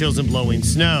cold wind chills and blowing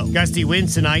snow. Gusty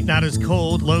winds tonight, not as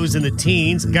cold. Lows in the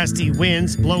teens. Gusty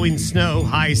winds, blowing snow,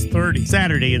 highs 30.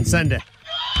 Saturday and Sunday.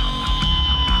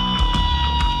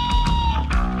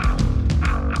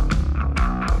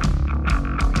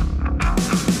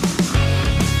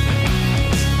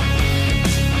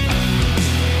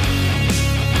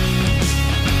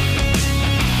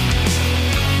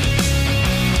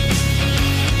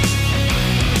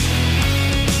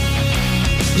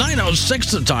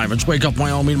 Six the time. It's Wake Up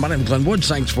Wyoming. My name is Glenn Woods.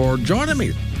 Thanks for joining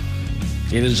me.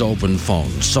 It is open phone.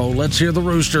 So let's hear the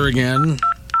rooster again.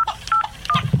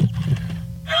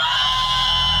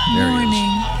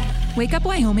 Morning. Wake Up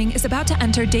Wyoming is about to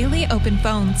enter daily open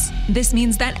phones. This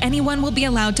means that anyone will be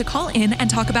allowed to call in and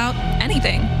talk about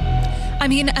anything. I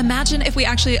mean, imagine if we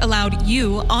actually allowed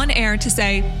you on air to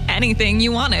say anything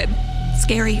you wanted.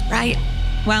 Scary, right?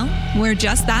 Well, we're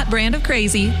just that brand of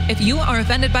crazy. If you are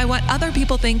offended by what other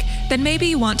people think, then maybe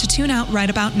you want to tune out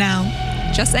right about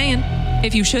now. Just saying.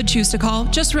 If you should choose to call,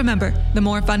 just remember, the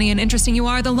more funny and interesting you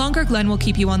are, the longer Glenn will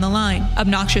keep you on the line.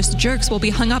 Obnoxious jerks will be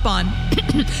hung up on.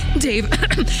 Dave,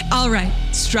 all right,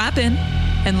 strap in.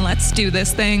 and let's do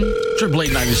this thing.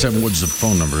 888-97 Woods, the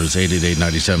phone number is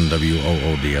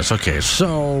 888-97-WOODS. Okay,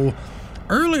 so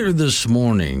earlier this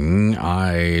morning,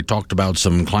 I talked about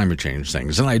some climate change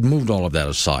things, and I'd moved all of that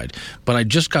aside, but I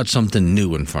just got something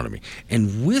new in front of me.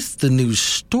 And with the new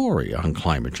story on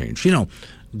climate change,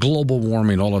 global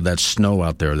warming, all of that snow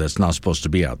out there that's not supposed to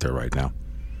be out there right now,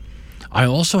 I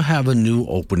also have a new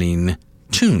opening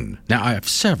tune. Now, I have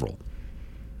several,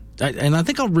 and I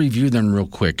think I'll review them real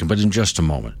quick, but in just a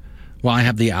moment. Well, I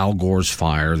have the Al Gore's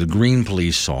Fire, the Green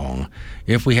Police song,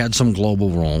 If We Had Some Global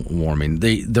Warming,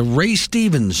 the Ray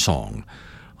Stevens song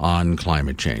on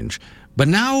climate change. But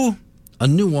now, a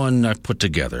new one I've put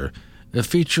together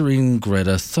featuring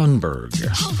Greta Thunberg.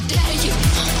 How dare you!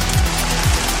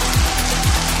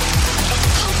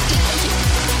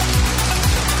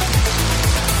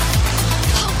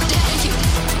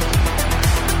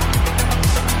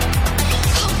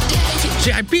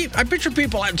 See, I picture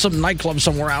people at some nightclub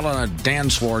somewhere out on a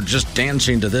dance floor just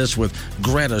dancing to this with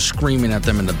Greta screaming at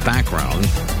them in the background.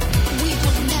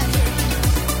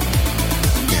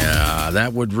 Yeah,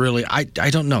 that would really, I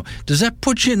don't know. Does that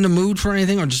put you in the mood for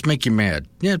anything or just make you mad?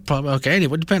 Yeah, probably. Okay,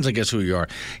 anyway, it depends, I guess, who you are.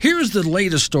 Here's the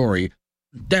latest story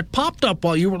that popped up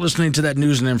while you were listening to that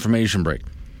news and information break.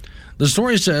 The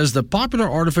story says the popular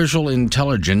artificial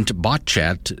intelligent bot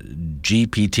chat,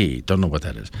 GPT, don't know what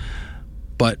that is,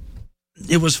 but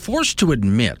it was forced to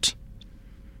admit.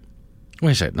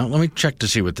 Wait a second. Now, let me check to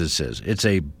see what this is. It's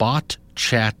a bot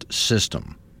chat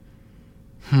system.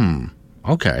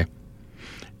 Okay.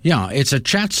 Yeah, it's a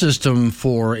chat system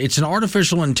it's an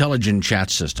artificial intelligent chat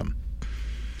system.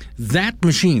 That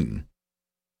machine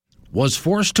was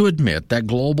forced to admit that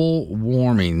global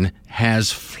warming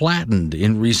has flattened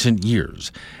in recent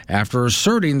years after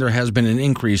asserting there has been an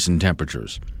increase in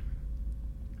temperatures.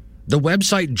 The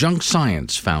website Junk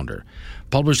Science founder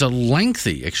published a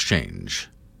lengthy exchange.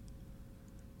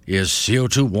 Is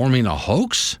CO2 warming a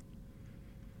hoax?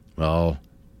 Well,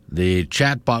 the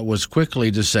chatbot was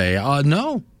quickly to say,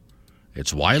 no,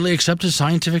 it's widely accepted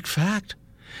scientific fact.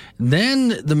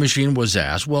 Then the machine was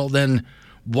asked, well, then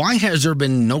why has there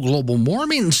been no global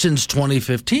warming since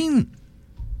 2015?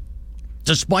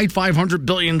 Despite 500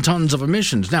 billion tons of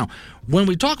emissions. Now, when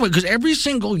we talk about it, because every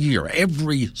single year,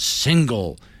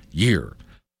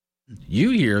 you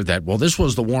hear that, well, this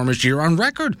was the warmest year on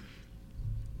record.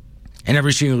 And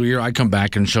every single year I come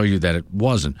back and show you that it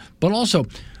wasn't. But also,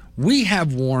 we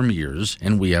have warm years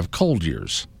and we have cold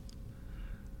years.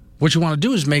 What you want to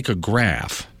do is make a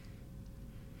graph.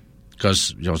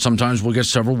 Because, sometimes we'll get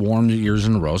several warm years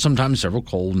in a row, sometimes several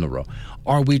cold in a row.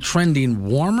 Are we trending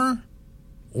warmer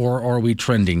or are we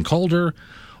trending colder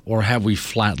or have we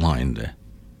flatlined?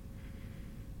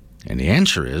 And the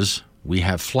answer is we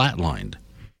have flatlined.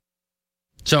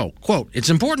 So, quote, it's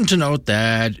important to note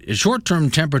that short-term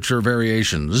temperature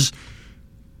variations,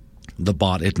 the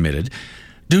bot admitted,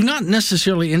 do not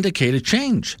necessarily indicate a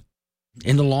change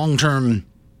in the long-term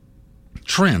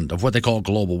trend of what they call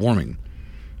global warming.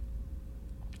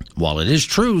 While it is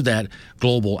true that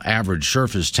global average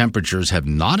surface temperatures have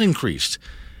not increased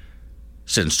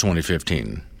since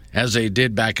 2015, as they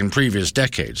did back in previous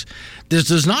decades, this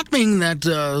does not mean that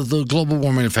the global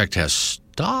warming effect has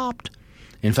stopped.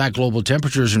 In fact, global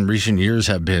temperatures in recent years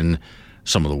have been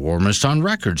some of the warmest on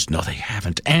records. No, they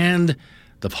haven't. And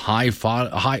the five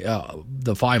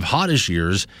hottest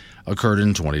years occurred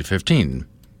in 2015.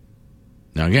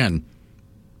 Now, again,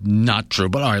 not true,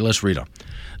 but all right, let's read on.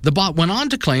 The bot went on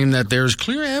to claim that there's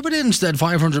clear evidence that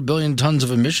 500 billion tons of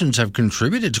emissions have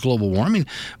contributed to global warming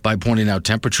by pointing out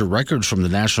temperature records from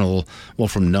from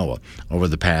NOAA over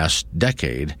the past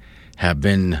decade have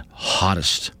been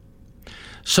hottest.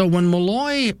 So when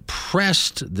Malloy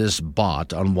pressed this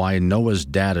bot on why NOAA's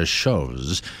data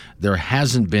shows there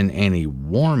hasn't been any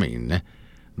warming,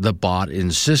 the bot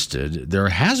insisted there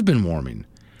has been warming.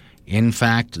 In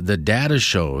fact, the data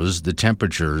shows the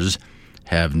temperatures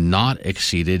have not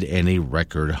exceeded any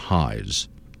record highs.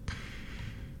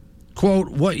 Quote,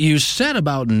 what you said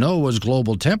about NOAA's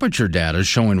global temperature data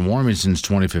showing warming since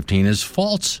 2015 is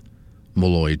false,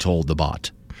 Malloy told the bot.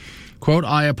 Quote,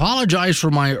 I apologize for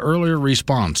my earlier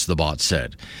response, the bot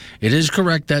said. It is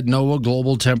correct that NOAA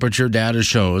global temperature data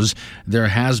shows there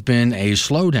has been a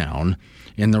slowdown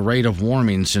in the rate of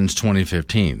warming since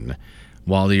 2015.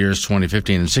 While the years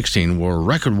 2015 and 16 were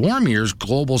record warm years,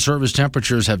 global surface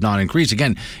temperatures have not increased.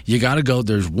 Again, you got to go,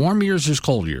 there's warm years, there's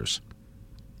cold years.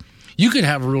 You could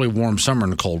have a really warm summer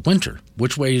and a cold winter.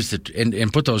 Which way is it?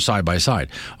 And put those side by side.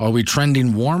 Are we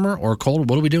trending warmer or colder?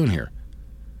 What are we doing here?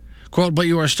 Quote, but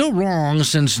you are still wrong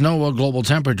since NOAA global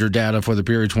temperature data for the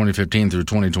period 2015 through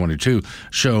 2022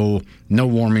 show no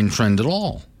warming trend at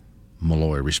all,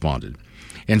 Malloy responded.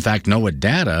 In fact, NOAA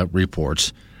data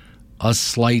reports a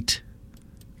slight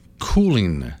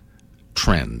cooling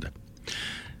trend.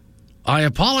 I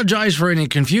apologize for any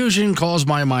confusion caused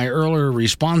by my earlier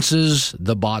responses.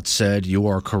 The bot said you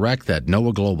are correct that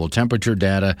NOAA global temperature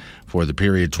data for the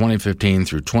period 2015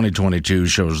 through 2022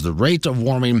 shows the rate of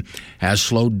warming has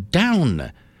slowed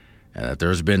down and that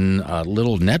there's been a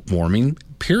little net warming,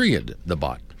 period, the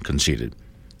bot conceded.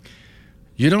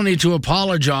 You don't need to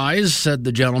apologize, said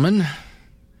the gentleman.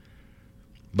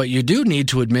 But you do need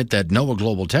to admit that NOAA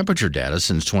global temperature data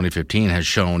since 2015 has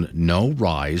shown no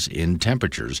rise in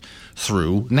temperatures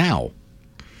through now.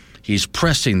 He's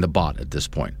pressing the bot at this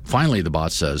point. Finally, the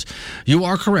bot says, you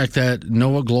are correct that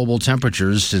NOAA global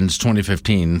temperatures since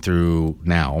 2015 through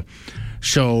now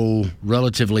show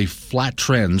relatively flat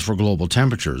trends for global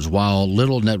temperatures, while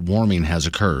little net warming has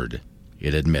occurred,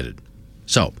 it admitted.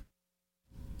 So,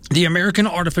 the American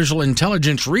Artificial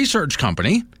Intelligence Research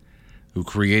Company, who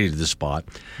created this bot,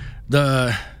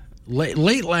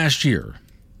 late last year,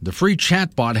 the free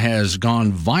chatbot has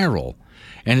gone viral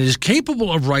and is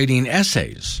capable of writing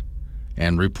essays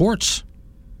and reports.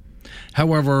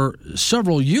 However,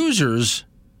 several users,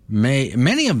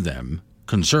 many of them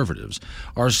conservatives,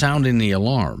 are sounding the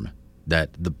alarm that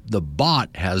the bot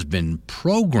has been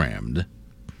programmed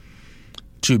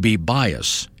to be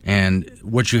biased. And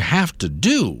what you have to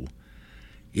do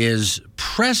is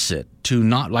press it to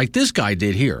not, like this guy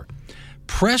did here,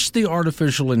 press the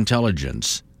artificial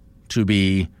intelligence to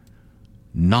be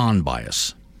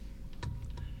non-biased.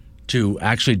 To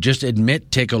actually just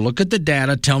admit, take a look at the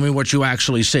data, tell me what you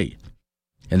actually see.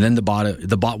 And then the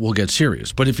bot will get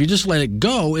serious. But if you just let it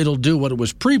go, it'll do what it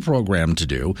was pre-programmed to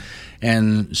do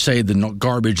and say the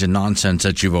garbage and nonsense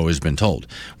that you've always been told.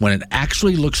 When it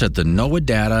actually looks at the NOAA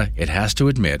data, it has to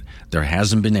admit there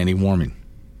hasn't been any warming.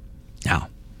 Now,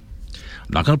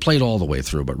 I'm not going to play it all the way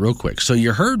through, but real quick. So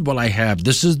you heard what I have.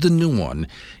 This is the new one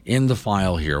in the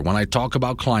file here. When I talk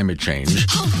about climate change,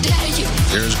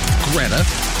 there's Greta.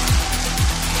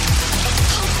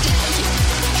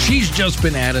 She's just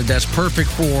been added. That's perfect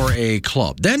for a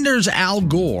club. Then there's Al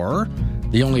Gore,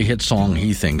 the only hit song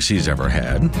he thinks he's ever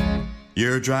had.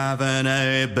 You're driving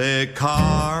a big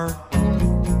car.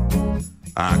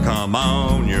 I come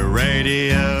on your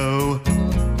radio.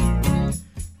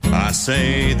 I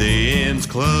say the end's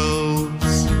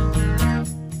close.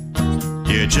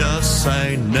 You just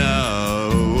say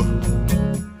no.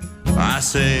 I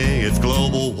say it's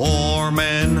global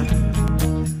warming,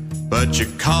 but you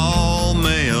call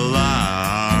me a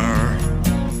liar.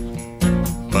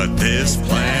 But this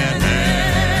planet's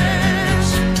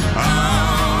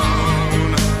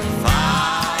on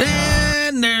fire.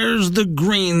 Then there's the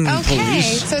green police. Okay,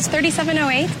 so it's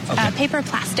 3708, paper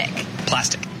plastic.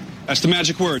 Plastic. That's the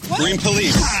magic word. What? Green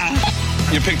police.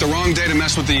 You picked the wrong day to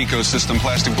mess with the ecosystem,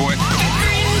 plastic boy.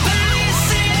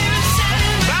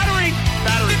 Battery!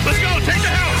 Let's go. Take the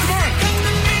house. Come on.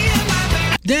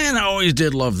 Dan, I always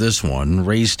did love this one.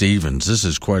 Ray Stevens. This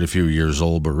is quite a few years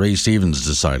old, but Ray Stevens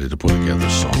decided to put together a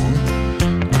song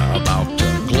about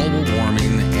global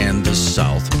warming and the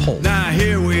South Pole. Now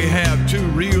here we have two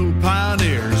real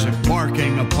pioneers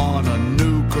embarking upon a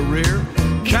new career,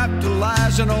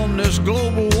 capitalizing on this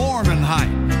global warming hype.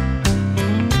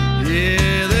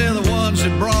 Yeah, they're the ones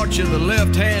that brought you the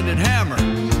left-handed hammer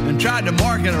and tried to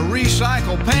market a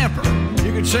recycled pamper.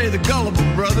 You could say the Gullible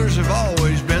brothers have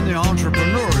always been the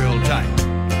entrepreneurial type.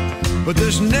 But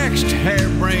this next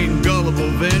harebrained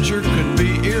gullible venture could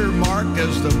be earmarked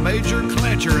as the major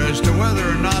clincher as to whether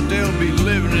or not they'll be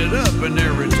living it up in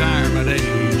their retirement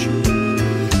age.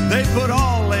 They put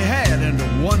all they had into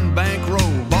one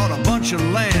bankroll, bought a bunch of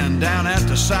land down at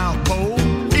the South Pole,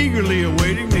 eagerly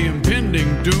awaiting the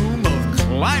impending doom of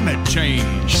climate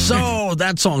change. So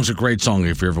that song's a great song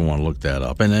if you ever want to look that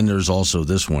up. And then there's also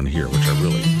this one here, which I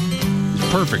really is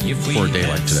perfect for a day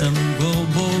like today. Some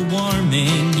global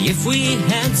warming, if we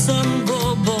had some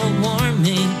global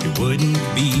warming, it wouldn't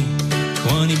be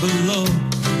 20 below.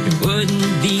 It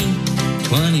wouldn't be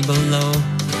 20 below.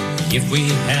 If we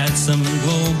had some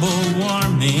global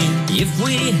warming, if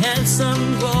we had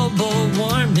some global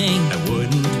warming, I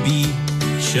wouldn't be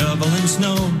shoveling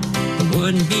snow. I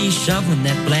wouldn't be shoveling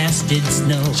that blasted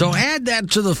snow. So add that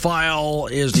to the file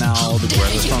is now the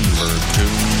Greta Thunberg tune.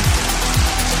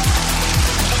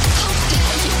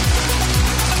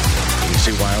 You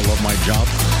see why I love my job?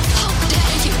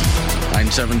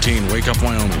 917, Wake Up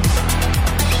Wyoming.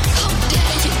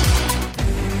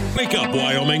 Wake Up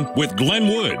Wyoming with Glenn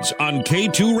Woods on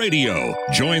K2 Radio.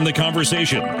 Join the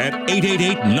conversation at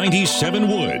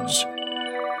 888-97-WOODS.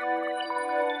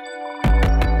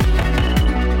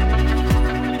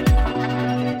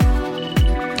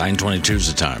 9:22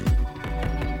 is the time.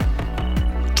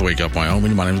 To Wake Up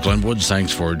Wyoming, my name is Glenn Woods.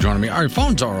 Thanks for joining me. Our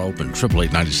phones are open,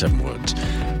 888-97-WOODS.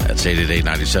 That's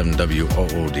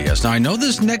 888-97-WOODS. Now, I know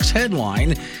this next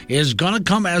headline is going to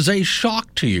come as a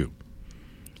shock to you.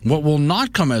 What will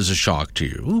not come as a shock to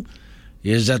you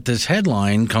is that this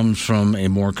headline comes from a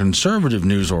more conservative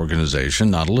news organization,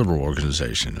 not a liberal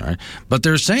organization, right? But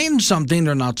they're saying something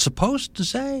they're not supposed to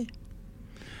say.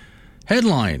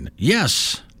 Headline,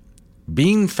 yes,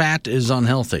 being fat is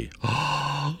unhealthy.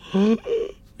 You're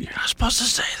not supposed to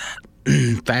say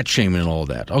that. Fat shaming and all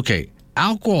that. Okay,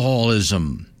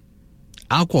 alcoholism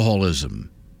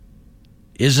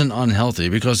isn't unhealthy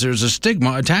because there's a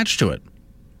stigma attached to it.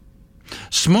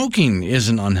 Smoking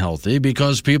isn't unhealthy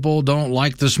because people don't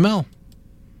like the smell.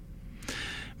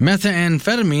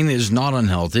 Methamphetamine is not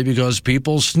unhealthy because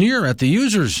people sneer at the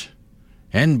users.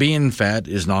 And being fat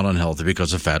is not unhealthy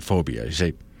because of fat phobia. You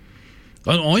say,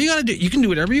 all you got to do, you can do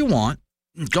whatever you want.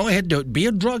 Go ahead, do it. Be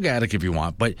a drug addict if you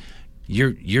want, but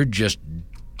you're just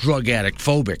drug addict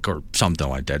phobic or something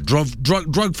like that.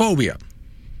 Drug phobia.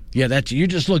 Yeah, you're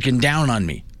just looking down on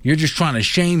me. You're just trying to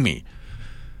shame me.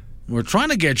 We're trying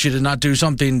to get you to not do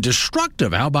something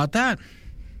destructive. How about that?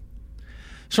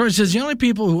 So it says the only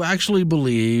people who actually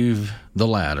believe the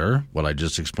latter, what I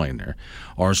just explained there,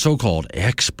 are so-called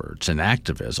experts and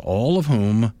activists, all of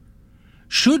whom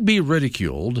should be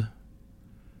ridiculed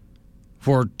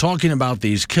for talking about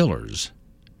these killers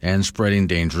and spreading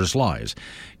dangerous lies.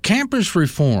 Campus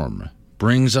reform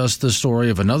brings us the story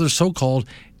of another so-called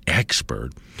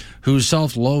expert whose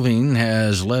self-loathing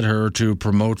has led her to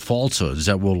promote falsehoods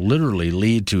that will literally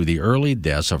lead to the early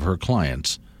deaths of her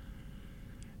clients.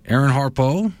 Erin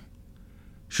Harpo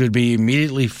should be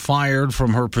immediately fired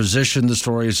from her position, the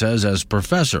story says, as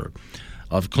professor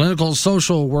of clinical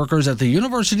social workers at the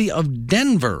University of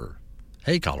Denver,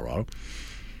 Colorado,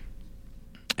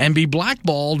 and be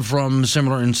blackballed from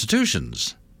similar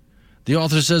institutions. The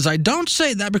author says, I don't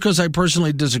say that because I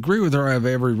personally disagree with her. I have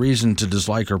every reason to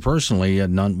dislike her personally.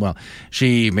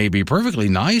 She may be perfectly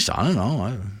nice. I don't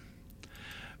know.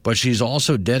 But she's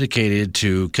also dedicated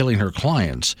to killing her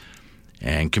clients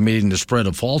and committing the spread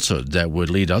of falsehood that would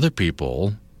lead other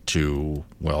people to,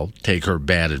 take her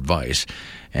bad advice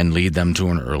and lead them to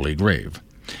an early grave.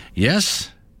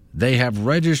 Yes, they have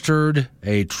registered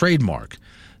a trademark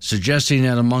suggesting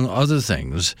that, among other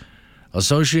things, the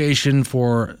Association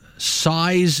for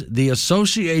Size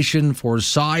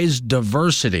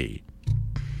Diversity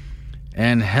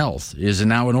and Health is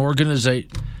now an organization.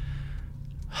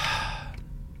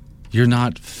 You're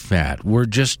not fat. We're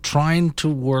just trying to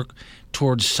work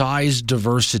towards size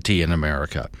diversity in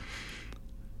America.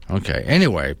 Okay,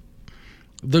 anyway,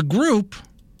 the group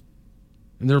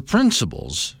and their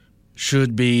principles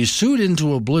should be sued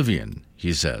into oblivion,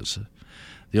 he says.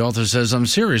 The author says, I'm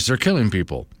serious, they're killing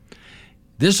people.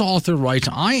 This author writes,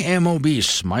 I am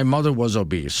obese. My mother was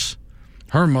obese.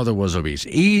 Her mother was obese.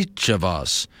 Each of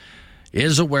us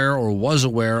is aware or was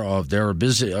aware of their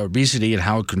obesity and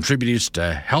how it contributes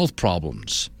to health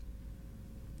problems.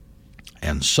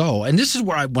 And this is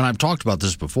where when I've talked about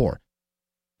this before,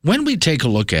 when we take a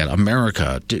look at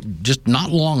America, just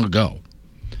not long ago,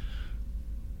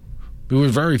 there were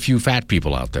very few fat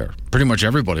people out there. Pretty much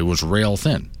everybody was rail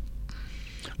thin.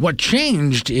 What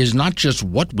changed is not just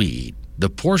what we eat, the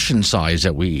portion size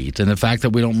that we eat, and the fact that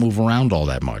we don't move around all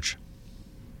that much.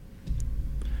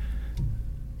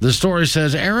 The story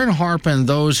says Erin Harp and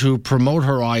those who promote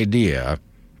her idea,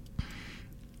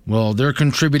 they're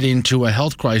contributing to a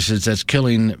health crisis that's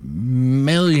killing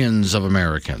millions of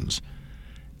Americans.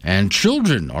 And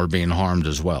children are being harmed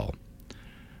as well.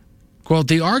 Quote,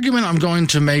 the argument I'm going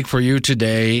to make for you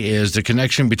today is the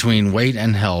connection between weight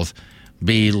and health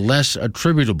be less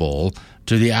attributable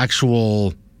to the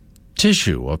actual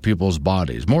tissue of people's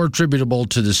bodies, more attributable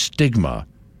to the stigma.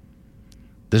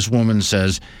 This woman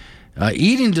says,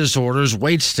 eating disorders,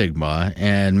 weight stigma,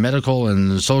 and medical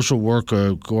and social work,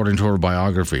 according to her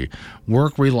biography,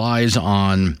 work relies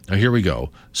on,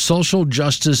 social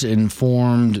justice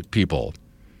informed people.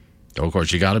 Of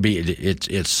course, you got to be,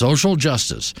 it's social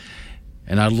justice.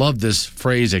 And I love this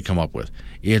phrase they come up with.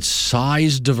 It's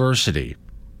size diversity.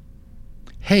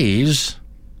 HAES,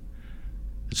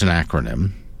 it's an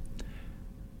acronym,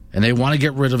 and they want to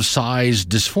get rid of size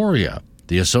dysphoria,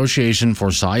 the Association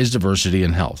for Size Diversity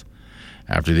in Health,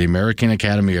 after the American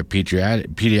Academy of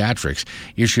Pediatrics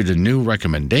issued a new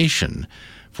recommendation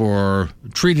for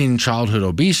treating childhood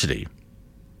obesity.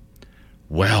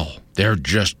 Well, they're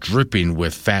just dripping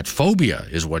with fat phobia,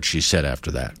 is what she said after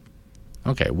that.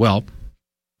 Okay,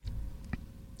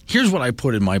 here's what I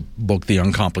put in my book, The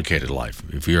Uncomplicated Life,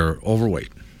 if you're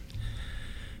overweight.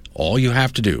 All you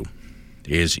have to do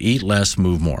is eat less,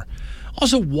 move more.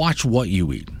 Also, watch what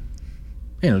you eat.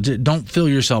 Don't fill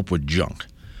yourself with junk,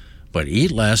 but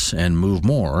eat less and move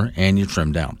more, and you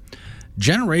trim down.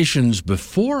 Generations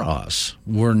before us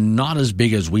were not as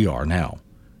big as we are now.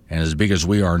 And as big as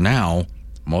we are now,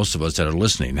 most of us that are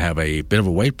listening have a bit of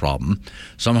a weight problem.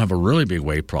 Some have a really big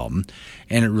weight problem.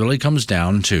 And it really comes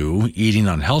down to eating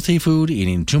unhealthy food,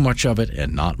 eating too much of it,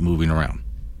 and not moving around.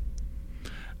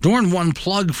 During one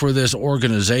plug for this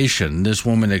organization, this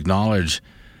woman acknowledged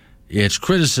its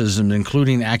criticism,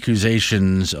 including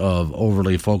accusations of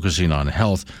overly focusing on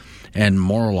health and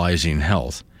moralizing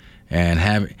health.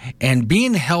 And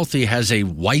being healthy has a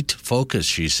white focus,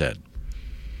 she said.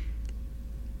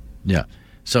 Yeah.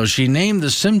 So she named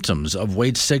the symptoms of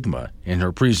weight stigma in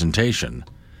her presentation,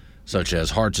 such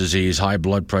as heart disease, high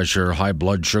blood pressure, high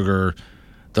blood sugar.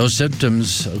 Those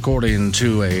symptoms, according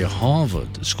to a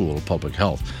Harvard School of Public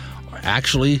Health, are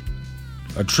actually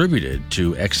attributed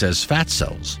to excess fat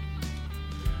cells.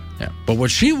 Yeah. But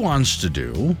what she wants to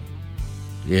do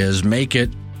is make it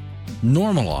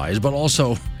normalized, but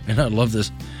also, and I love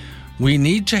this, we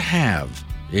need to have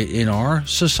in our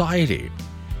society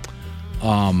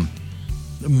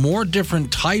more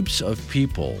different types of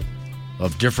people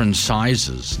of different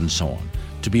sizes and so on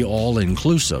to be all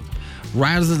inclusive,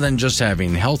 rather than just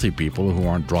having healthy people who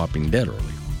aren't dropping dead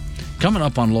early. Coming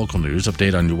up on local news,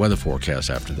 update on your weather forecast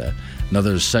after that.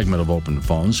 Another segment of Open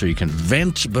Phone so you can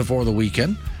vent before the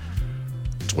weekend.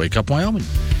 It's Wake Up Wyoming.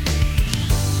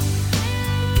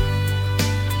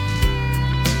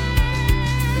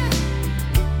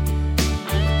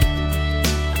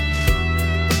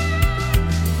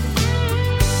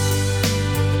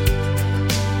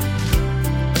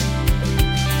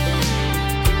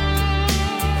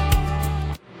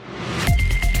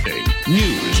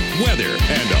 News, weather,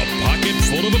 and a pocket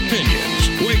full of opinions.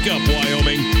 Wake Up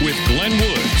Wyoming with Glenn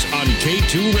Woods on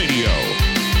K2 Radio.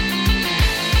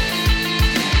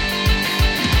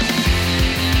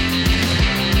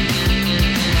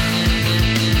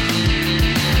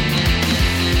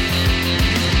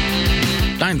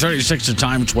 .36 the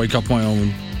time. It's Wake Up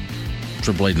Wyoming.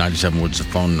 888-97 Woods the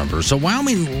phone number. So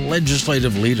Wyoming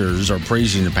legislative leaders are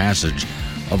praising the passage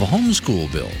of a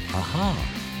homeschool bill. Aha.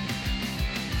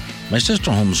 My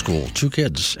sister homeschooled 2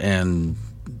 kids, and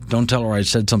don't tell her I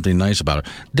said something nice about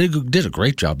her. Did a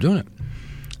great job doing it.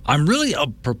 I'm really a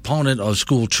proponent of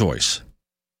school choice.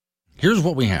 Here's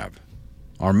what we have.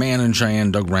 Our man in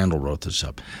Cheyenne, Doug Randall, wrote this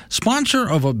up. Sponsor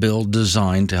of a bill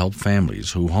designed to help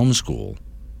families who homeschool,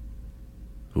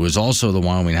 who is also the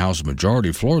Wyoming House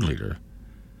Majority Floor Leader,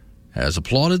 has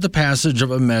applauded the passage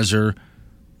of a measure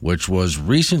which was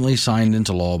recently signed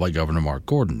into law by Governor Mark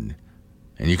Gordon.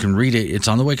 And you can read it. It's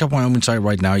on the Wake Up Wyoming site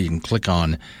right now. You can click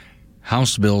on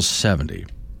House Bill 70.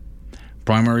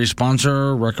 Primary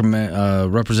sponsor,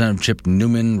 Representative Chip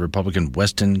Newman, Republican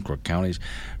Weston, Crook Counties,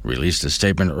 released a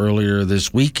statement earlier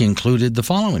this week, included the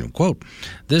following, quote,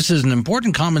 "This is an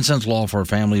important common sense law for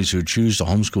families who choose to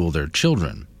homeschool their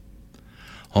children.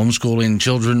 Homeschooling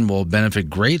children will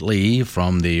benefit greatly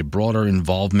from the broader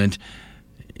involvement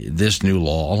this new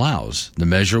law allows. The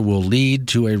measure will lead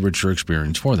to a richer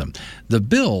experience for them." The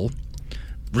bill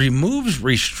removes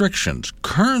restrictions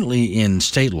currently in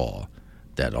state law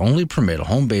that only permit a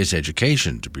home-based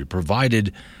education to be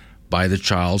provided by the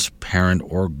child's parent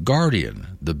or guardian.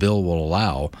 The bill will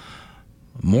allow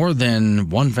more than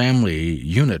one family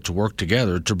unit to work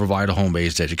together to provide a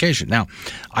home-based education. Now,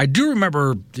 I do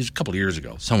remember a couple of years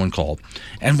ago, someone called,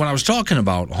 and when I was talking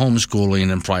about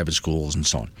homeschooling and private schools and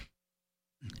so on,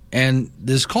 and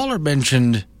this caller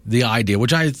mentioned the idea,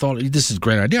 which I thought, this is a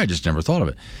great idea, I just never thought of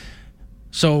it.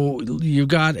 So you've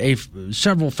got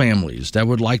several families that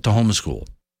would like to homeschool,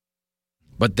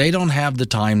 but they don't have the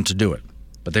time to do it.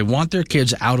 But they want their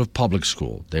kids out of public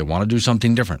school. They want to do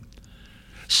something different.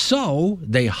 So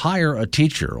they hire a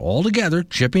teacher altogether,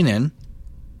 chipping in,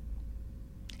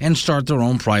 and start their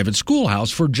own private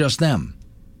schoolhouse for just them.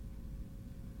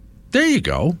 There you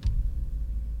go.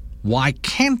 Why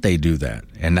can't they do that?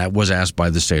 And that was asked by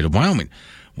the state of Wyoming.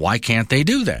 Why can't they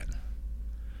do that?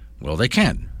 Well, they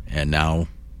can, and now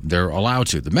they're allowed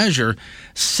to. The measure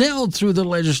sailed through the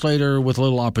legislature with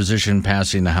little opposition,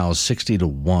 passing the House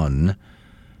 60-1,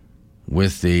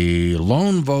 with the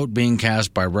lone vote being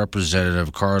cast by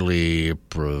Representative Carly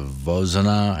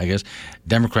Provozina, I guess,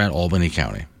 Democrat, Albany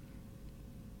County.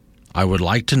 I would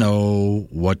like to know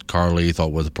what Carly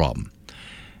thought was the problem.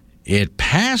 It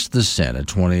passed the Senate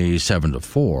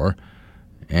 27-4,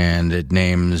 and it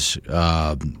names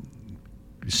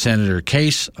Senator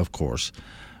Case, of course,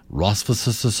 Rothfuss,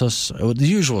 the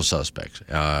usual suspects,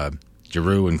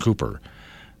 Giroux and Cooper,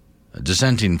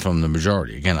 dissenting from the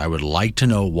majority. Again, I would like to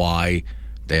know why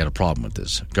they had a problem with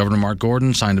this. Governor Mark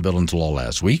Gordon signed the bill into law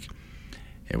last week.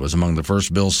 It was among the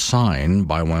first bills signed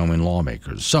by Wyoming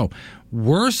lawmakers. So,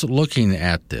 worth looking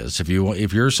at this if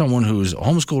you're someone who's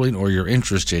homeschooling or you're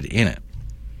interested in it.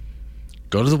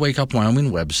 Go to the Wake Up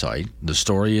Wyoming website. The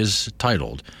story is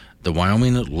titled, "The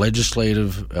Wyoming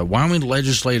Legislative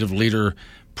Leader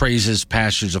Praises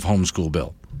Passage of Homeschool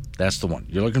Bill." That's the one.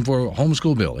 You're looking for a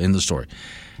homeschool bill in the story.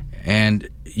 And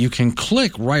you can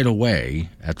click right away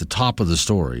at the top of the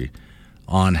story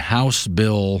on House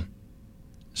Bill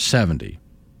 70.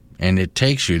 And it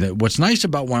takes you. What's nice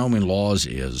about Wyoming laws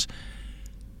is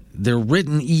they're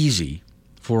written easy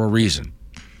for a reason.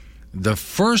 The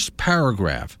first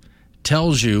paragraph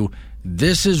tells you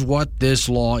this is what this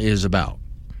law is about.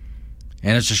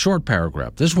 And it's a short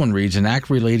paragraph. This one reads, "An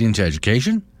act relating to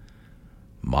education,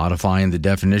 modifying the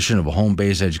definition of a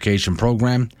home-based education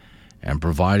program, and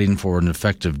providing for an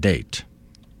effective date.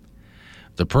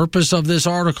 The purpose of this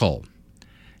article: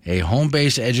 a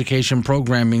home-based education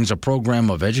program means a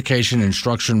program of education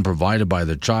instruction provided by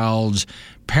the child's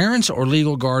parents or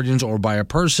legal guardians or by a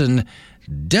person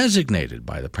designated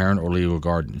by the parent or legal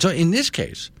guardian." So in this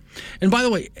case, and by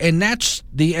the way, and that's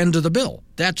the end of the bill.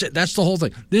 That's it. That's the whole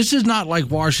thing. This is not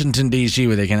like Washington, D.C.,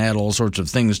 where they can add all sorts of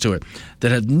things to it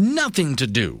that have nothing to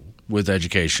do with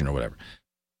education or whatever.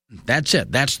 That's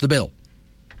it. That's the bill.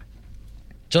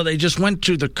 So they just went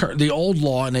to the old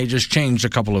law and they just changed a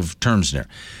couple of terms in there.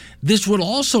 This would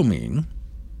also mean,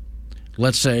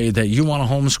 let's say that you want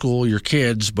to homeschool your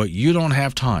kids, but you don't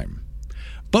have time.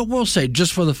 But we'll say,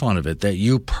 just for the fun of it, that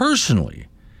you personally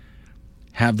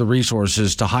have the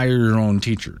resources to hire your own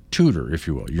tutor, if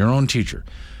you will, your own teacher.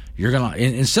 You're going to,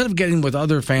 instead of getting with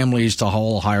other families to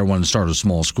hire one and start a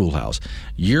small schoolhouse,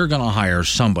 you're going to hire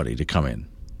somebody to come in.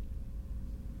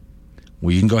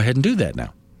 Well, you can go ahead and do that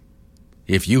now.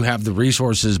 If you have the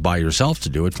resources by yourself to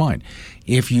do it, fine.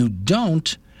 If you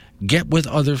don't, get with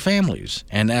other families.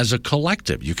 And as a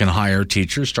collective, you can hire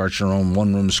teachers, start your own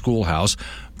one-room schoolhouse.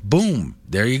 Boom,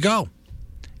 there you go,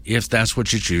 if that's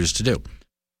what you choose to do.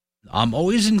 I'm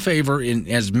always in favor in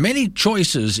as many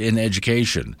choices in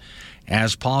education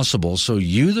as possible. So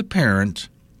you, the parent,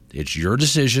 it's your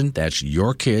decision. That's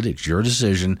your kid. It's your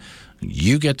decision.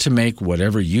 You get to make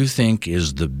whatever you think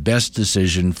is the best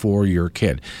decision for your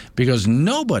kid, because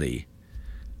nobody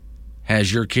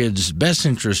has your kid's best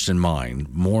interest in mind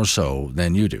more so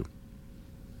than you do.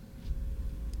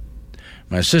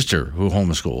 My sister, who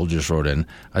homeschooled, just wrote in,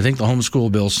 "I think the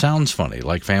homeschool bill sounds funny,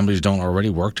 like families don't already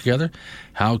work together.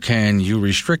 How can you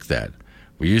restrict that?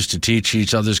 We used to teach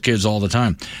each other's kids all the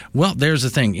time." Well, there's the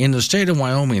thing. In the state of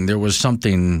Wyoming, there was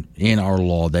something in our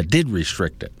law that did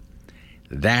restrict it.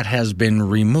 That has been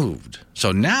removed.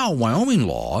 So now Wyoming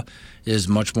law is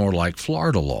much more like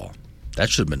Florida law. That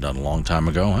should have been done a long time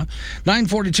ago, huh?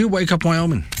 942, Wake Up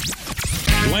Wyoming.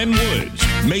 Glenn Woods.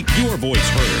 Make your voice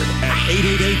heard at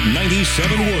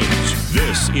 888-97-WOODS.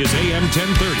 This is AM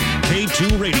 1030,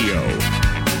 K2 Radio.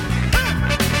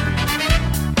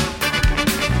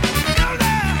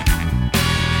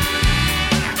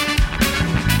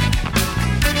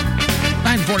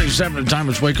 9:47 at the time.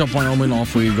 It's Wake Up Wyoming.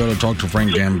 Off we go to talk to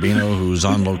Frank Gambino, who's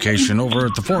on location over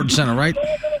at the Ford Center, right?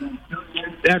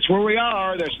 That's where we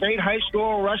are. The state high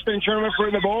school wrestling tournament for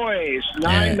the boys.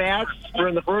 9 mats. We're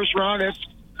in the first round. It's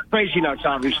crazy nuts,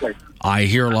 obviously. I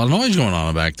hear a lot of noise going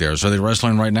on back there. So are they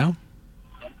wrestling right now?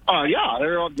 Yeah.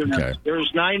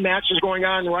 There's 9 matches going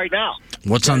on right now.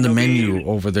 What's on the menu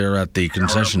over there at the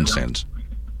concession stands?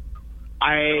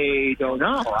 I don't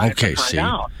know. Okay, see.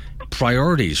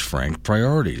 Priorities, Frank.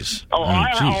 Priorities.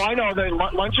 I know. The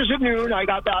lunch is at noon. I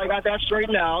got that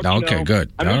straightened out. Okay,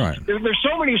 good. All right. There's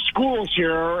so many schools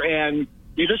here, and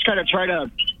you just kind of try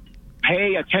to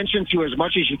pay attention to as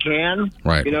much as you can.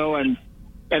 Right. And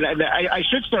I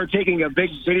should start taking a big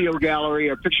video gallery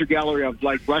or picture gallery of,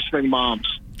 like, wrestling moms.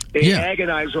 They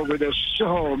agonize over this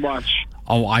so much.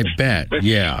 Oh, I bet.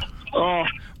 Yeah.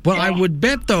 Well, I would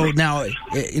bet, though, now,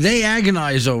 they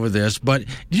agonize over this, but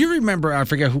do you remember, I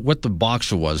forget what the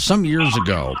boxer was, some years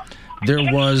ago, there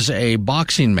was a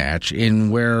boxing match in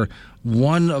where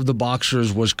one of the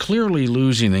boxers was clearly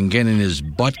losing and getting his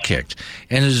butt kicked,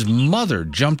 and his mother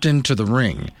jumped into the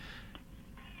ring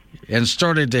and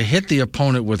started to hit the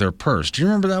opponent with her purse. Do you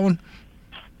remember that one?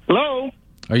 Hello?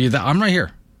 Are you there? I'm right here.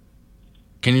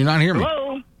 Can you not hear me?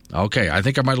 Hello? Okay, I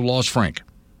think I might have lost Frank.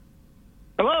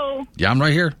 Hello? Yeah, I'm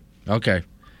right here. Okay.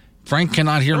 Frank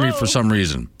cannot hear me for some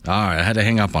reason. All right, I had to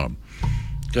hang up on him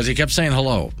because he kept saying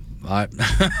hello.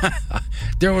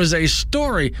 There was a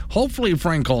story, hopefully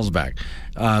Frank calls back,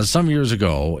 some years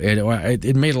ago.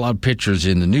 It made a lot of pictures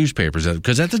in the newspapers,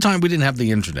 because at the time we didn't have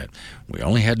the internet. We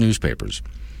only had newspapers.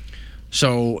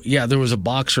 So, yeah, there was a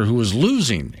boxer who was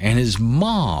losing, and his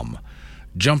mom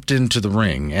jumped into the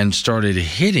ring and started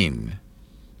hitting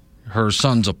her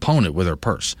son's opponent with her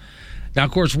purse. Now,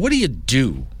 of course, what do you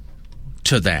do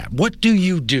to that? What do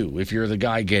you do if you're the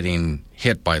guy getting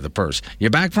hit by the purse? You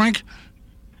back, Frank?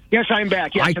 Yes, I'm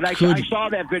back. Yes, I saw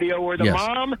that video where the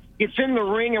mom gets in the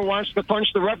ring and wants to punch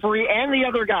the referee and the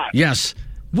other guy. Yes.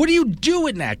 What do you do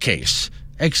in that case?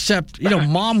 Except,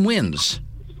 mom wins.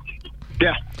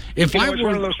 Yeah. If I were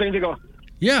one of those things to go.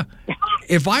 Yeah.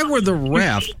 If I were the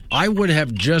ref, I would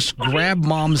have just grabbed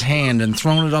mom's hand and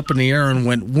thrown it up in the air and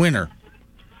went, winner.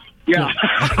 Yeah.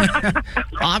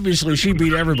 Obviously, she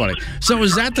beat everybody. So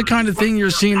is that the kind of thing you're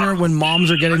seeing there when moms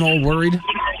are getting all worried?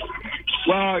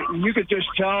 Well, you could just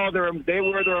tell they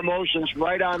wear their emotions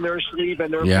right on their sleeve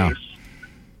and their face.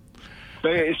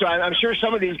 So I'm sure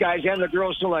some of these guys and the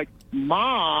girls are like,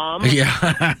 Mom.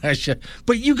 Yeah.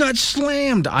 But you got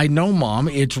slammed. I know, Mom.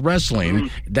 It's wrestling.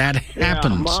 That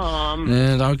happens. Yeah,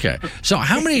 Mom. Okay. So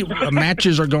how many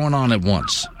matches are going on at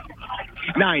once?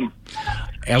 9.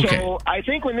 Okay. So I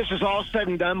think when this is all said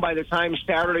and done, by the time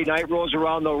Saturday night rolls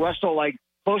around, they'll wrestle like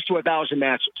close to 1,000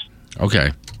 matches.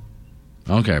 Okay.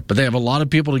 But they have a lot of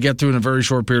people to get through in a very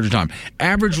short period of time.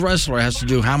 Average wrestler has to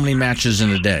do how many matches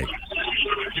in a day?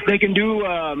 They can do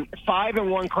 5 in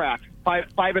one crack. 5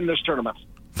 in this tournament.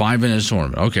 5 in this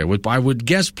tournament. Okay. I would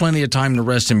guess plenty of time to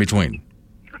rest in between.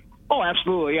 Oh,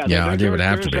 absolutely. Yeah. Yeah, it would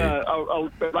have to be.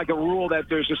 There's like a rule that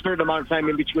there's a certain amount of time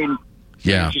in between.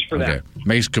 Yeah. For that.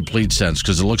 Makes complete sense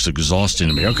because it looks exhausting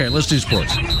to me. Okay, let's do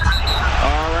sports. All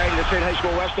right, the State High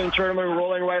School Wrestling Tournament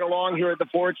rolling right along here at the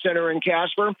Ford Center in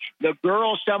Casper. The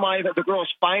girls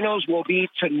finals will be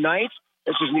tonight.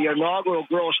 This is the inaugural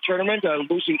girls tournament.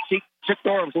 Lucy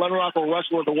Ticknor of Glen Rock will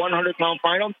wrestle at the 100-pound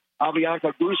final.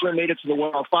 Avianca Guzman made it to the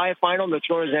 105 final.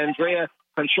 Notorious Andrea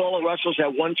Conchola wrestles at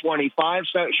 125.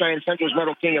 Cheyenne Central's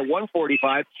Metal King at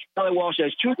 145. Kelly Walsh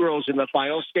has 2 girls in the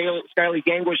finals. Skylie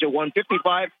Gangwish at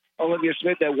 155. Olivia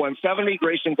Smith at 170.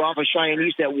 Grayson Goff of Cheyenne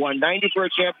East at 190 for a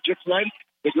championship tonight.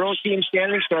 The girls team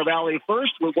standing, Star Valley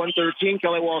first with 113.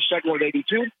 Kelly Walsh second with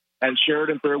 82. And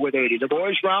Sheridan third with 80. The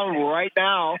boys round right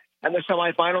now, and the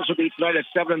semifinals will be tonight at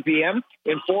 7 p.m.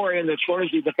 In 4A, and the Troy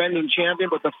is the defending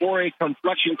champion, but the 4A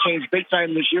complexion changed big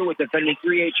time this year with defending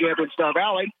 3A champion Star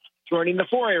Valley joining the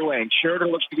 4A rank. Sheridan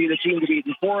looks to be the team to beat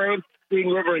in 4A. Green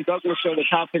River and Douglas are the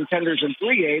top contenders in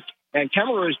 3A, and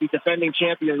Kemmerer is the defending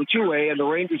champion in 2A, and the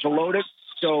Rangers are loaded.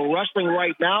 So wrestling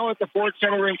right now at the Ford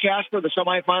Center in Casper, the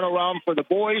semifinal round for the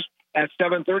boys at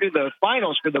 7:30. The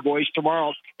finals for the boys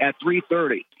tomorrow at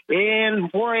 3:30. In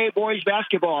 4A boys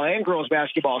basketball and girls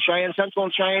basketball, Cheyenne Central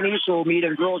and Cheyenne East will meet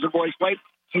in girls and boys fight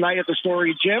tonight at the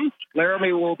Story Gym.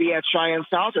 Laramie will be at Cheyenne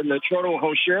South, and the Natrona will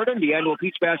host Sheridan. The annual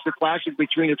Peach Basket Classic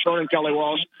between Natrona and Kelly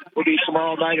Walsh will be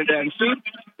tomorrow night at NC.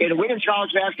 In women's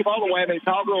college basketball, the Wyoming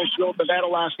Cowgirls drove Nevada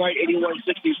last night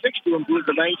 81-66 to improve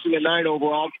the 19-9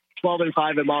 overall.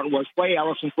 12-5 in Mountain West play.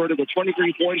 Allison Furter with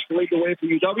 23 points to lead the way for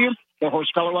UW. They'll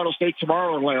host Colorado State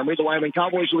tomorrow in Laramie. The Wyoming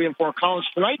Cowboys will be in Fort Collins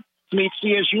tonight to meet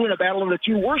CSU in a battle of the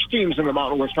 2 worst teams in the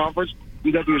Mountain West Conference.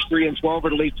 UW is 3-12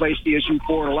 at league place, CSU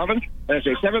 4-11. And it's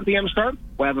a 7 p.m. start.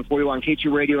 We'll have it for you on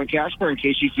K2 Radio in Casper and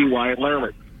KCTY in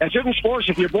Laramie. That's it in sports.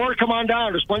 If you're bored, come on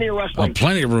down. There's plenty of wrestling.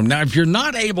 Plenty of room. Now, if you're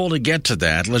not able to get to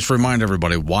that, let's remind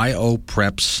everybody, YO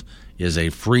Preps is a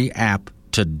free app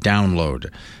to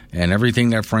download. And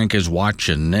everything that Frank is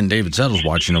watching and David Settle's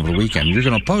watching over the weekend, you're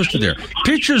going to post it there.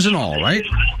 Pictures and all, right?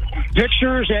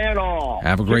 Pictures and all.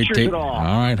 Have a great day. All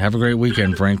right. Have a great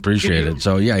weekend, Frank. Appreciate it.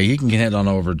 So, yeah, he can head on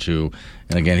over to,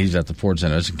 and again, he's at the Ford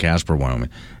Center. It's in Casper, Wyoming.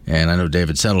 And I know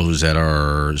David Settle, who's at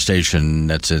our station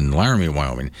that's in Laramie,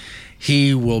 Wyoming.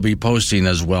 He will be posting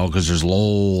as well because there's a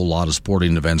whole lot of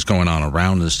sporting events going on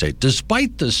around the state,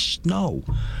 despite the snow.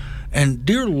 And,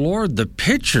 dear Lord, the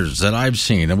pictures that I've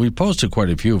seen, and we posted quite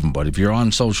a few of them, but if you're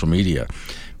on social media,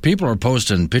 people are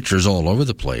posting pictures all over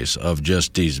the place of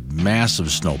just these massive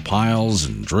snow piles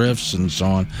and drifts and so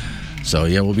on. So,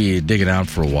 yeah, we'll be digging out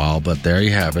for a while, but there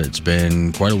you have it. It's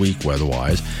been quite a week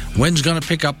weather-wise. Wind's going to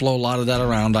pick up, blow a lot of that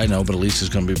around, I know, but at least it's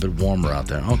going to be a bit warmer out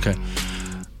there. Okay.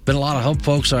 Been a lot of help,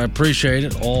 folks. I appreciate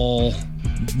it all,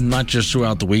 not just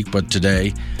throughout the week, but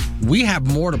today. We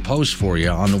have more to post for you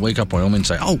on the Wake Up Wyoming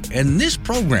site. Oh, and this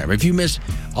program, if you missed,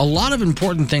 a lot of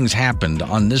important things happened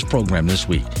on this program this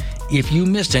week. If you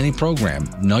missed any program,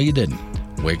 no, you didn't.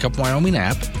 Wake Up Wyoming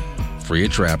app, free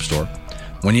at your app store.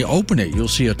 When you open it, you'll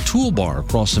see a toolbar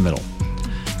across the middle.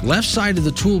 Left side of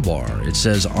the toolbar, it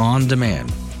says On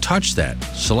Demand. touch that.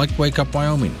 Select Wake Up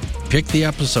Wyoming. Pick the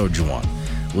episode you want.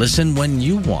 Listen when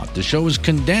you want. The show is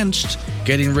condensed,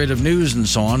 getting rid of news and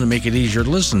so on to make it easier to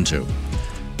listen to.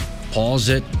 Pause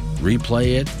it,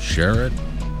 replay it, share it.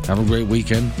 Have a great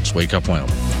weekend. It's Wake Up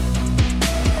Wyoming.